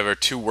 and then we have our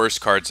 2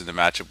 worst cards in the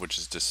matchup, which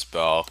is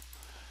Dispel.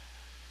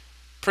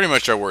 Pretty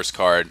much our worst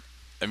card.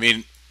 I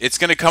mean, it's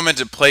going to come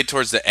into play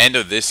towards the end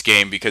of this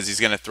game because he's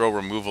going to throw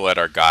removal at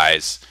our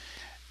guys,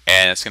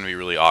 and it's going to be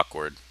really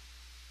awkward.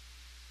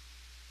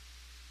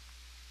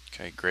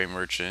 Okay, Gray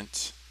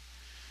Merchant.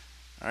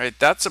 Alright,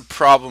 that's a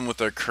problem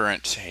with our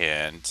current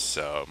hand,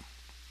 so...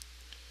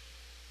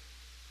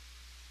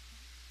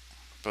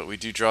 But we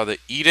do draw the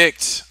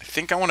Edict. I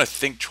think I want to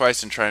think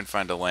twice and try and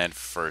find a land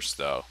first,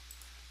 though.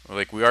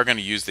 Like, we are going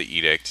to use the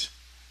Edict.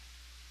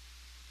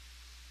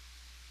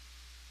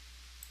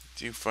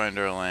 Do find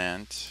our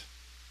land.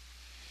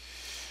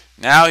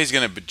 Now he's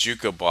going to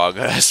Bajuka Bog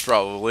us,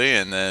 probably,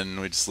 and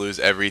then we just lose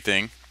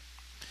everything.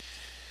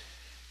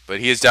 But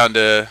he is down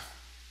to,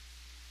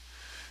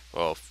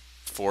 well,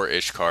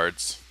 4-ish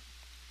cards.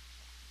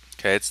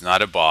 Okay, it's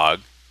not a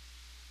Bog.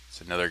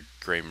 It's another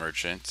Gray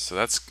Merchant. So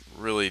that's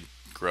really...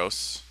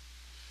 gross.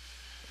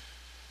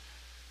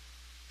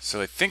 So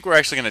I think we're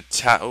actually going to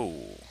tap...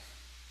 Oh.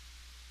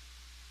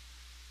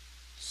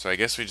 So I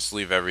guess we just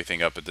leave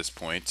everything up at this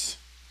point.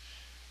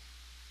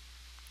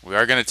 We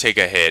are going to take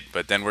a hit,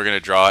 but then we're going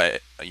to draw...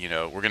 You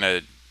know, we're going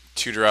to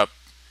tutor up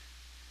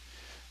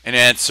an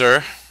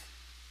answer.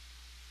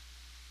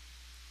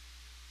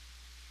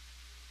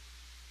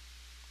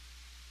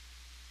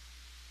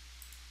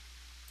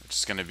 Which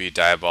is going to be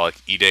Diabolic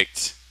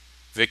Edict.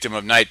 Victim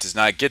of Night does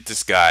not get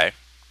this guy.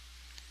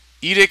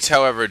 Edict,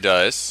 however,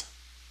 does.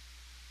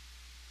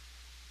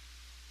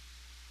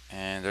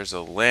 And there's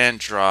a land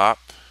drop.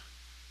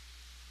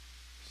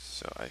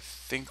 So I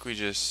think we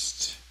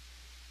just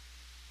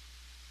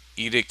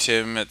Edict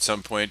him at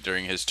some point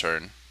during his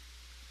turn.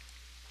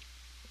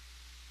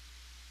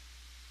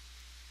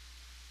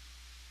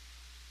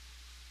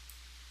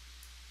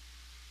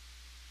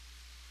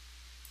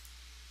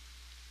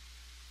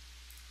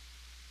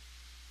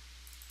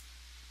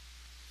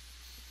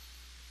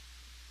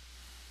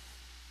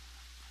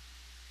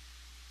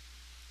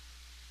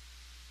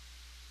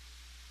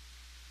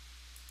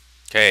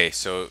 Okay,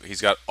 so he's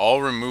got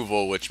all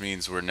removal, which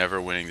means we're never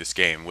winning this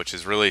game, which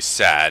is really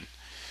sad.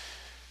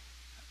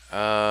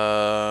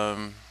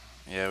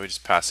 Yeah, we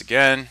just pass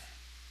again.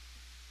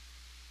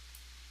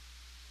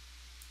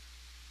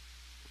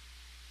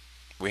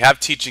 We have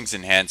teachings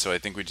in hand, so I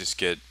think we just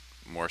get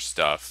more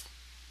stuff.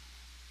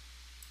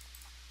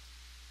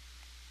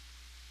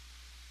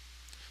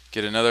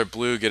 Get another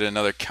blue, get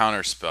another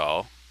counter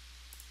spell.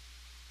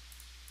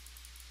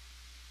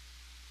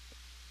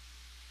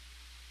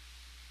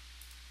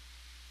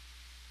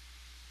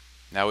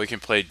 Now we can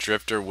play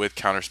Drifter with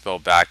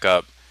Counterspell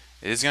backup.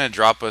 It is going to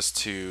drop us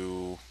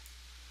to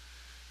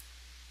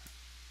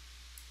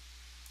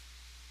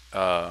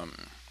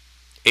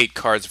 8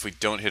 cards if we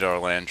don't hit our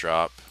land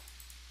drop.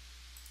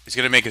 It's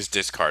going to make us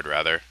discard,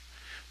 rather.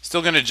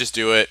 Still going to just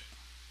do it.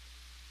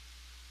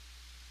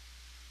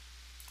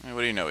 What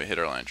do you know? We hit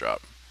our land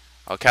drop.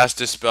 I'll cast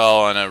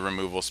Dispel on a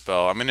removal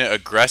spell. I'm going to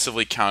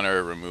aggressively counter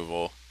a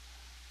removal.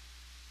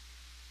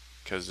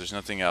 because there's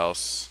nothing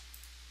else.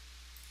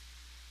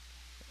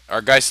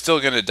 Our guy's still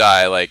gonna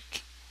die.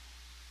 Like,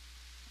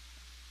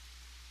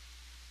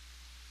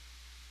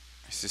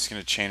 he's just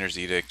gonna Chainer's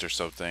Edict or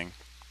something.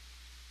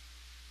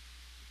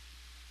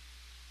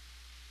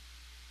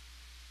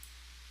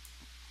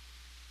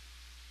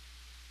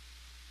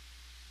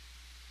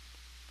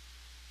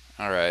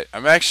 All right.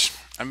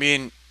 I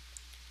mean,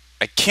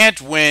 I can't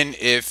win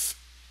if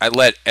I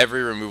let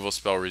every removal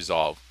spell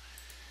resolve.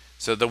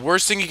 So the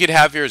worst thing you could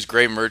have here is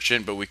Grey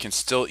Merchant, but we can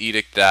still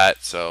Edict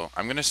that. So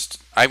I'm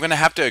gonna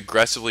have to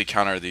aggressively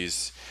counter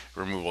these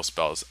removal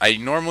spells. I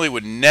normally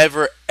would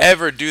never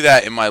ever do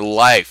that in my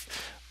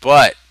life,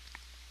 but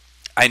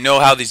I know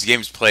how these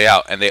games play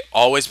out, and they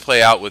always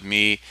play out with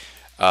me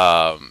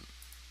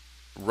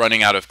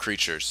running out of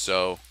creatures.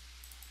 So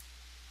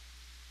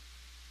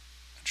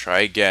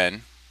try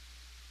again.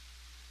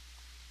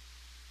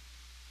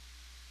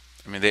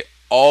 I mean, that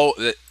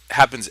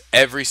happens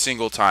every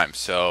single time.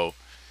 So,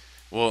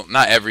 well,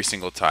 not every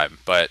single time,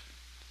 but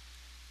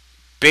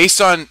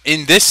based on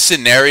in this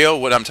scenario,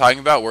 what I'm talking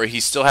about, where he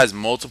still has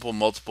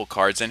multiple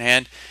cards in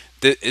hand,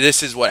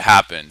 this is what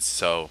happens.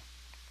 So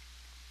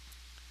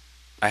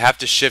I have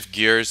to shift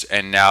gears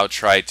and now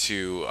try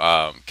to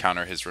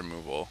counter his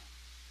removal.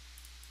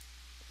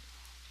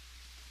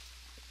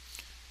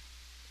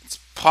 It's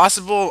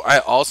possible I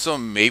also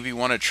maybe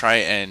want to try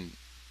and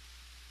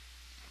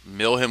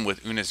mill him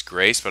with Una's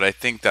Grace, but I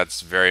think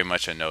that's very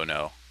much a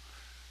no-no.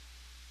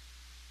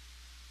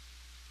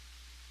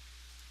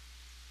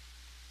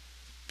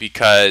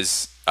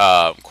 Because,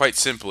 quite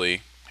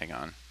simply, hang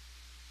on,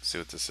 let's see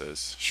what this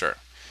is. Sure.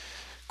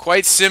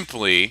 Quite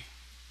simply,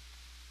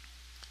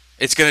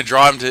 it's going to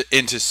draw him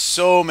into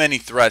so many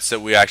threats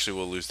that we actually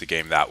will lose the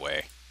game that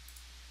way.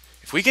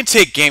 If we can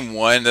take game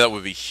one, that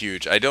would be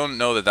huge. I don't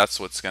know that that's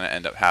what's going to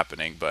end up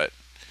happening, but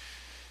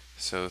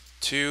so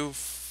 2,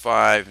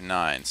 5,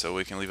 9. So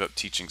we can leave up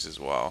teachings as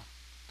well.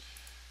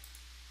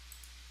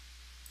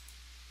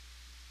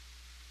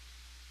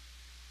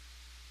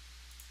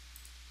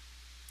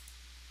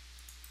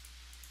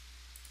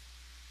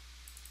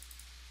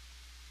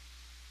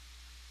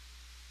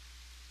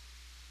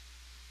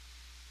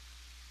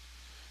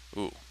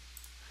 Ooh.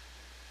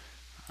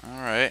 All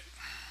right.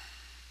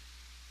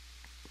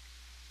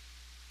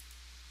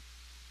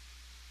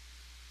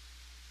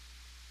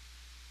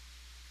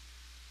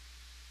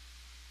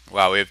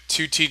 Wow, we have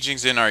 2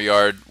 teachings in our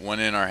yard, 1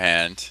 in our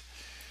hand.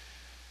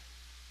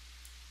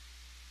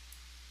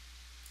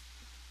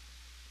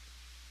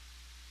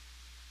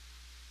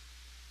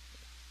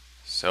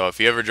 So if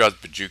he ever draws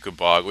Bajuka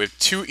Bog, we have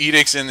 2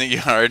 edicts in the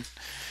yard,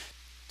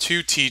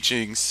 2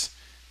 teachings.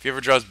 If he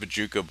ever draws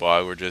Bajuka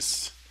Bog, we're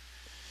just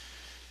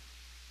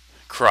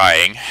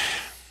crying.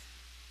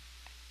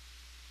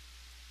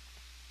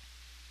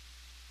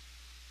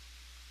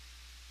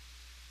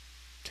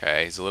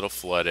 Okay, he's a little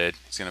flooded.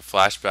 He's going to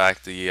flash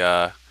back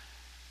the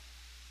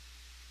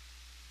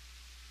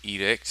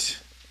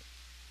edict.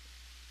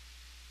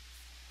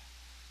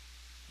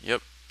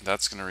 Yep,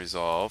 that's going to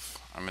resolve.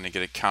 I'm going to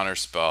get a counter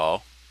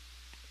spell.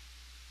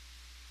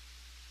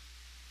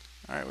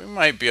 Alright, we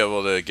might be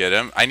able to get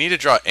him. I need to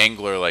draw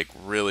Angler like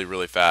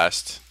really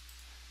fast.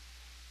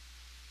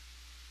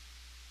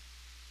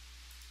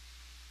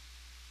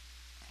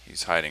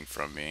 He's hiding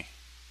from me.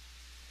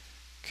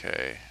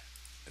 Okay.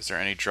 Is there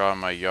any draw in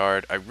my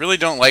yard? I really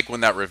don't like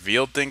when that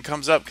revealed thing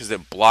comes up because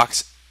it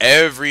blocks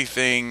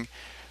everything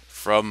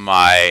from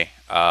my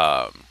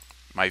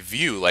my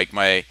view. Like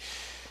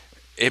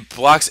it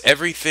blocks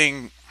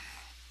everything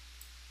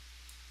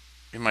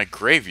in my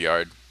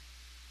graveyard.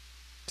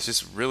 It's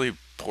just really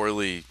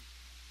poorly.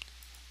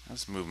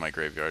 Let's move my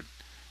graveyard.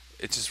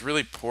 It's just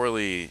really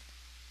poorly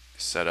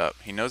set up.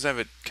 He knows I have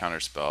a counter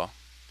spell.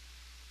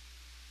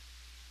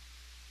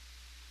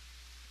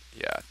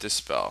 Yeah,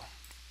 dispel.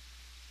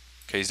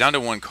 Okay, he's down to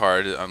 1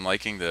 card. I'm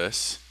liking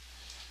this.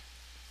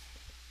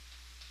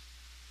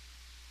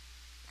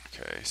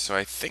 Okay, so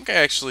I think I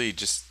actually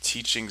just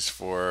teachings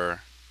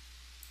for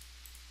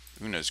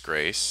Una's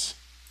Grace.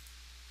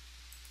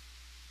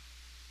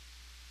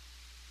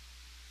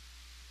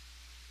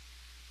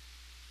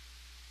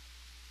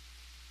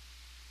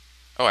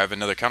 Oh, I have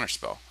another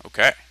counterspell.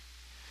 Okay.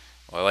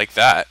 Well, I like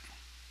that.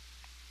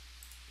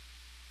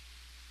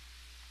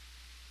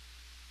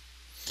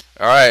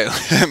 Alright,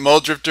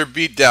 Muldrifter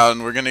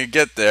Beatdown. We're going to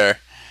get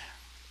there.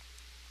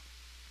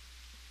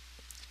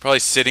 Probably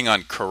sitting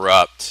on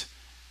Corrupt.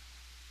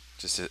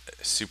 Just a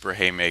super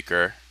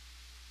haymaker.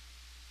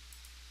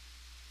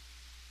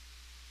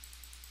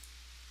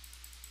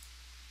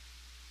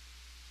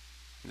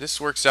 This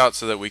works out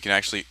so that we can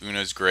actually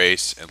Una's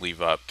Grace and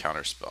leave up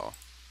counterspell.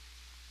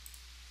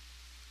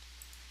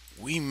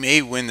 We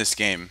may win this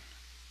game.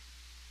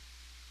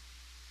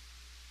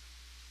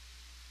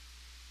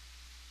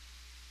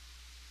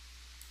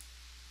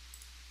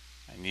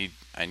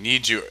 I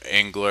need you,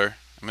 Angler.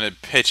 I'm gonna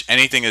pitch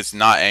anything that's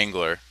not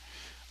Angler.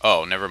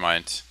 Oh, never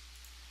mind.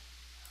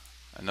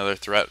 Another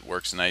threat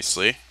works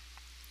nicely.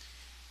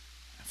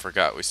 I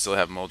forgot we still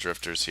have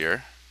Muldrifters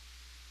here.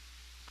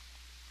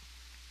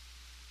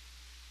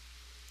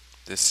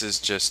 This is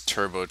just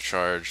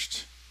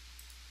turbocharged.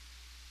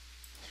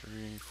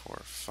 3,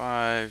 4,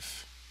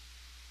 5.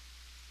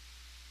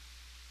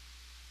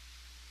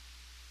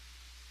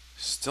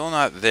 Still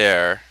not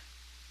there.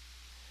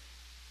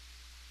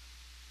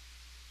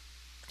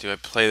 Do I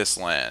play this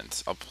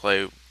land? I'll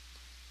play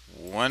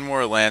one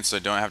more land so I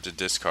don't have to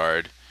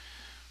discard.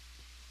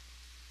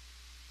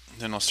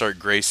 Then I'll start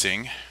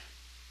gracing.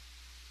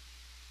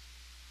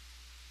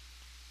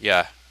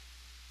 Yeah,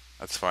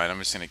 that's fine. I'm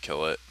just going to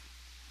kill it.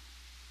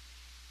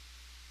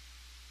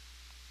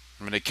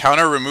 I'm going to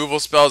counter removal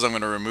spells. I'm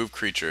going to remove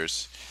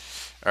creatures.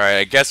 Alright,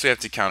 I guess we have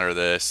to counter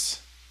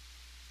this.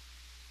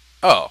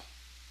 Oh.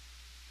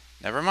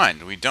 Never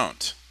mind, we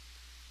don't.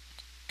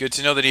 Good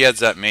to know that he has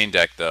that main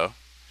deck, though.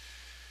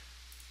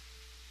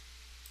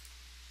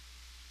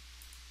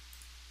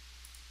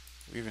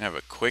 We even have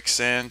a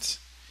quicksand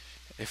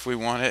if we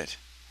want it.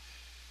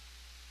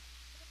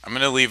 I'm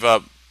going to leave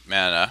up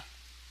mana.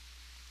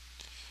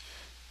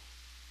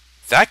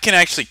 That can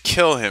actually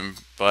kill him,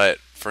 but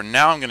for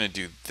now I'm going to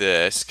do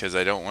this because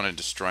I don't want to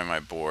destroy my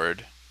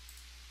board.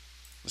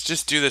 Let's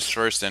just do this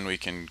first, then we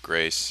can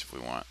grace if we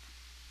want.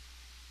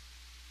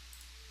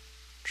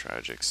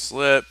 Tragic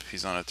Slip.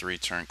 He's on a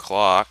 3-turn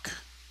clock.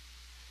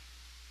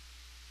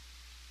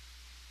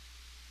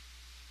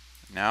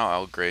 Now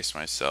I'll grace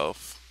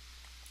myself.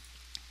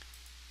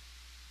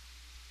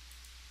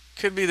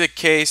 Could be the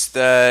case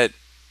that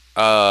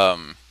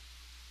I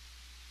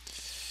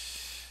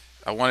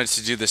wanted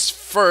to do this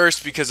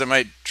first because I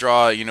might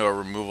draw, a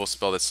removal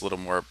spell that's a little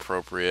more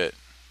appropriate.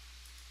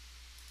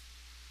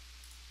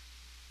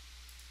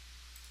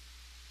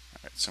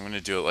 Alright, so I'm going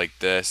to do it like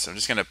this. I'm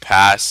just going to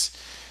pass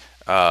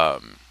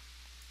on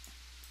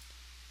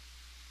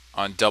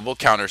double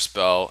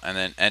counterspell, and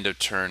then end of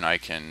turn I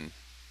can...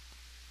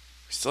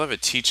 We still have a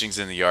Teachings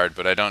in the Yard,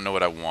 but I don't know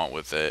what I want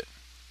with it.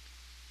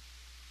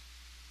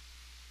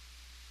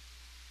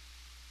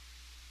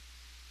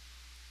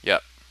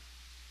 Yep.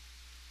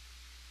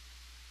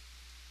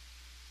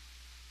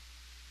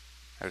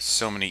 I have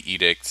so many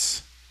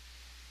edicts.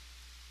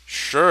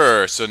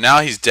 Sure, so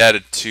now he's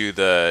dead to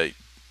the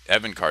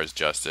Evankar's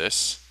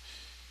Justice.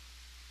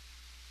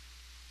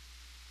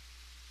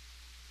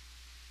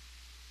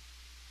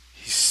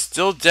 He's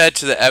still dead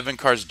to the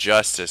Evankar's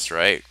Justice,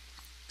 right?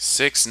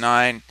 6,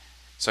 9,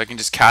 so I can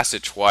just cast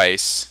it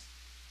twice.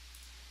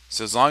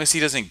 So as long as he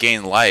doesn't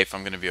gain life,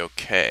 I'm going to be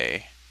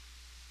okay.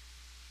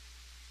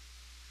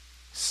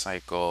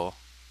 Cycle.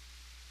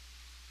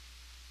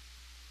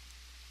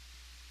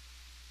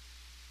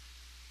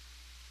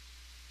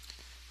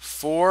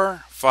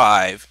 4,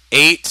 5,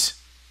 8,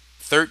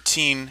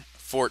 13,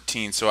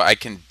 14. So I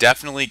can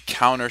definitely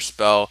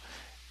counterspell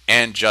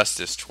and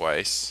Justice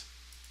twice.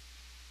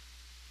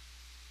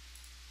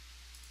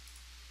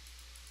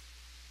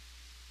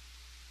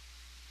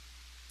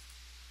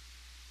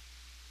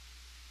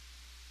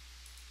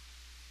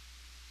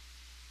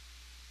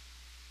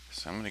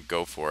 So I'm going to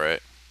go for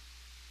it.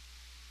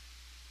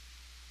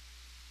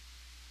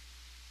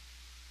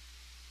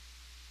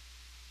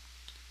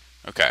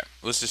 Okay,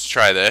 let's just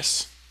try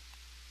this.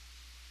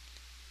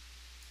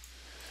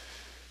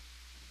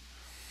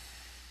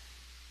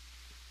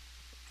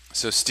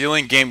 So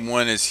stealing game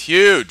 1 is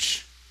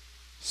huge.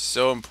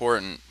 So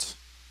important.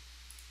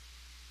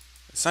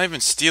 It's not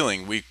even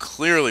stealing. We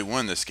clearly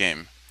won this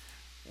game.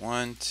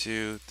 1,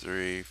 2,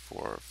 3,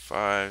 4,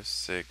 5,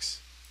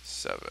 6,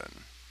 7.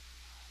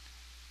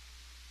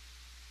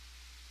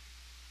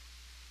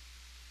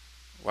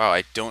 Wow,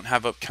 I don't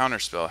have up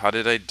counterspell. How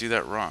did I do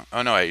that wrong?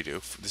 Oh no, I do.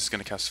 This is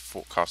going to cost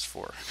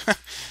 4.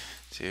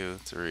 2,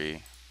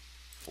 3,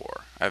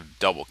 4. I have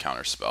double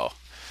counterspell.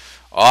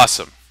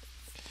 Awesome.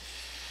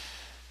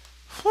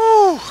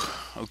 Whew.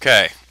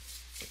 Okay.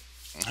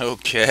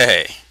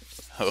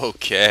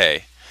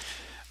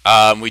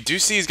 We do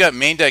see he's got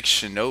main deck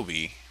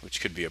Shinobi,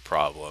 which could be a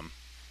problem.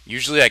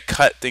 Usually I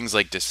cut things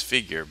like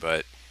Disfigure,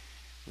 but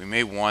we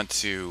may want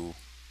to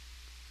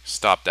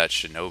stop that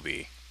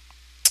Shinobi.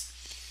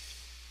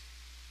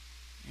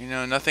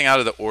 Nothing out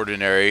of the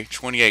ordinary.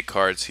 28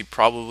 cards. He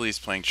probably is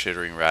playing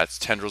Chittering Rats.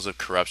 Tendrils of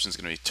Corruption is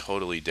going to be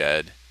totally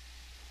dead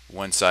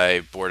once I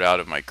board out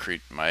of my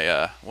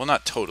well,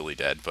 not totally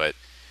dead, but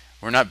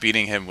we're not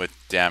beating him with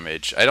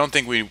damage. I don't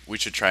think we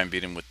should try and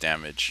beat him with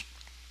damage,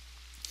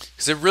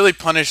 because it really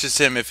punishes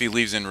him if he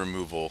leaves in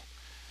removal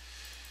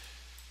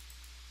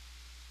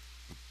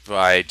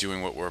by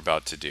doing what we're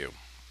about to do.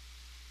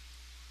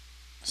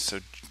 So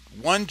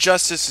 1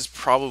 Justice is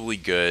probably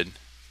good.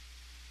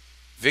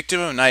 Victim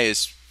of Night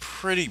is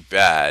pretty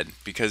bad,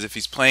 because if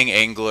he's playing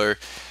Angler,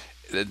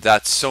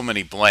 that's so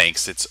many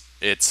blanks. It's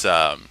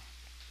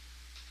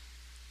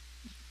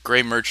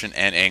Grey Merchant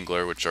and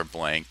Angler, which are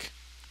blank.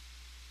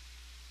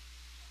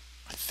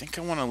 I think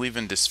I want to leave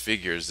in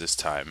Disfigures this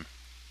time.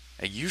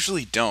 I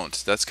usually don't.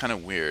 That's kind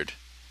of weird.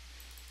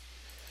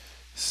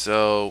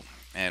 So,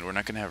 and we're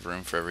not going to have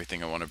room for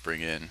everything I want to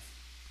bring in.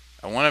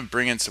 I want to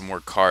bring in some more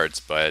cards,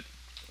 but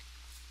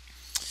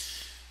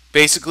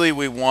basically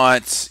we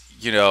want,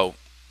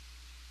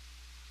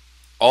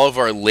 all of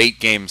our late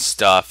game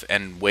stuff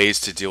and ways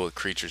to deal with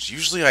creatures.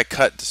 Usually I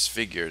cut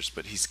disfigures,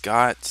 but he's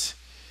got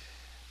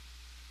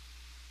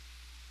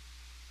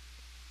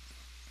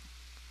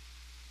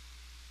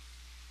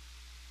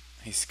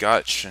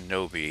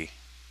Shinobi.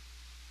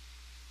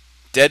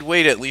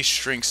 Deadweight at least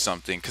shrinks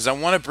something because I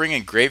want to bring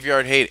in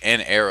Graveyard Hate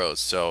and arrows,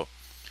 so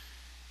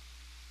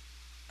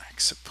I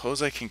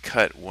suppose I can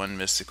cut one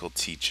Mystical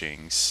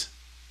Teachings.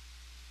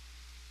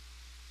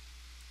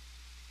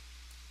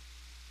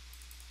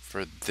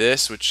 For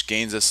this, which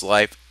gains us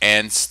life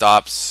and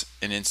stops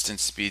an instant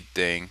speed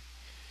thing.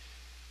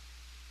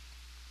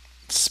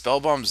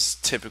 Spellbomb's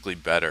typically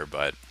better,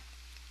 but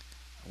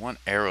I want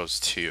arrows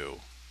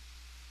too.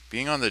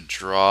 Being on the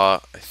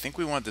draw, I think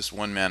we want this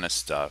 1 mana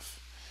stuff.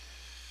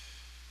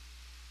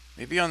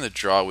 Maybe on the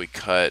draw we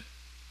cut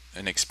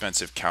an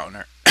expensive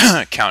counter.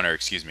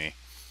 Excuse me.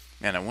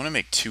 Man, I want to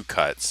make 2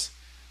 cuts,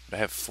 but I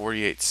have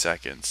 48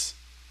 seconds.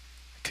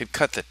 I could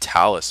cut the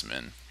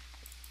Talisman,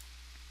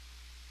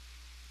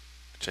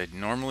 which I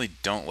normally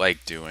don't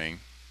like doing.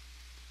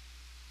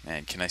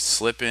 Man, can I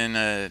slip in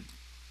a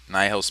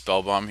Nihil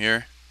Spellbomb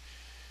here?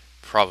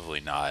 Probably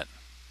not.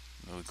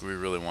 We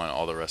really want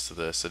all the rest of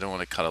this. I don't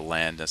want to cut a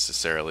land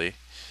necessarily.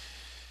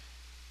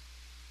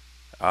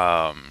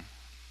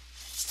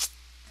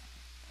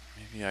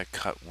 Maybe I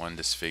cut 1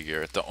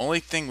 disfigure. The only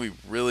thing we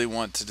really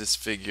want to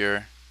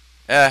disfigure,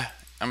 I'm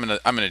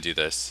gonna do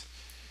this.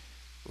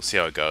 We'll see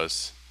how it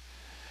goes.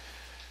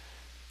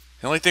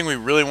 The only thing we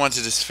really want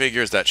to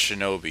disfigure is that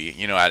Shinobi.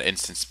 You know, at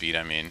instant speed,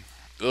 I mean.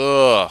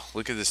 Ugh,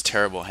 look at this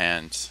terrible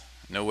hand.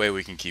 No way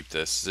we can keep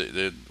this.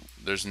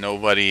 There's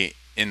nobody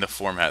in the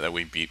format that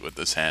we beat with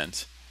this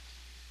hand.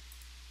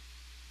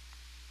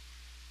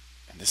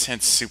 And this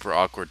hand's super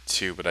awkward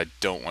too, but I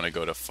don't want to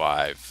go to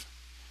 5.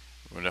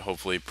 We're going to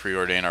hopefully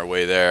preordain our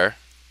way there.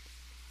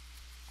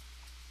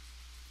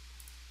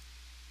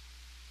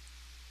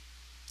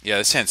 Yeah,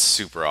 this hand's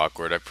super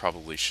awkward. I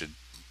probably should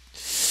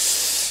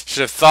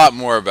have thought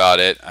more about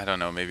it. I don't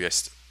know, maybe I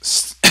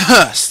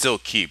still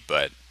keep,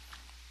 but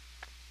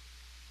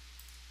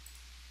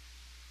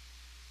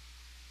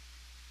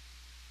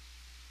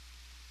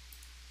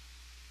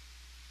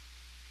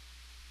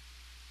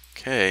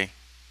okay.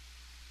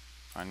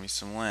 Find me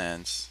some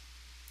lands.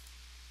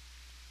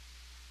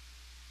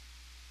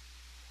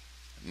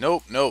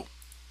 Nope, nope.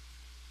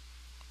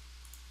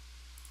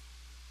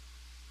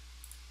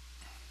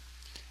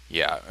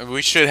 Yeah,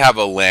 we should have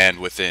a land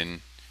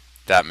within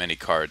that many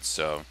cards,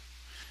 so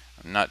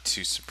I'm not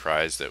too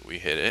surprised that we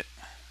hit it.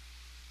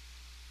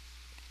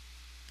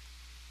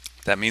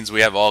 That means we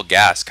have all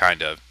gas,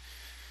 kind of.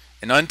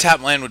 An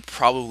untapped land would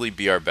probably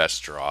be our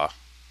best draw.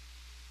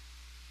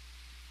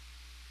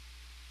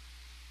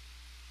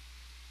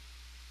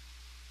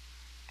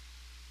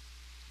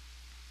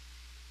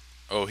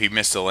 Oh, he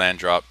missed a land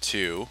drop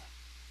too.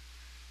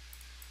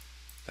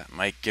 That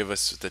might give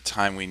us the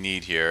time we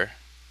need here.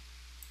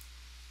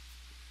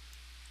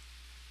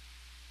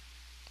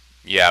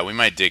 Yeah, we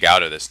might dig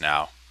out of this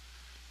now.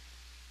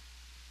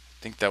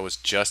 I think that was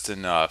just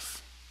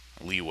enough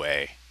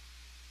leeway.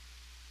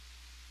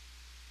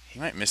 He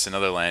might miss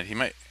another land. He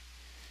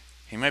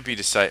might be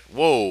decide.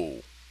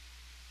 Whoa!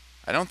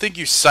 I don't think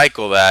you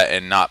cycle that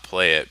and not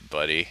play it,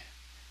 buddy.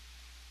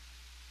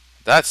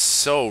 That's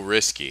so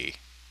risky.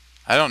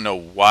 I don't know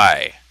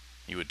why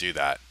you would do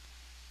that.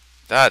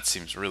 That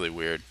seems really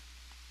weird.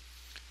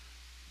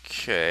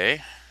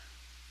 Okay.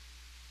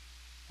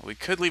 Well, we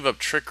could leave up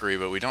Trickery,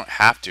 but we don't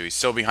have to. He's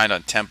so behind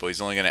on tempo,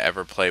 he's only going to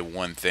ever play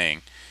 1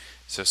 thing.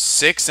 So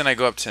 6, and I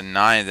go up to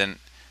 9, then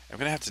I'm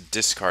going to have to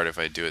discard if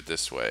I do it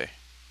this way.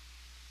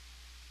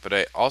 But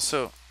I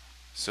also...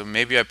 So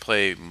maybe I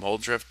play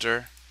Mold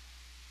Drifter.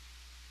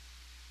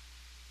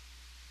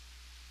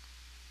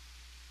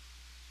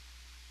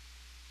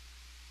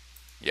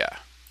 Yeah.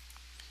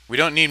 We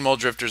don't need Mold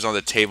Drifters on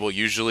the table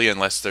usually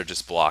unless they're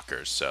just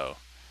blockers, so...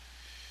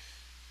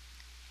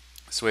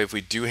 This way if we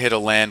do hit a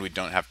land, we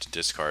don't have to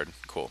discard.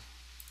 Cool.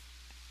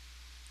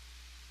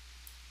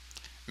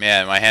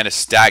 Man, my hand is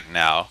stacked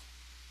now.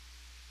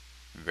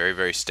 Very,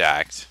 very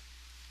stacked.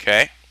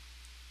 Okay.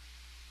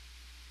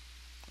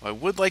 Well, I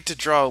would like to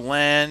draw a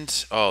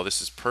land. Oh,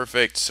 this is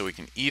perfect, so we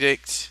can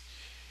Edict.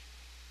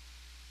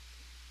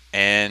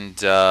 And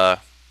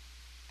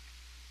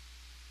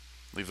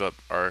leave up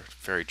our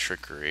Fairy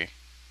Trickery.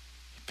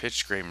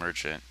 Pitch Gray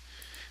Merchant.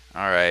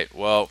 Alright,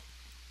 well,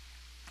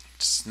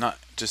 just not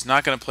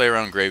going to play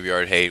around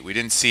Graveyard Hate. We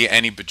didn't see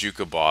any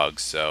Bajuka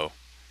Bogs, so...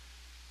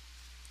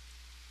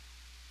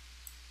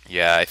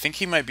 Yeah, I think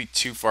he might be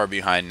too far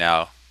behind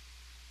now.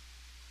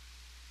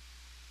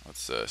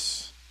 What's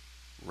this?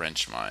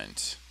 Wrench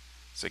Mind.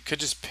 So I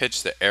could just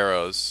pitch the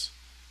arrows.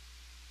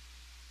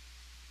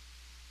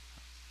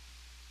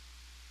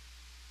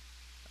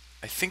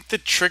 I think the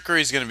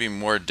Trickery is going to be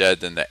more dead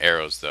than the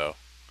arrows, though.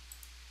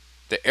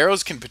 The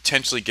arrows can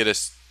potentially get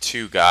us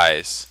 2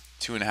 guys.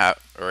 2.5,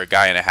 or a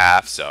guy and a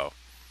half, so.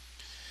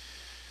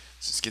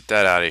 Let's just get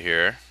that out of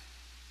here.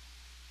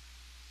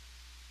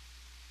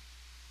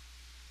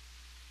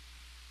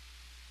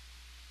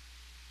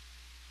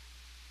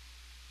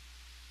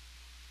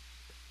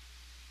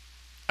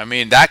 I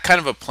mean, that kind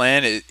of a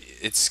plan,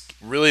 it's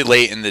really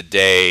late in the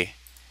day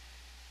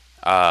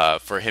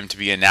for him to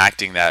be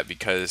enacting that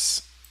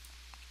because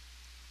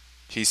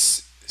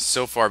he's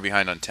so far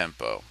behind on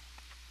tempo.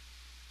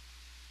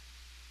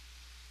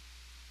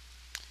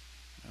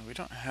 We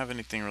don't have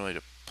anything really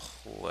to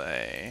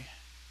play.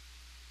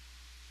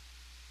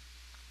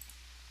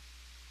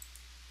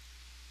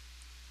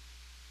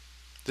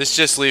 This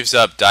just leaves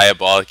up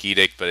Diabolic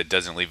Edict, but it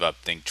doesn't leave up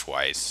Think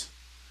Twice.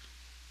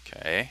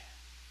 Okay.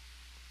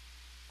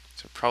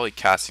 So probably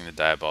casting the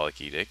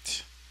Diabolic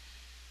Edict.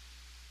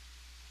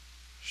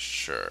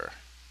 Sure.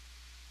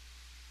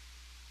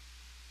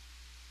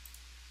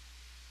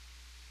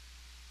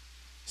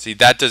 See,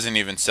 that doesn't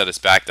even set us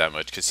back that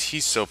much because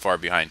he's so far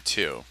behind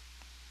too.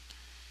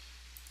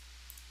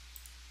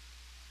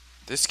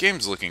 This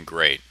game's looking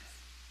great.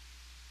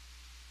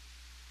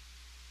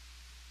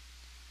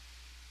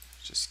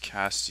 Just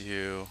cast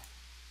you.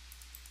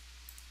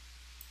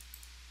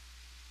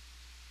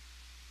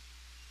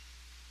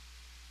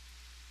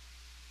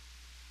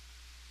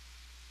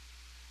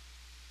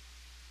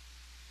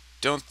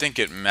 Don't think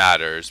it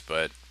matters,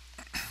 but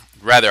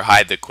rather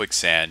hide the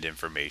quicksand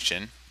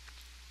information.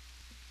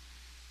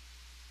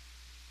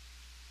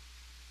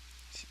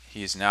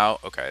 He's now,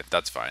 okay,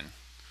 that's fine.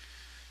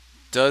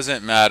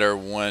 Doesn't matter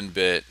one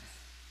bit.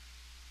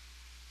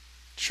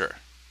 Sure.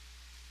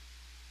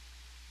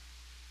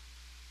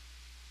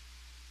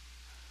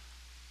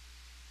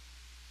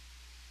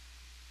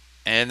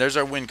 And there's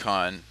our win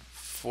con.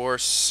 4,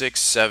 6,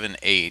 7,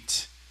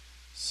 8.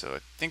 So I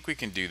think we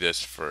can do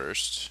this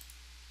first.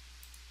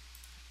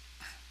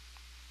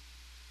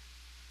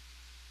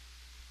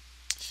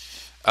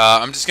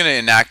 I'm just going to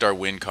enact our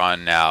win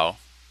con now.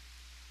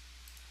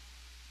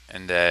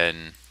 And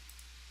then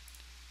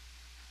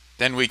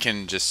we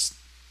can just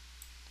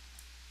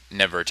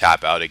never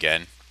tap out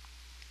again.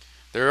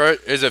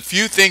 There's a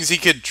few things he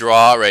could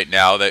draw right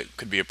now that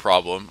could be a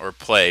problem or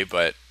play,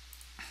 but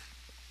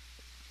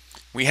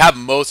we have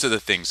most of the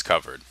things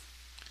covered.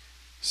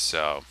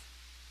 So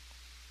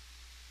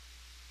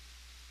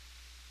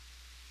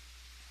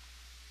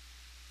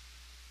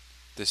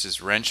this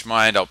is Wrench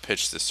Mind. I'll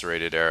pitch the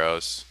Serrated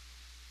Arrows.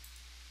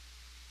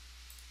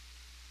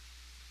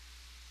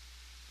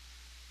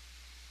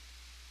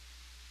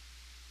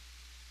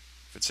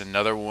 If it's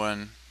another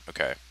one,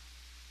 okay.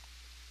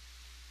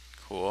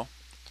 Cool.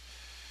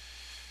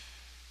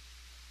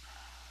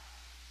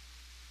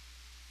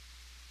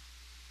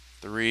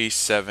 Three,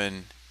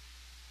 7,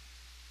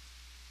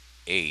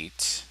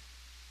 8.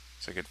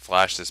 So I could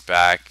flash this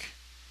back.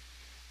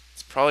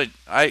 It's probably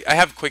I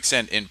have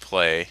Quicksand in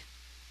play.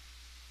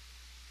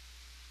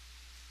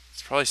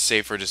 It's probably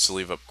safer just to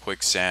leave up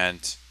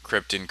Quicksand,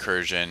 Crypt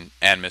Incursion,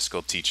 and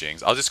Mystical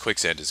Teachings. I'll just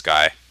Quicksand this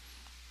guy.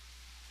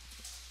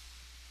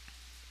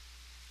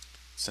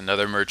 It's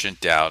another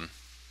merchant down.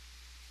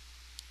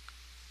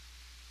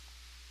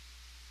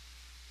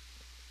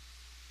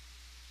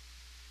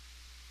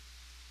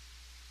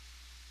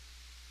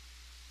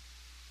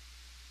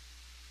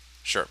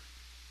 Sure.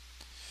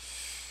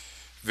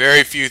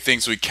 Very few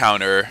things we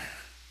counter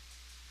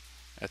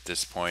at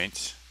this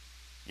point.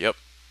 Yep.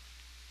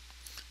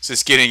 This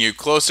is getting you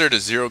closer to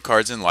 0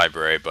 cards in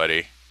library,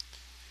 buddy.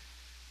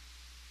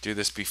 Do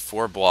this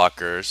before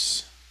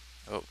blockers.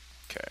 Oh,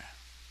 okay.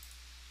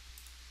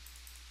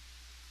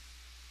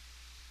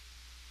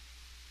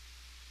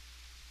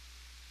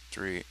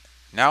 Three.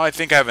 Now I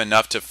think I have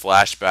enough to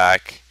flash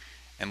back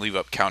and leave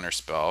up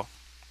counterspell.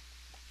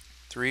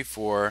 3,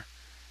 4,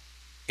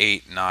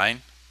 8,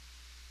 9.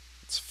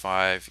 It's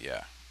 5,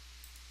 yeah.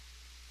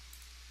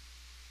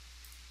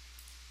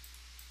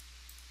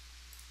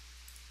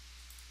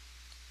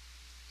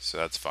 So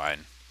that's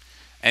fine.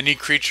 Any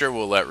creature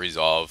will let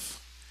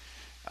resolve.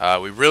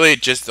 We really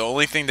just, the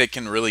only thing that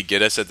can really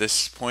get us at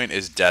this point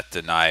is Death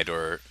Denied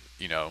or,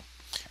 you know,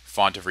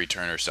 Font of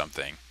Return or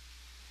something.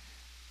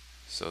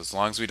 So as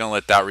long as we don't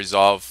let that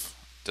resolve,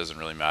 it doesn't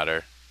really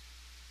matter.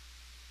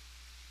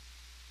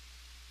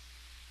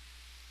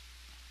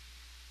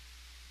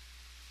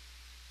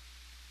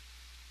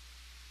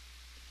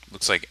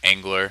 Looks like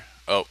Angler.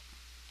 Oh,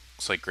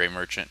 looks like Gray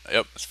Merchant.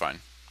 Yep, that's fine.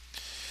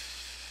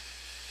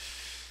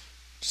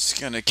 Just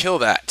gonna kill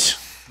that.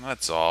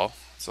 That's all.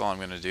 That's all I'm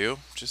gonna do.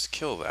 Just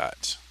kill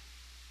that.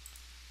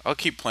 I'll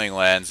keep playing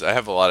lands. I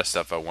have a lot of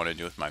stuff I want to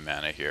do with my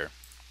mana here.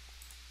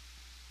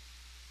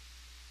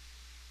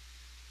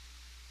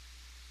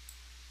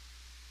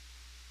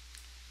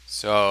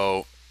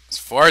 So, as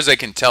far as I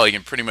can tell, he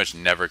can pretty much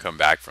never come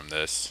back from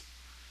this.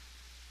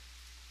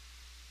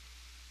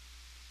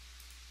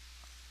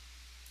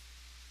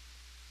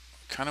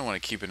 Kind of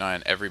want to keep an eye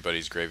on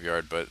everybody's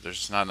graveyard, but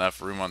there's not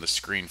enough room on the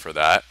screen for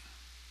that.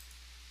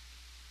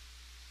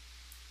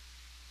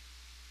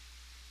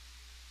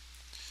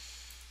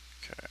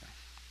 Okay.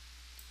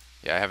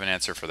 Yeah, I have an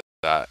answer for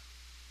that.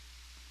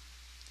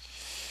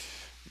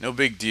 No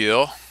big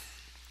deal.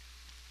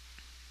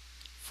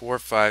 4,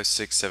 5,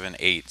 6, 7,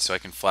 8. So I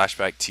can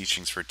flashback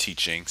Teachings for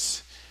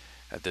Teachings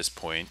at this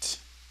point.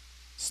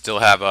 Still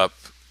have up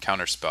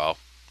Counterspell.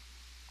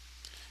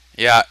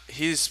 Yeah,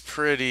 he's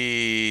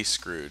pretty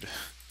screwed.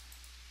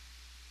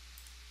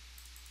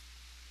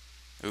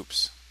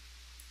 Oops.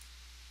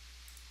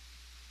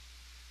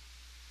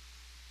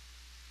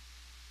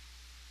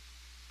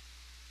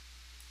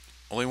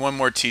 Only one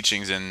more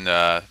teachings in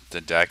the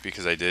deck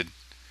because I did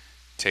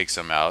take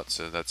some out,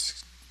 so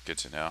that's good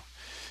to know.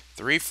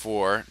 3,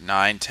 4,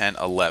 9, 10,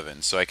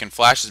 11. So I can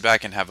flash this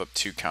back and have up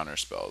 2 counter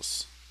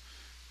spells.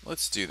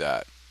 Let's do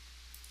that.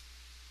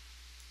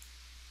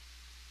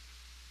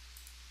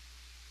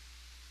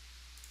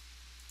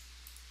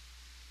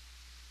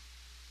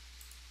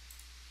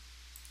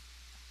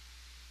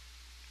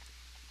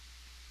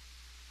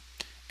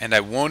 And I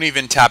won't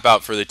even tap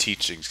out for the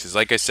teachings because,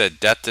 like I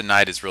said, Death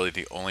Denied is really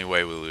the only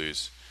way we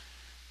lose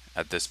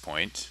at this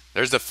point.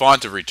 There's the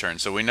Font of Return,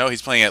 so we know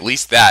he's playing at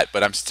least that,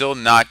 but I'm still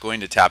not going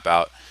to tap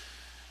out.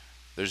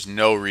 There's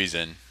no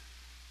reason.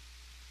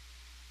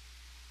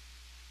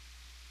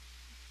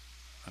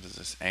 What is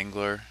this?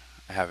 Angler?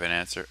 I have an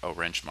answer. Oh,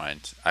 Wrench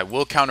Mind. I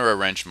will counter a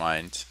Wrench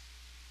Mind.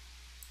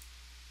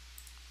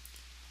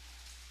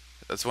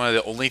 That's one of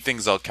the only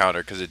things I'll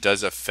counter because it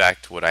does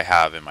affect what I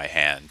have in my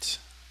hand.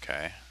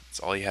 Okay, that's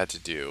all he had to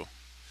do.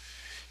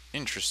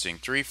 Interesting.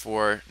 3,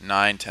 4,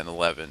 9, 10,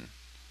 11.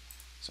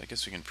 So I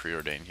guess we can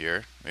preordain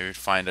here. Maybe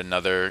find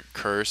another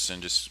curse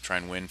and just try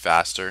and win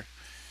faster.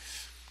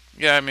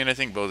 Yeah, I mean, I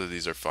think both of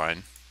these are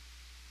fine.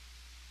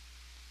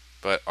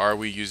 But are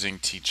we using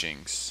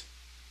teachings?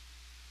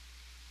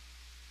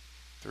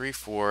 3,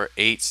 4,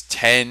 8,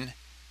 10.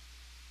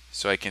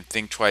 So I can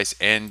think twice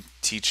and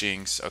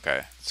teachings.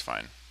 Okay, it's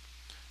fine.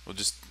 We'll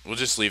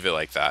just leave it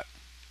like that.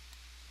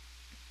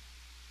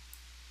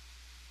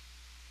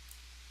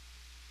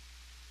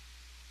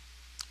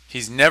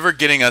 He's never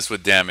getting us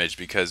with damage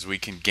because we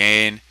can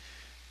gain.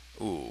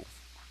 Ooh,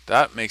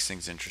 that makes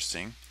things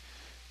interesting.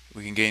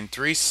 We can gain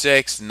 3,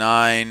 6,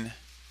 9,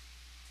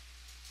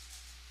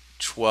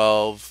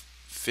 12,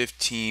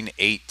 15,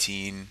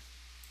 18.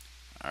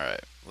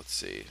 Alright, let's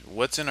see.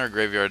 What's in our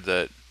graveyard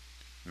that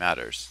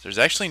matters? There's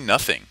actually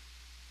nothing.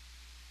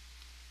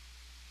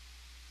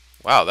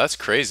 Wow, that's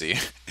crazy.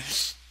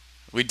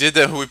 We did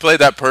that. We played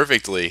that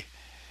perfectly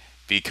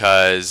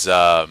because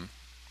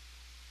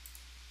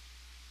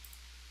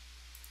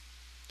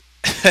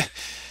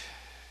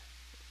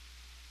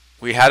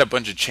we had a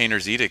bunch of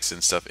Chainer's Edicts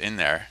and stuff in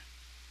there.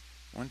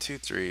 1, 2,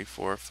 3,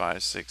 4,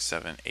 5, 6,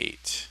 7,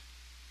 8.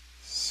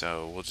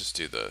 So we'll just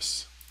do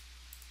this.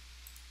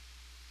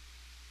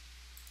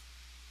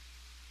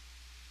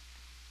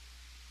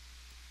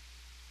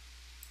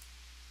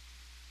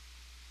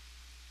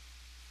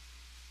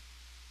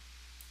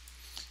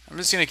 I'm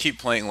just going to keep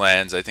playing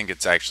lands. I think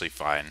it's actually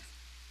fine.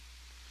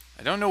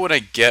 I don't know what I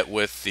get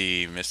with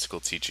the mystical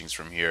teachings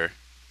from here.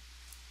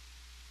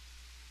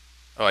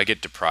 Oh, I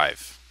get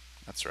Deprive.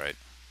 That's right.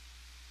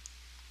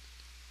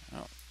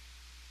 Oh.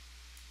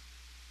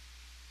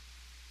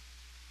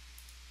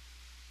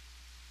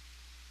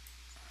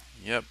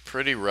 Yep,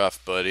 pretty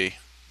rough, buddy.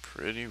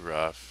 Pretty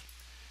rough.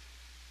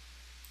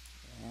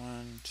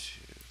 1, 2,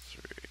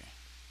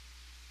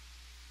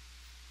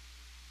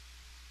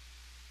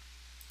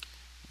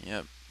 3.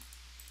 Yep.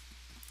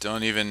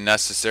 Don't even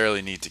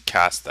necessarily need to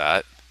cast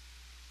that.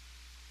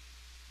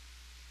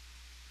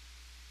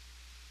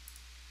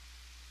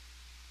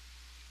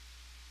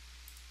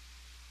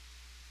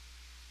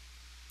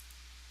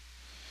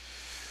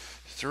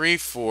 Three,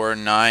 4,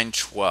 9,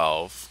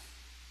 12.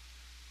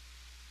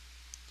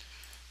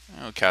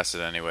 I'll cast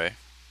it anyway.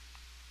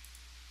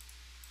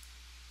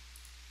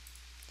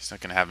 He's not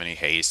gonna have any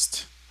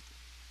haste.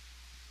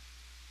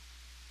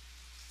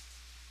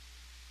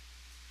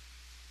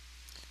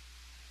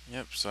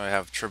 Yep, so I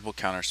have triple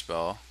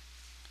counterspell.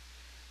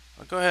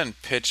 I'll go ahead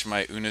and pitch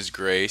my Una's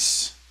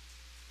Grace.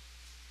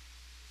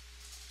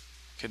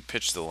 Could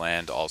pitch the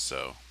land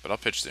also, but I'll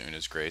pitch the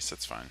Una's Grace,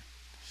 that's fine.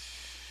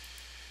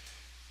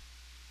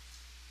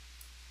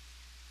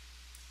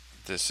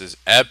 This is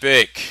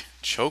epic!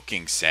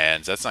 Choking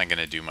Sands, that's not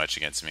gonna do much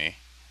against me.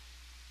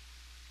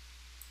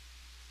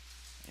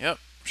 Yep,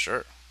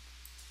 sure.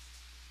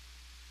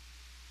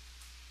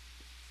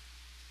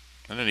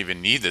 I don't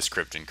even need this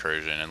Crypt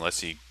Incursion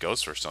unless he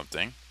goes for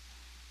something.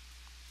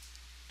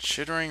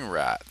 Chittering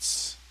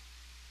Rats.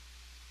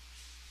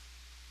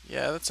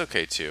 Yeah, that's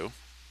okay too.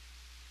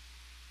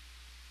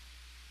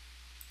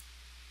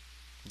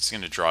 I'm just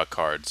going to draw a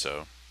card,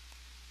 so.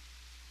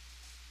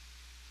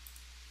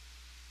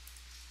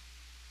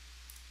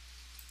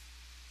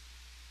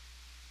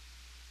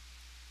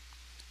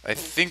 I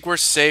think we're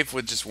safe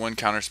with just one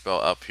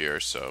counterspell up here,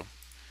 so.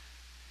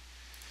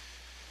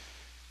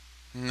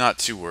 Not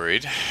too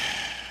worried.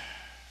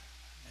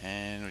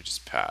 And we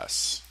just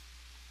pass.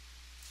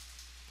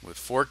 With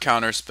 4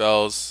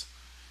 counterspells,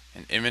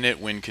 an imminent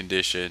win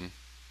condition.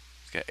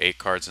 He's got 8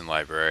 cards in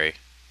library.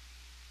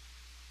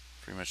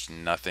 Pretty much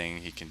nothing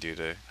he can do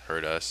to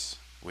hurt us.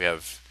 We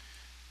have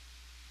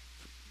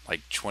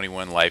like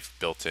 21 life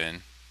built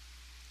in.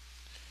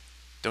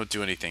 Don't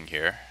do anything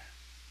here.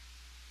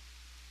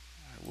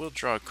 I will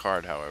draw a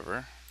card,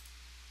 however.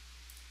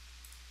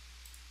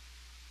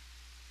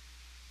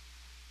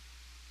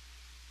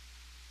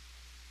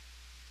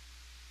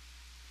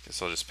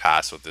 Guess I'll just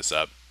pass with this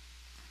up.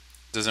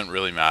 Doesn't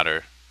really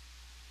matter.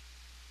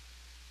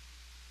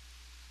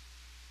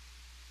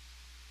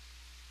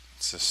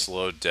 It's a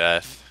slow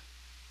death.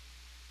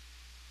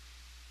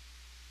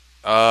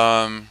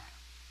 Yeah,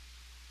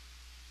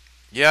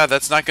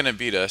 that's not gonna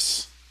beat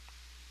us.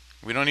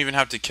 We don't even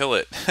have to kill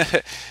it.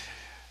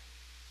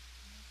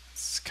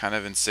 It's kind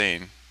of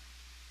insane.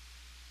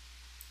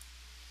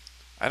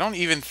 I don't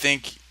even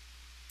think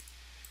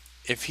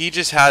if he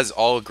just has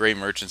all gray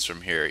merchants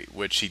from here,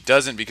 which he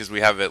doesn't because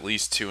we have at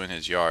least 2 in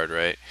his yard,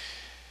 right?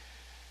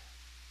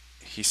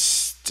 He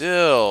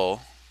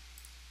still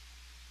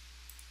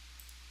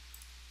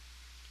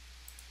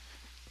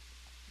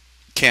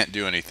can't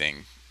do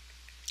anything.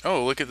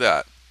 Oh, look at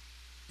that.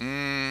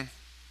 I'll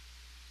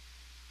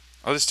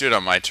just do it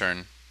on my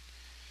turn.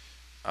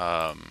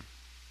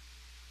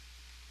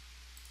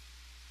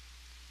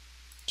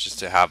 Just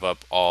to have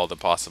up all the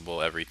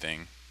possible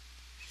everything.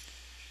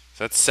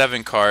 So that's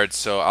 7 cards,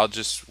 so I'll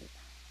just...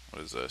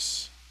 What is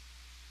this?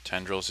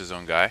 Tendril's his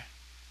own guy?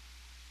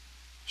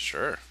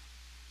 Sure.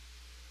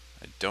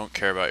 I don't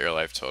care about your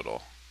life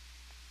total.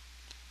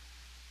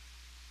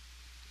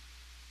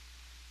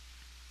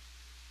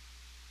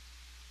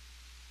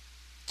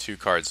 Two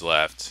cards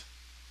left.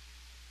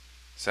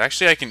 So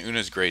actually I can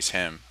Una's Grace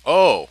him.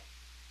 Oh!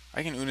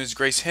 I can Una's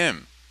Grace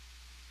him.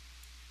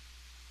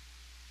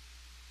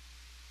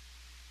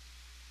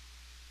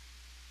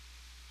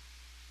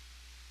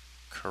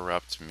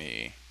 Corrupt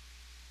me.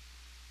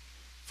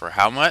 For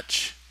how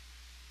much?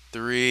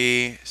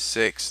 3,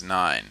 6,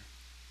 9.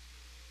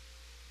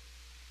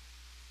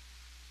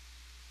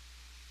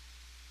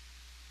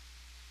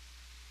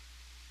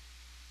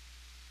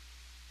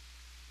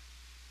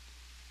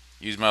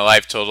 Use my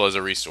life total as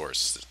a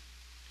resource.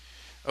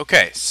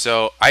 Okay,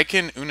 so I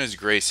can Una's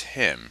Grace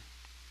him.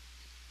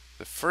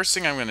 The first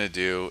thing I'm going to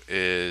do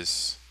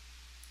is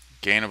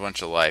gain a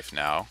bunch of life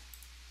now.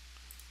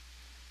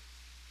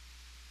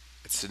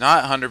 It's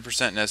not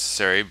 100%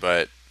 necessary,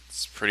 but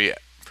it's pretty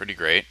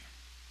great.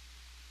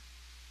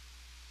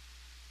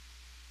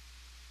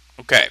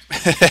 Okay.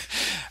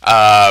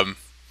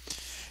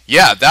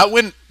 Yeah, that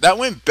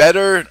went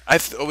better, I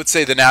would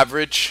say, than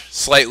average,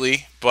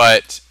 slightly,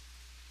 but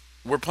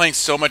we're playing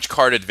so much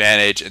card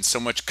advantage and so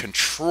much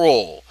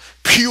control,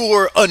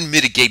 pure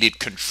unmitigated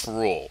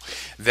control,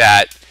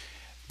 that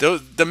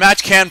the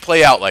match can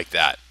play out like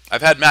that.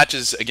 I've had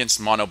matches against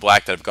mono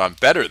black that have gone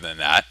better than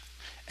that,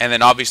 and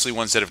then obviously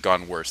ones that have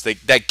gone worse.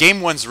 That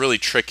game one's really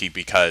tricky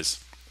because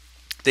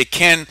they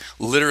can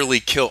literally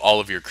kill all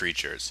of your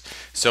creatures.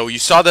 So you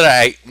saw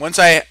that once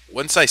I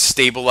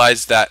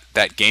stabilized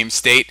that game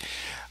state,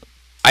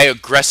 I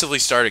aggressively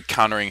started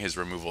countering his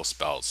removal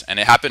spells, and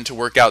it happened to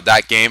work out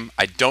that game.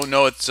 I don't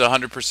know if it's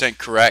 100%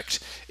 correct.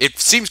 It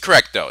seems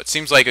correct though. It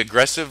seems like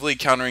aggressively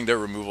countering their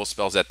removal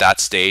spells at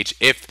that stage,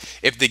 if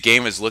the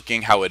game is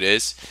looking how it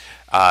is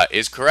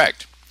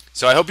correct.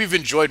 So I hope you've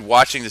enjoyed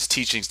watching this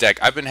teachings deck.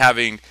 I've been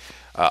having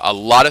a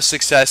lot of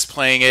success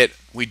playing it.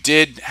 We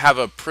did have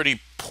a pretty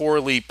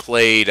poorly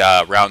played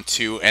round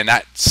 2, and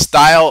that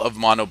style of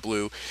mono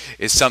blue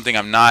is something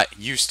I'm not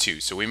used to.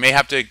 So we may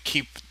have to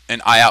keep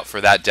an eye out for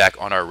that deck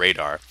on our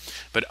radar.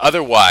 But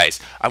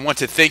otherwise, I want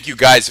to thank you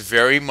guys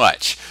very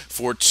much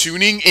for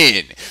tuning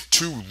in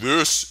to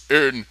this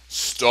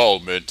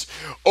installment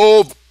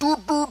of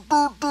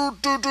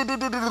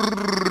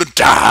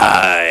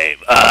Time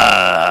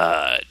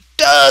a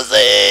Dozen.